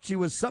that Fauci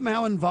was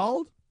somehow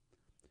involved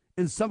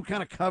in some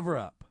kind of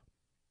cover-up.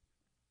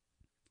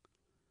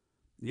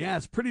 Yeah,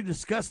 it's pretty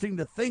disgusting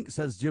to think,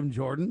 says Jim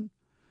Jordan,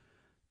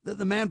 that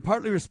the man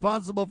partly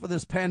responsible for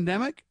this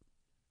pandemic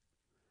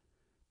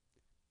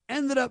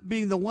ended up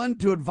being the one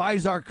to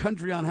advise our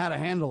country on how to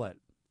handle it.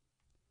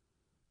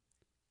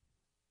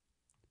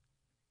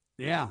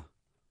 Yeah.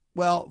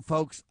 Well,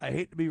 folks, I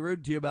hate to be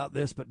rude to you about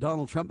this, but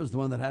Donald Trump is the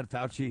one that had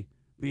Fauci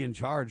be in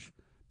charge.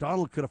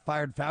 Donald could have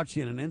fired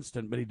Fauci in an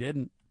instant, but he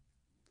didn't.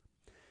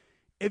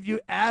 If you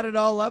add it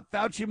all up,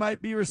 Fauci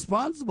might be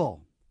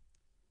responsible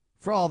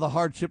for all the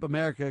hardship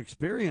America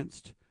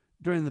experienced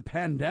during the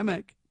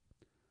pandemic.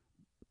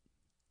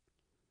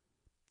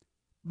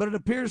 But it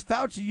appears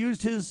Fauci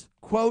used his,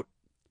 quote,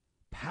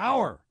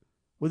 power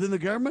within the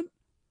government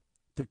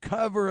to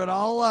cover it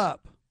all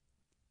up.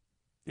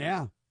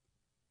 Yeah.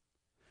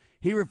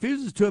 He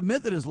refuses to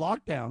admit that his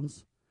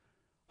lockdowns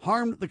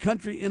harmed the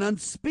country in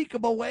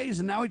unspeakable ways,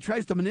 and now he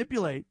tries to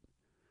manipulate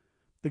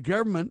the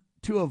government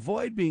to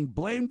avoid being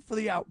blamed for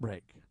the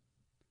outbreak.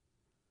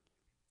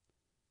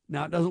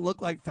 Now, it doesn't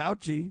look like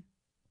Fauci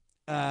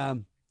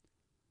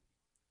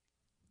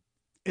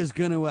is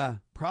going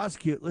to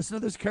prosecute. Listen to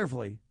this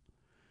carefully.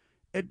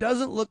 It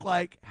doesn't look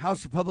like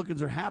House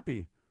Republicans are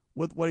happy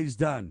with what he's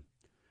done.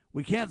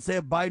 We can't say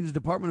if Biden's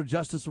Department of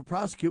Justice will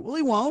prosecute. Well,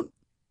 he won't.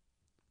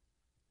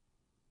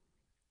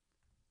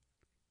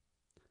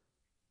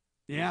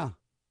 Yeah,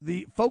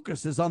 the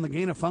focus is on the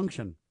gain of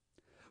function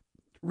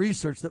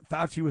research that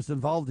Fauci was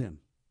involved in.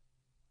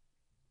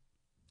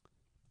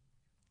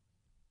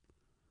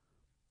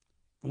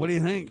 What do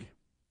you think?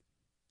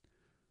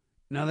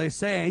 Now, they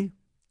say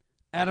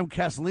Adam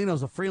Castellino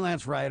is a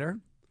freelance writer,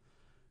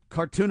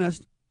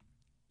 cartoonist,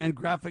 and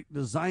graphic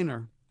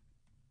designer.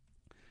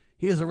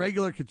 He is a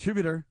regular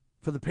contributor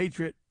for the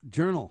Patriot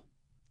Journal.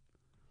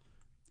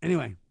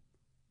 Anyway,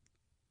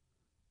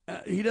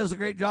 he does a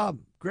great job.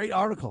 Great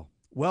article.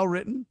 Well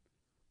written.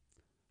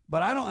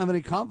 But I don't have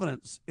any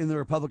confidence in the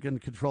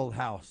Republican-controlled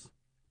House.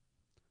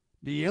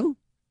 Do you?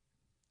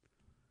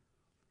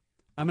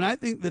 I mean, I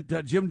think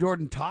that Jim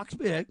Jordan talks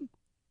big,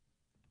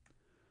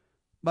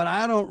 but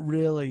I don't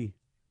really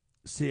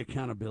see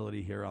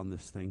accountability here on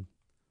this thing.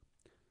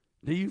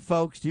 Do you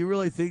folks? Do you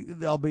really think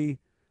that there'll be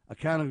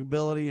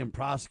accountability and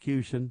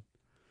prosecution?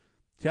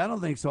 See, I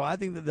don't think so. I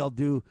think that they'll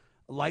do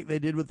like they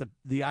did with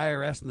the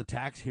IRS and the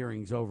tax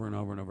hearings over and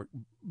over and over.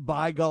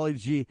 By golly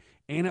gee,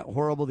 ain't it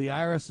horrible? The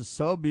IRS is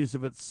so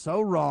abusive. It's so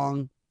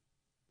wrong.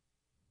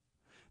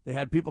 They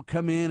had people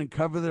come in and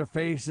cover their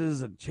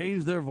faces and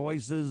change their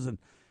voices and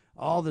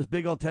all this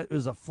big old it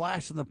was a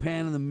flash in the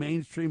pan in the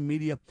mainstream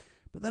media.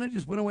 But then it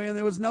just went away and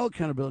there was no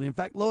accountability. In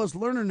fact, Lois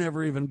Lerner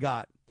never even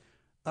got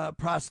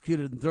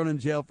prosecuted and thrown in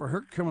jail for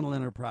her criminal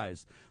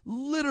enterprise.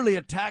 Literally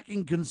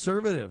attacking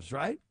conservatives,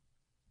 right?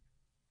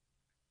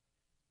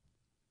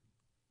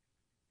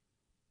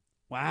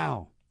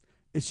 Wow.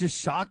 It's just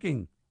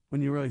shocking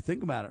when you really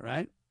think about it,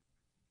 right?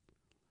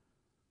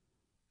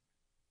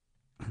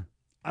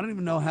 I don't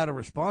even know how to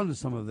respond to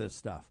some of this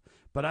stuff,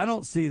 but I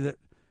don't see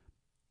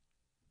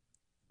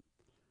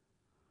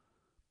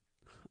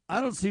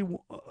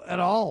at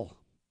all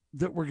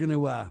that we're going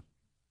to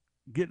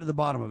get to the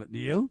bottom of it. Do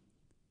you?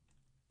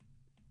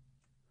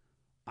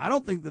 I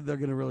don't think that they're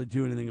going to really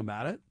do anything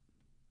about it.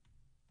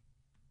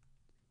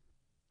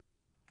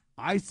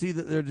 I see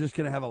that they're just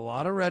going to have a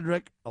lot of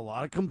rhetoric, a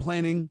lot of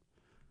complaining.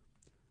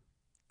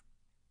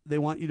 They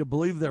want you to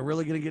believe they're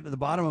really going to get to the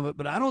bottom of it,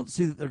 but I don't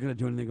see that they're going to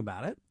do anything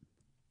about it.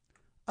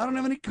 I don't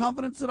have any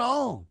confidence at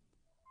all.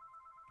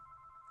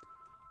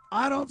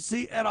 I don't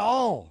see at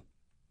all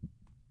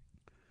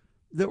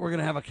that we're going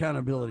to have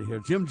accountability here.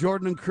 Jim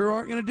Jordan and crew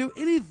aren't going to do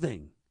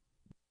anything.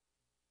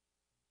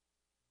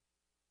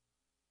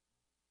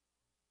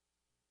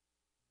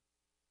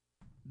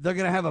 They're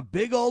going to have a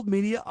big old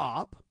media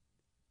op,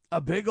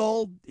 a big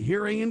old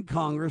hearing in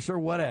Congress or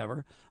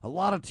whatever, a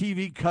lot of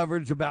TV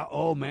coverage about,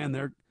 oh man,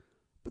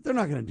 but they're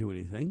not going to do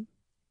anything.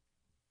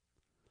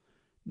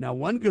 Now,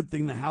 one good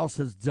thing the House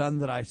has done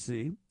that I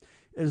see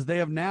is they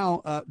have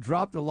now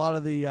dropped a lot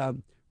of the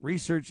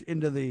research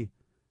into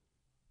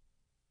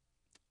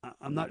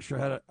I'm not sure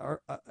how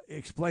to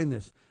explain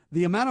this.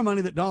 The amount of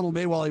money that Donald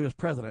made while he was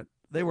president,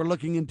 they were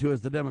looking into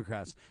as the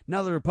Democrats.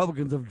 Now the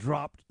Republicans have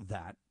dropped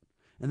that,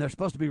 and they're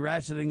supposed to be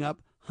ratcheting up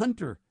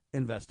Hunter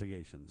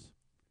investigations.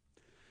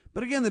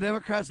 But again, the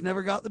Democrats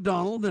never got the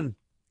Donald, and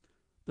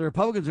the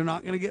Republicans are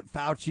not going to get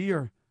Fauci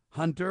or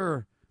Hunter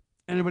or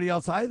anybody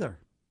else either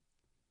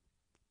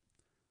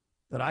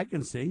that I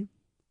can see.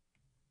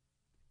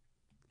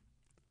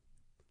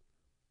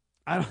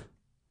 I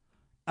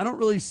don't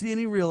really see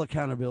any real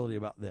accountability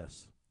about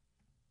this.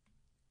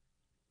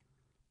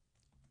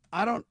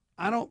 I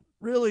don't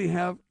really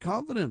have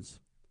confidence.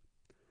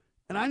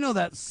 And I know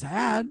that's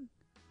sad.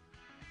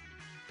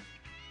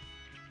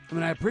 I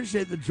mean, I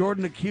appreciate that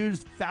Jordan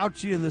accused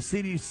Fauci and the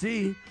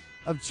CDC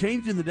of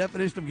changing the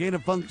definition of gain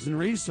of function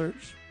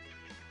research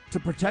to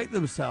protect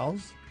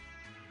themselves.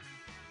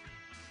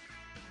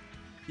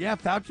 Yeah,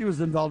 Fauci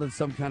was involved in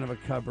some kind of a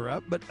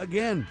cover-up, but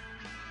again,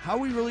 how are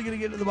we really going to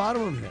get to the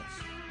bottom of this?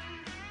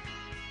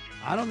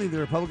 I don't think the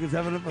Republicans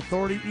have enough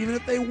authority, even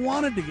if they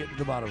wanted to get to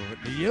the bottom of it.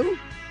 Do you?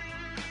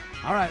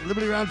 All right,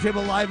 Liberty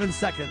Roundtable live in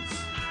seconds.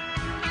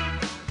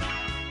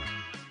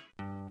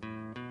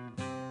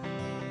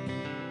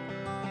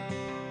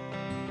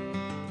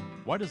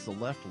 Why does the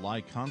left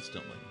lie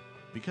constantly?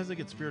 Because they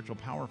get spiritual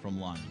power from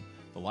lying.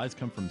 The lies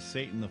come from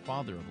Satan, the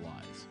father of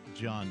lies.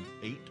 John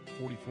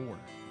 8:44.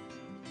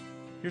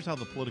 Here's how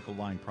the political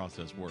lying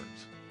process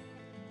works.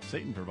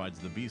 Satan provides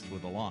the beast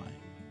with a lie.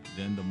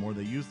 Then the more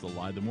they use the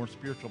lie, the more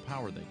spiritual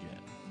power they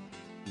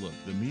get. Look,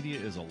 the media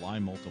is a lie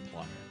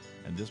multiplier.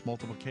 and this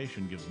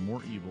multiplication gives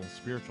more evil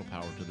spiritual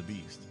power to the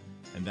beast,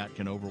 and that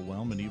can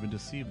overwhelm and even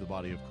deceive the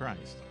body of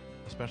Christ,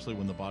 especially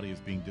when the body is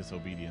being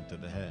disobedient to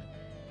the head.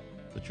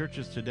 The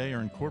churches today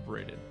are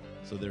incorporated,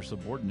 so they're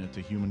subordinate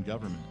to human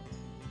government.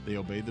 They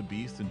obey the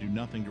beast and do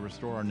nothing to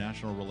restore our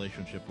national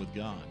relationship with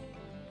God.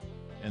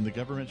 And the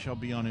government shall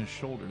be on his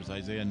shoulders,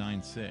 Isaiah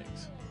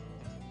 9:6.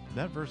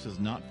 That verse is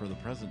not for the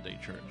present-day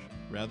church.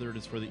 Rather, it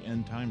is for the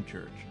end-time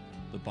church,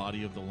 the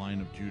body of the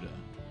line of Judah.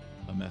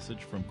 A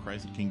message from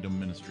Christ Kingdom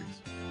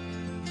Ministries.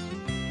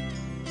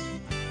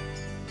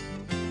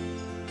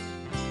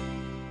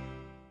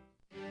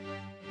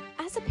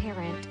 As a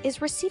parent,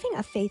 is receiving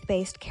a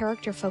faith-based,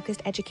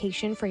 character-focused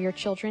education for your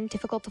children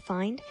difficult to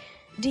find?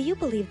 Do you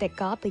believe that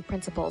godly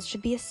principles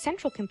should be a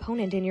central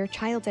component in your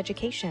child's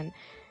education?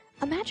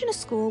 Imagine a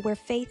school where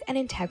faith and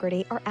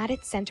integrity are at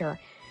its center,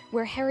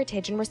 where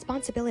heritage and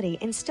responsibility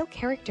instill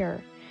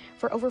character.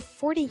 For over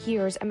 40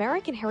 years,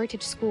 American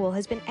Heritage School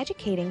has been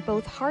educating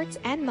both hearts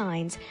and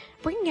minds,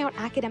 bringing out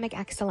academic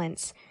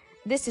excellence.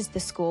 This is the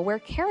school where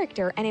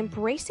character and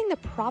embracing the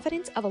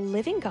providence of a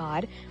living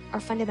God are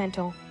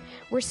fundamental,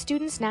 where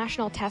students'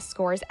 national test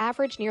scores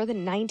average near the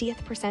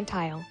 90th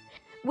percentile.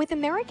 With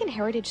American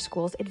Heritage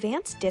School's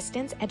advanced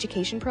distance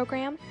education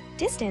program,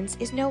 distance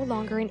is no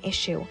longer an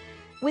issue.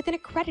 With an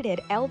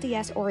accredited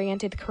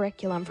LDS-oriented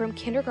curriculum from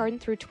kindergarten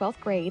through 12th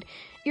grade,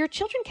 your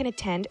children can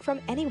attend from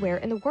anywhere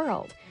in the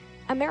world.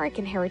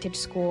 American Heritage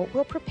School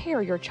will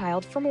prepare your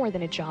child for more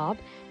than a job.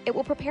 It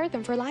will prepare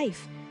them for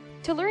life.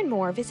 To learn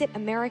more, visit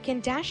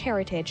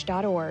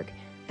american-heritage.org.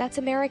 That's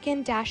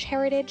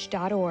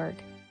american-heritage.org.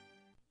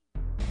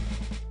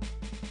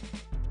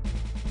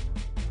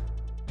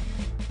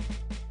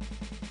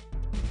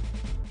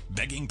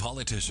 Begging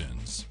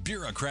politicians,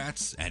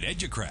 bureaucrats, and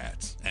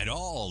educrats, and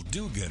all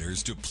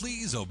do-gooders to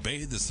please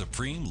obey the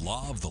supreme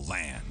law of the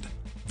land,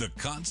 the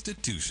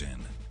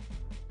Constitution.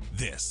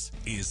 This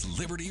is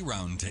Liberty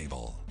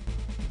Roundtable.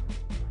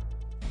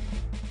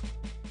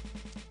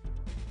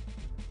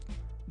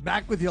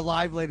 Back with you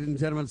live, ladies and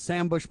gentlemen.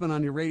 Sam Bushman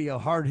on your radio,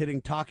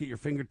 hard-hitting talk at your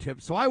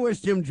fingertips. So I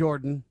wish Jim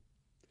Jordan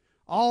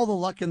all the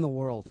luck in the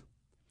world.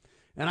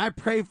 And I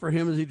pray for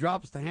him as he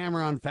drops the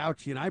hammer on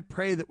Fauci, and I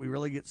pray that we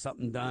really get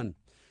something done.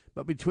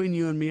 But between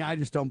you and me, I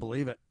just don't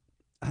believe it.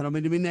 I don't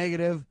mean to be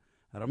negative.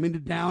 I don't mean to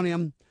down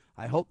him.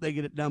 I hope they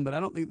get it done, but I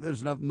don't think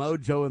there's enough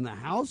mojo in the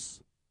House.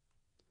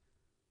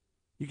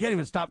 You can't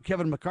even stop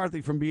Kevin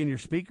McCarthy from being your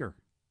speaker,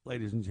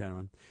 ladies and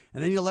gentlemen.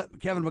 And then you let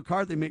Kevin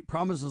McCarthy make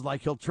promises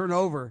like he'll turn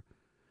over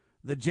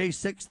the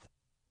J6th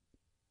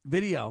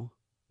video.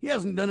 He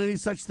hasn't done any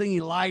such thing.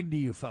 He lied to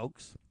you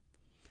folks.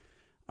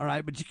 All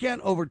right, but you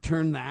can't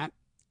overturn that,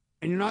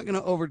 and you're not going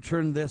to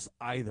overturn this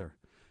either.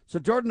 So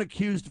Jordan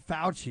accused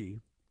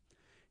Fauci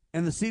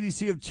and the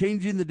CDC of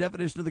changing the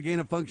definition of the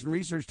gain-of-function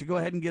research to go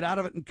ahead and get out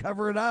of it and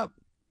cover it up.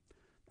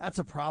 That's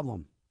a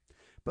problem.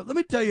 But let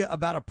me tell you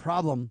about a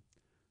problem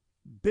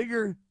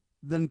bigger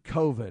than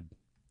COVID,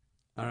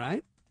 all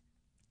right?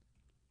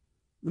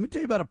 Let me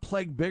tell you about a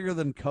plague bigger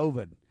than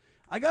COVID.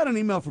 I got an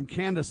email from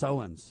Candace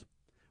Owens,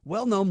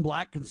 well-known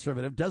black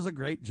conservative, does a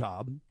great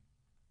job.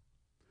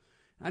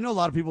 I know a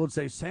lot of people would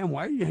say, Sam,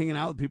 why are you hanging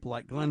out with people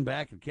like Glenn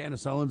Beck and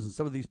Candace Owens and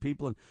some of these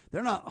people, and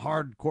they're not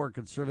hardcore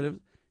conservatives.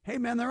 Hey,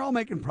 man, they're all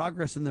making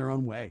progress in their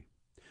own way.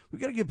 We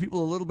got to give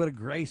people a little bit of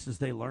grace as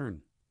they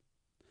learn.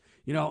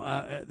 You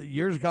know,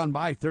 years gone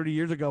by, 30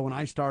 years ago when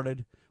I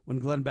started, when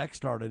Glenn Beck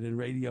started in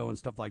radio and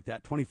stuff like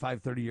that,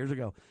 25, 30 years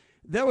ago,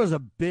 there was a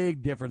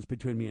big difference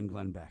between me and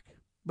Glenn Beck.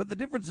 But the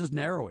difference is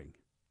narrowing.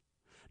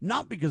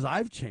 Not because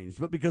I've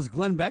changed, but because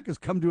Glenn Beck has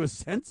come to his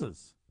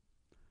senses.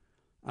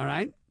 All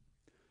right?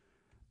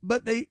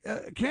 But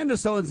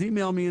Candace Owens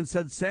emailed me and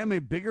said, Sam, a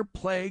bigger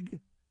plague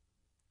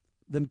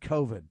than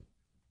COVID.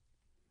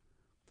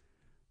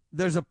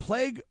 There's a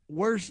plague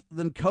worse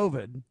than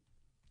COVID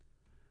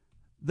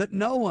that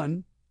no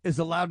one is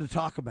allowed to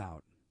talk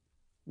about.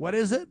 What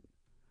is it?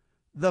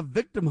 The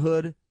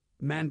victimhood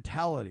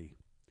mentality.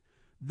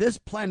 This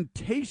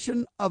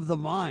plantation of the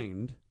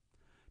mind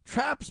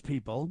traps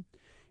people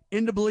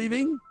into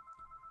believing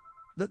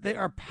that they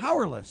are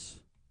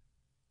powerless.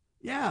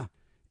 Yeah,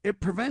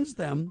 it prevents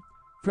them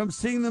from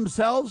seeing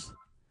themselves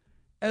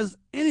as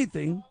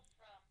anything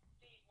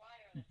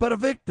but a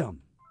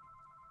victim,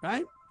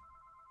 right?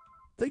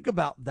 Think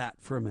about that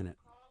for a minute.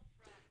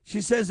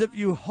 She says if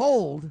you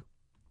hold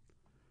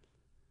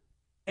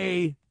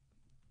a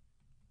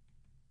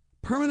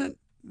permanent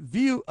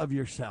view of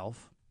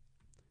yourself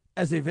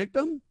as a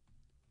victim,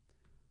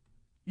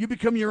 you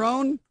become your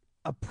own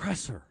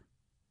oppressor.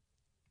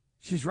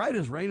 She's right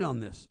as rain on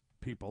this,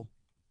 people.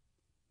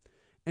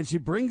 And she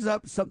brings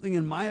up something,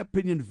 in my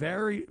opinion,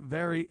 very,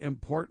 very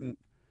important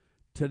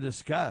to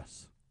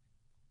discuss.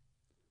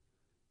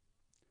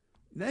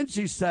 Then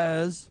she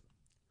says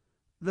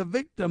the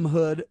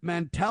victimhood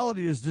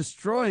mentality is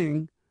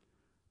destroying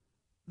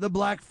the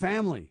black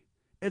family.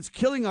 It's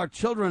killing our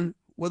children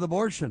with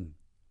abortion.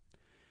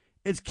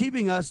 It's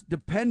keeping us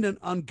dependent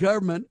on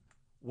government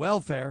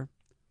welfare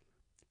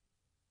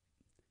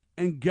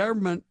and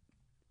government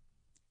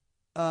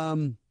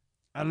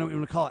I don't know what you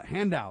want to call it,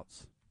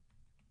 handouts.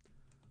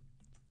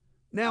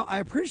 Now, I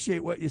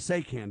appreciate what you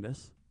say,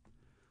 Candace,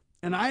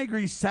 and I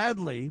agree,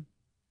 sadly,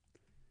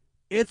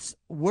 it's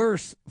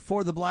worse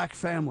for the black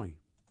family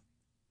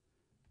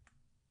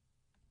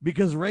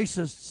because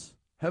racists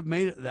have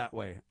made it that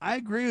way. I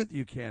agree with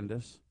you,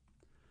 Candace,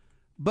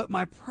 but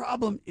my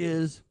problem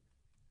is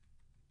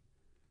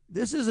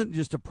this isn't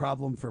just a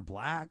problem for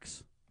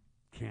blacks,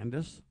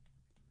 Candace.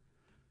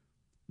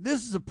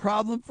 This is a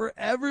problem for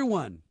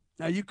everyone.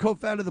 Now, you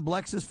co-founded the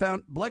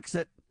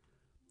Blexit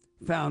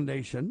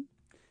Foundation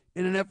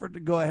in an effort to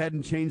go ahead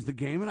and change the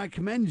game, and I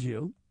commend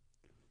you.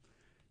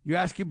 You're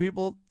asking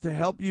people to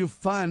help you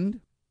fund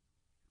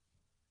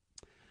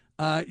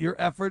your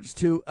efforts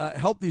to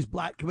help these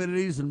black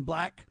communities and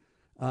black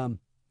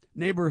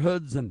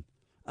neighborhoods and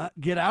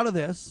get out of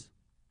this.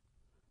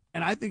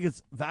 And I think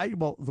it's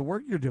valuable, the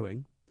work you're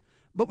doing.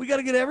 But we got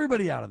to get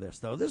everybody out of this,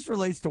 though. This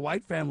relates to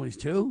white families,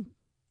 too.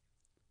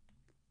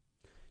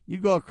 You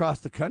go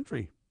across the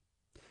country,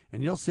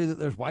 and you'll see that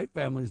there's white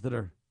families that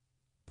are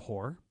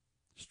poor,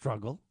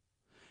 struggle.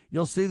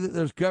 You'll see that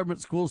there's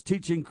government schools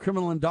teaching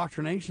criminal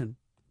indoctrination.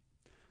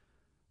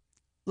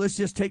 Let's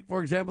just take,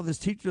 for example, this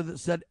teacher that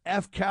said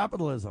F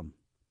capitalism,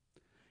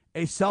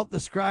 a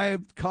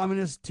self-described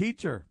communist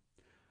teacher,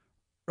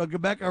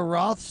 Rebecca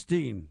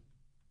Rothstein.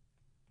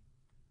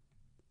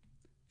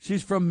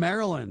 She's from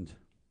Maryland,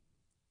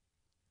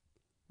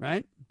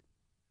 right?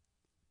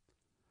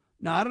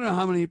 Now, I don't know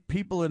how many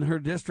people in her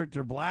district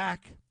are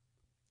black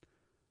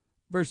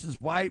versus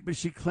white, but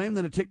she claimed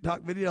in a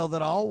TikTok video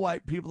that all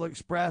white people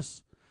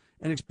express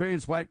and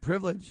experience white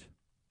privilege,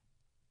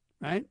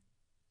 right?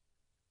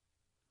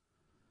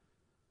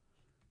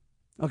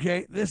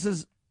 Okay, this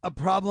is a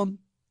problem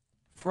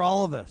for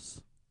all of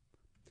us.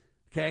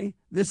 Okay,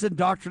 this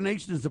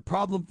indoctrination is a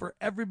problem for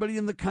everybody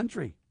in the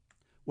country,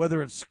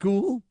 whether it's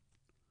school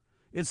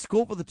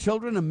for the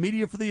children and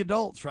media for the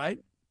adults, right?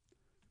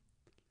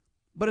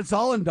 But it's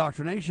all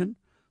indoctrination.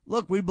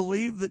 Look, we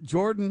believe that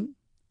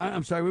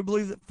we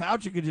believe that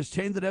Fauci could just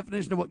change the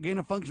definition of what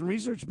gain-of-function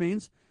research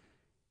means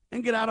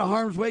and get out of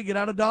harm's way, get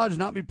out of Dodge,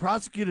 not be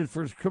prosecuted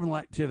for his criminal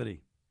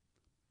activity,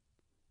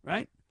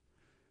 right?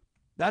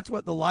 That's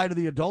what the lie to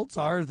the adults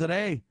are, is that,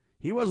 hey,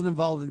 he wasn't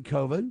involved in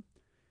COVID.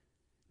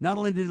 Not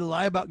only did he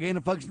lie about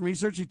gain-of-function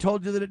research, he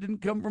told you that it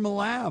didn't come from a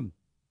lab.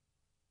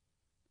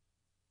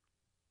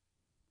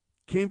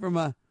 Came from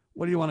a,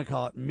 what do you want to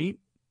call it, meat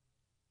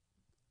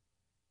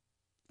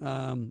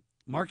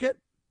market?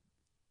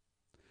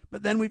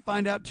 But then we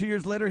find out 2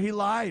 years later he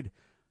lied.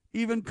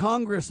 Even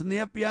Congress and the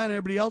FBI and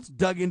everybody else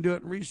dug into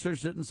it and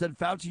researched it and said,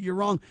 Fauci, you're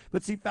wrong.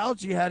 But see,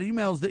 Fauci had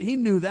emails that he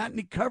knew that and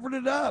he covered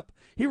it up.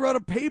 He wrote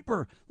a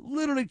paper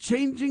literally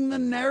changing the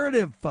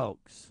narrative,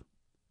 folks.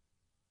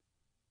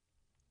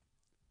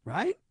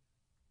 Right?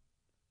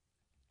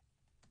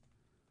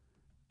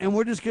 And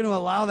we're just going to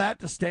allow that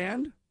to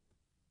stand?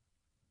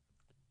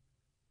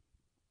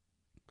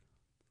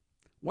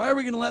 Why are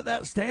we going to let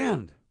that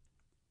stand?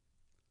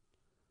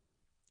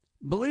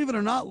 Believe it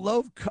or not,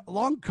 long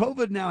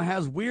COVID now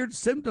has weird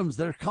symptoms.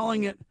 They're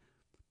calling it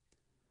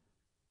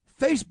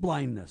face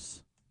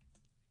blindness.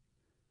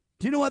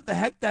 Do you know what the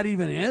heck that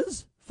even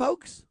is,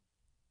 folks?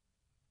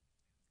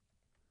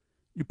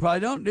 You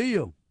probably don't, do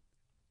you?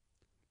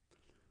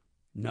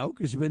 No,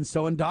 because you've been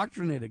so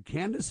indoctrinated.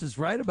 Candace is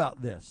right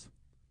about this.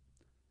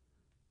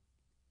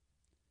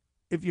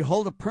 If you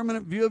hold a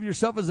permanent view of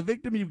yourself as a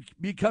victim, you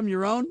become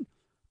your own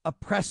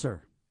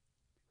oppressor.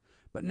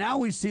 But now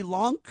we see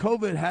long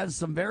COVID has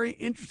some very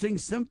interesting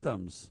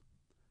symptoms,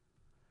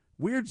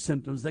 weird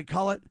symptoms. They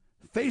call it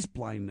face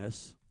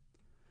blindness,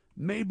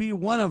 may be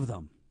one of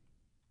them.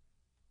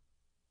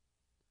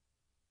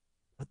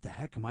 What the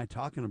heck am I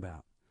talking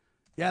about?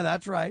 Yeah,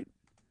 that's right.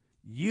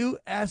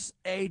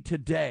 USA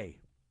Today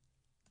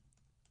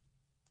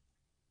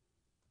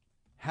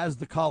has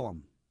the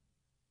column.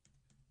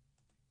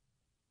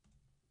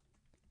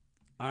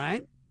 All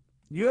right?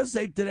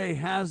 USA Today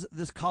has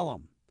this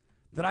column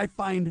that I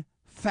find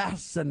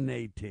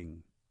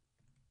fascinating.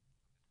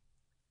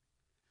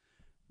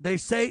 They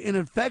say an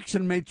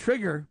infection may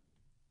trigger,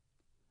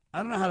 I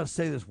don't know how to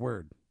say this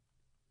word,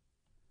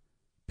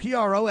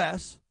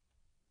 PROSOPAGNOSIA,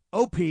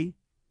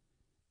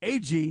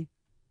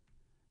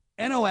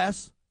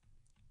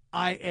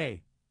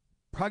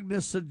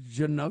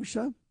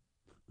 prognosigenosia.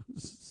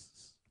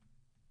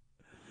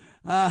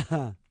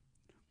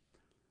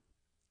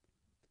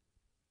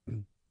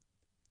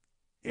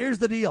 Here's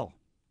the deal.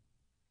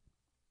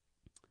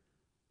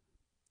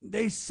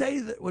 They say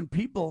that when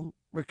people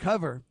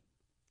recover,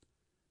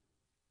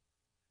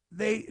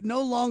 they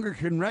no longer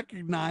can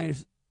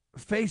recognize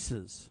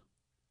faces.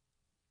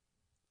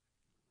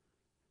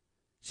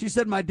 She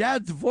said, my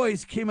dad's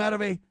voice came out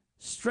of a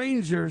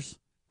stranger's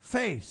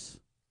face.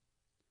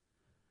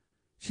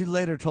 She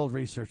later told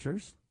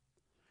researchers,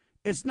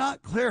 it's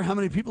not clear how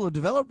many people have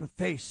developed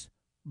face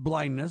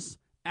blindness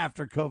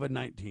after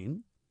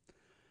COVID-19.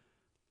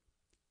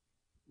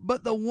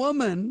 But the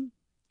woman,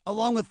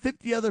 along with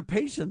 50 other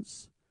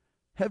patients,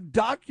 have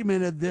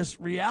documented this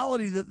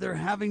reality that they're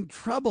having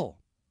trouble.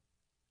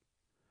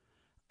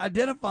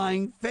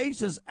 identifying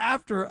faces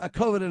after a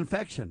COVID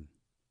infection.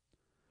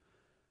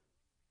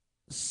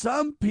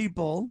 Some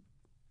people,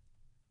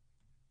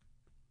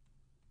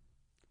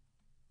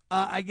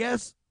 I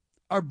guess,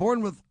 are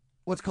born with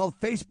what's called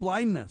face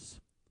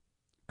blindness,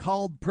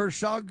 called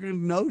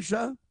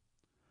persognosia,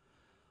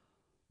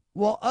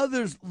 while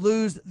others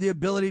lose the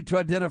ability to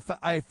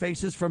identify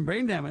faces from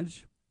brain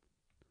damage,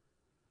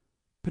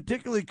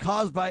 particularly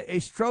caused by a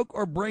stroke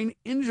or brain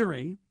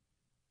injury.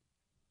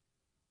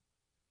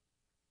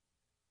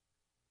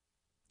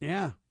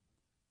 Yeah.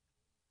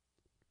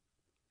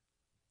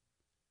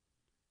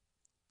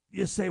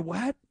 You say,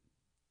 what?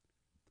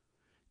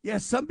 Yeah,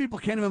 some people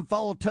can't even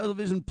follow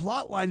television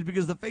plot lines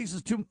because the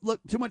faces look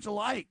too much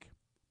alike.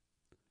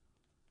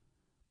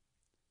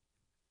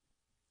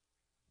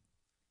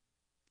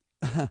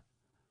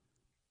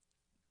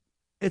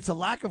 It's a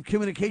lack of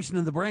communication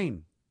in the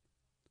brain.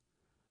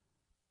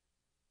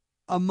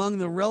 Among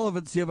the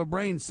relevancy of a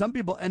brain, some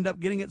people end up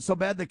getting it so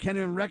bad they can't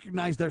even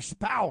recognize their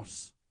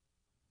spouse.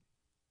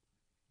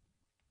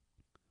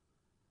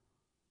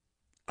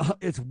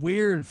 It's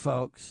weird,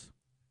 folks.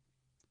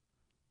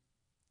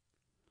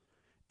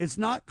 It's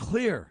not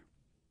clear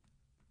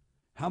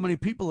how many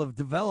people have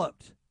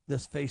developed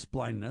this face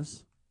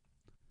blindness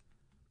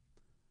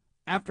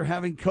after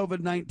having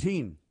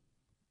COVID-19.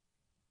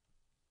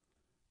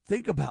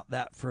 Think about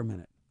that for a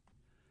minute.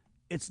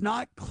 It's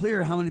not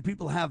clear how many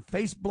people have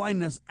face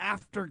blindness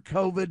after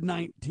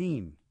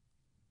COVID-19.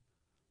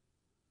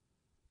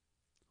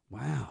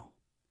 Wow.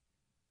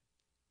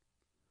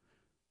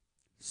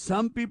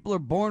 Some people are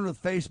born with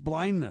face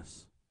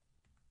blindness.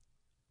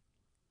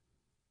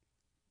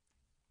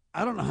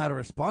 I don't know how to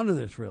respond to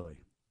this, really.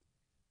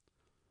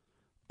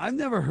 I've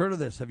never heard of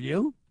this. Have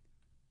you?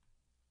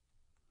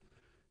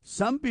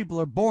 Some people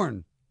are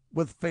born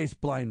with face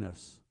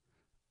blindness.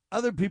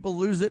 Other people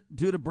lose it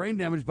due to brain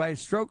damage by a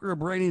stroke or a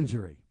brain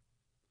injury.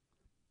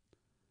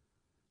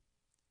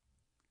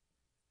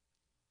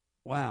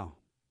 Wow.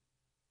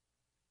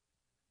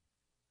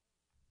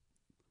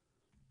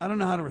 I don't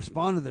know how to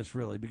respond to this,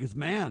 really, because,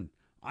 man,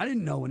 I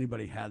didn't know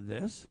anybody had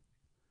this.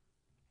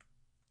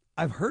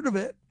 I've heard of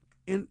it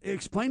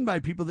explained by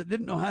people that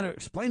didn't know how to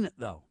explain it,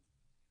 though.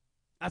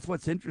 That's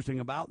what's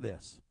interesting about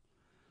this.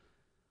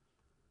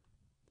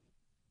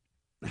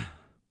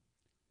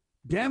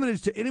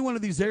 Damage to any one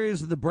of these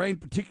areas of the brain,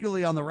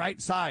 particularly on the right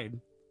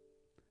side,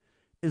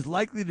 is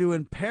likely to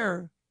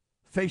impair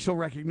facial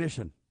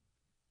recognition.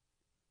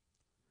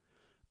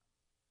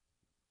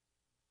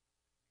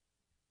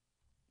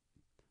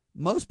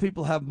 Most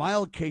people have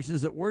mild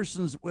cases that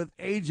worsens with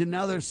age, and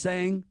now they're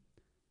saying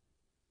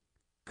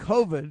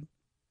COVID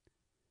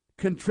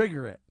can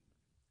trigger it.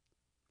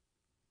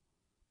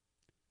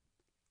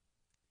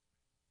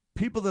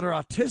 People that are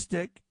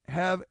autistic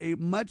have a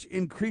much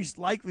increased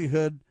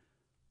likelihood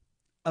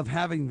of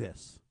having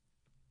this.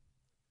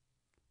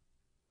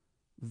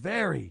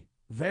 Very,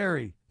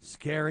 very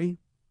scary.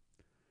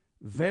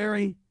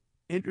 Very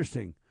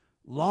interesting.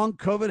 Long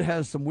COVID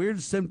has some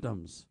weird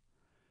symptoms.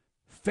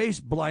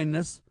 Face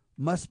blindness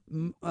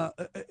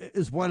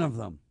is one of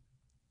them.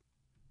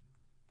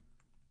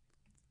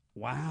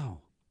 Wow.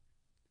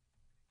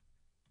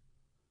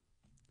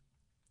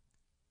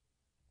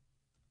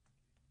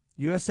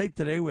 USA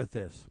Today with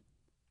this.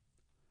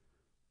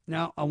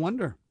 Now, I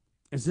wonder,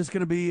 is this going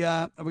to be,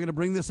 are we going to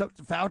bring this up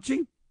to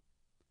Fauci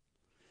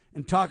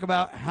and talk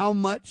about how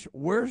much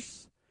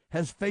worse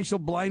has facial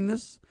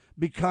blindness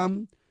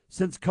become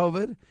since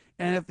COVID?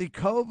 And if the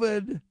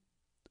COVID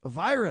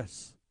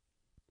virus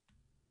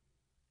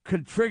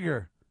could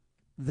trigger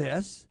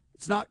this,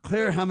 it's not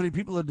clear how many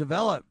people have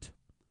developed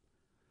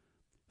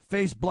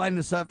face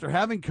blindness after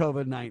having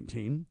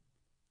COVID-19.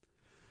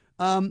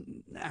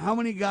 How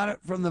many got it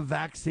from the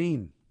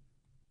vaccine?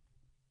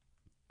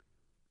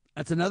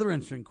 That's another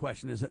interesting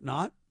question, is it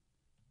not?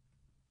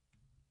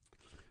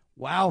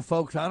 Wow,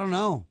 folks, I don't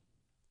know.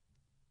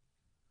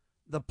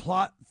 The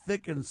plot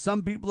thickens.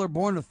 Some people are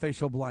born with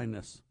facial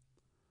blindness.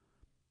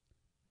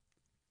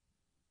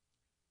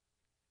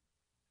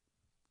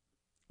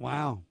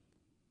 Wow.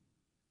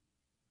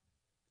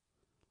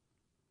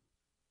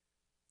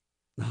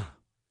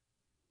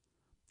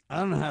 I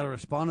don't know how to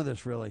respond to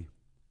this, really.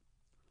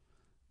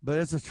 But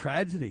it's a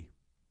tragedy.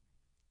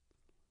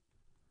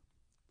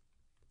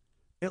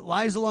 It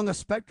lies along a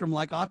spectrum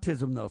like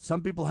autism, though.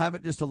 Some people have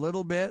it just a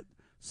little bit.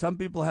 Some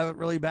people have it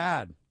really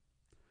bad.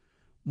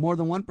 More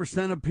than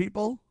 1% of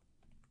people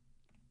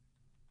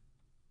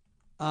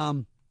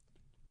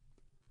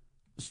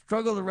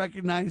struggle to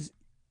recognize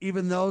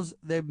even those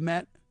they've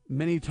met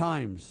many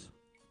times.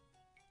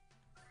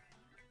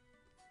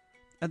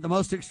 At the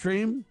most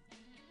extreme,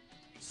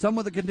 some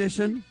with the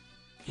condition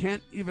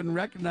can't even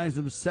recognize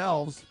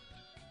themselves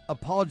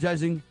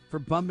apologizing for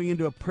bumping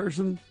into a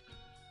person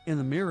in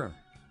the mirror.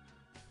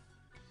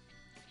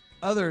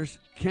 Others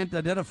can't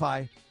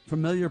identify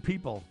familiar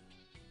people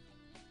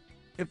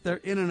if they're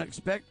in an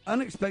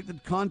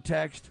unexpected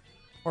context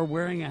or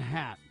wearing a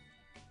hat.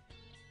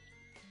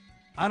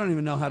 I don't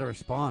even know how to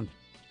respond.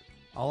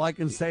 All I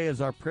can say is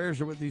our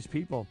prayers are with these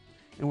people.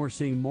 and we're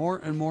seeing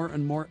more and more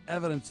and more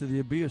evidence of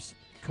the abuse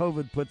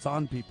COVID puts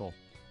on people.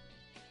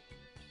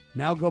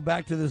 Now go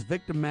back to this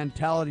victim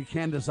mentality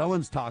Candace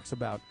Owens talks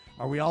about.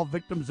 Are we all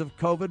victims of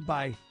COVID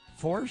by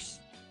force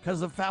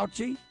because of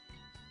Fauci?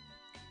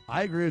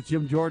 I agree with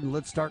Jim Jordan.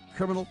 Let's start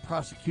criminal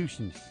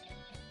prosecutions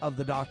of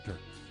the doctor.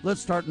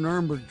 Let's start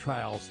Nuremberg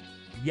trials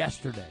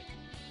yesterday.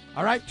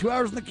 All right, 2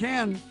 hours in the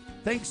can.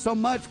 Thanks so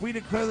much. We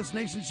declare this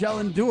nation shall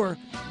endure.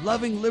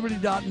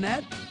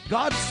 LovingLiberty.net.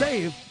 God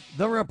save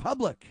the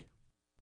Republic.